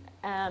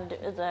 And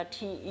that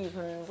he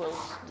even will,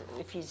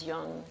 if he's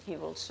young, he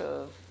will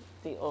serve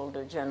the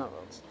older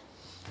generals.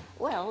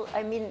 Well,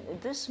 I mean,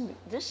 this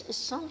is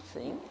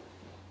something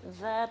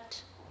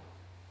that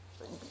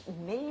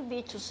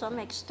maybe to some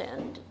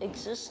extent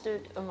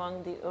existed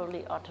among the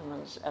early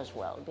Ottomans as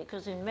well,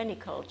 because in many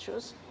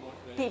cultures,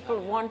 people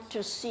want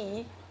to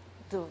see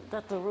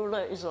that the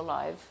ruler is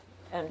alive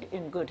and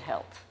in good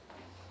health.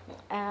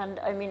 And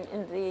I mean,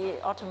 in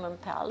the Ottoman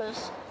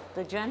palace,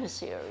 the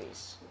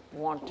Janissaries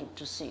wanted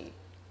to see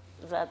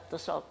that the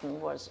Sultan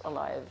was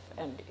alive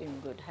and in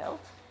good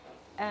health.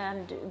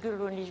 And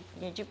Guru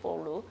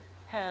Nijipolu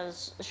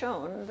has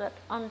shown that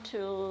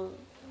until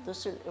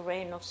the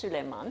reign of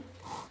Suleiman,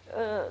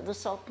 the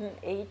Sultan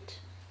ate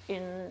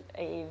in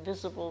a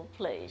visible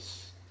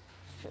place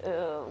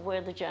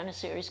where the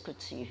Janissaries could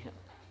see him.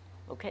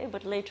 Okay,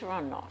 but later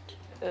on not.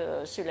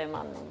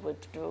 Suleiman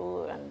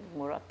withdrew and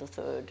Murad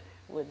III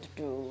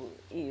withdrew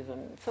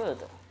even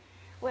further.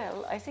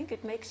 Well, I think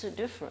it makes a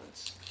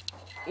difference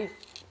if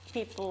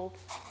people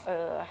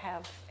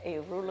have a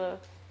ruler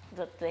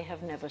that they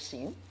have never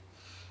seen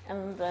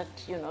and that,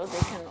 you know, they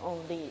can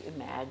only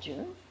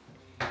imagine,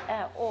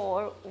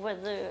 or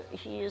whether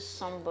he is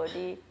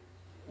somebody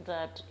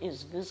that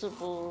is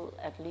visible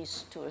at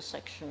least to a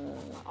section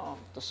of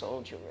the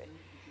soldiery.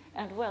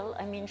 And well,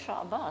 I mean,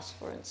 Shah Abbas,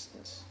 for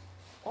instance,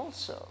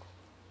 also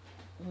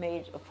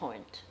made a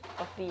point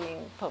of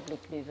being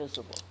publicly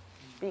visible,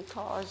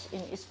 because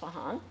in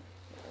Isfahan,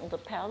 the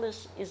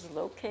palace is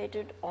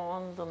located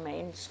on the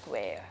main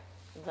square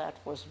that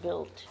was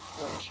built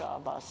when Shah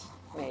Abbas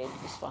made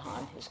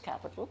Isfahan his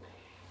capital.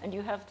 And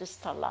you have this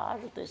talar,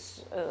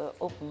 this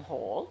open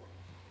hall,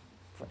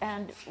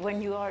 and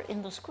when you are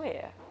in the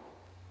square,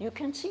 you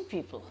can see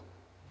people.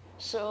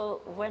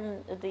 So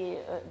when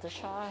the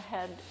Shah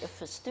had a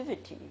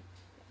festivity,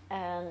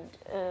 and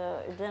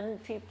then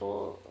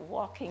people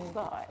walking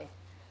by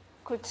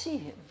could see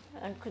him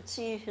and could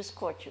see his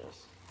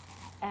courtiers.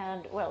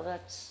 And well,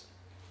 that's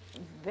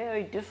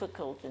very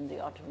difficult in the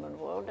Ottoman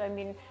world. I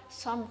mean,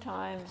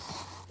 sometimes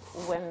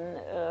when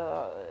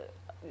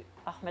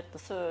Ahmed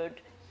III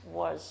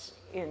was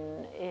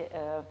in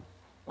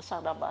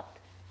Sadabat,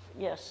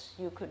 yes,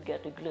 you could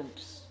get a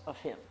glimpse of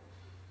him.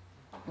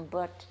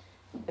 But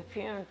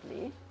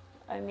apparently,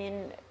 I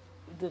mean,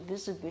 the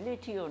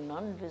visibility or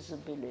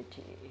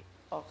non-visibility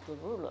of the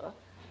ruler,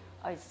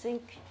 I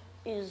think,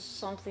 is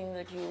something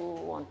that you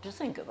want to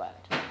think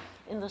about.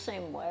 In the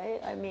same way,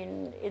 I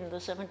mean, in the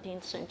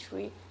 17th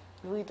century,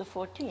 Louis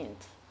XIV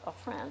of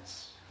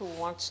France, who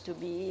wants to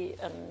be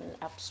an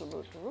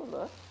absolute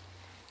ruler,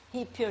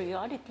 he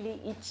periodically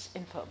eats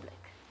in public.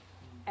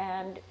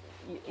 And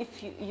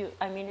if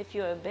if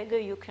you're a beggar,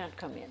 you can't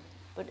come in.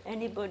 But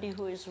anybody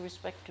who is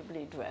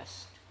respectably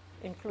dressed,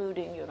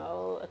 including, you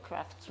know, a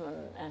craftsman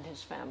and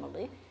his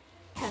family,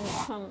 can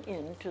come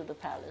into the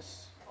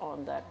palace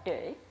on that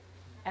day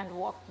and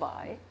walk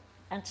by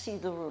and see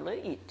the ruler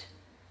eat.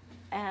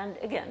 And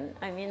again,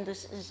 I mean,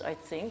 this is, I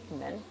think,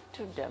 meant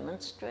to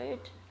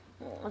demonstrate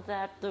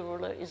that the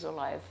ruler is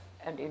alive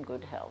and in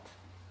good health.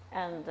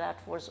 And that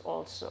was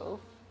also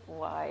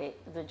why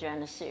the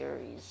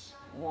Janissaries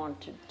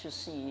wanted to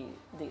see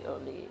the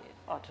early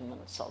Ottoman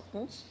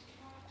sultans.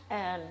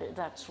 And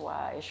that's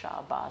why Shah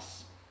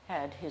Abbas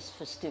had his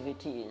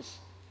festivities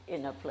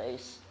in a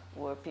place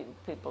where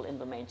people in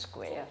the main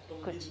square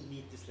could didn't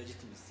need this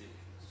legitimacy.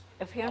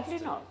 Apparently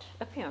not.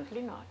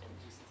 Apparently not.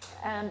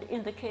 And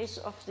in the case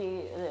of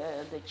the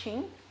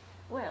Qing,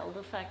 well,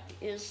 the fact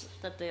is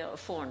that they are a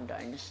foreign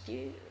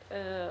dynasty,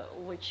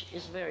 which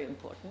is very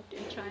important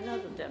in China,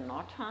 that they're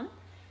not Han.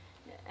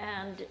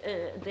 And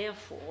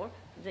therefore,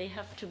 they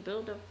have to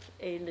build up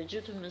a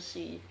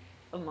legitimacy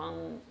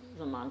among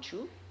the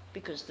Manchu,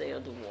 because they are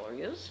the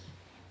warriors,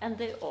 and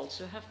they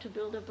also have to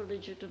build up a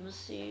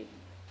legitimacy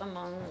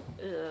among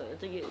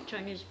the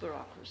Chinese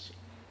bureaucracy.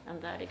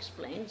 And that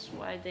explains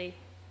why they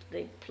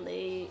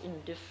play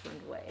in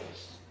different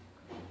ways.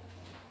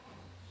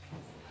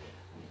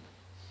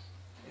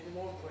 Any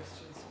more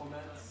questions,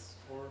 comments,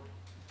 or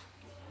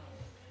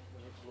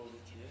we'll close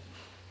it here.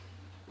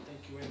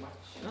 Thank you very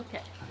much.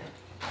 Okay.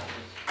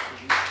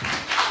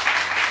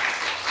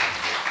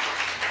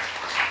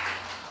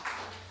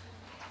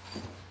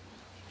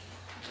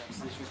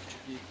 Size çok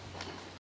küçük bir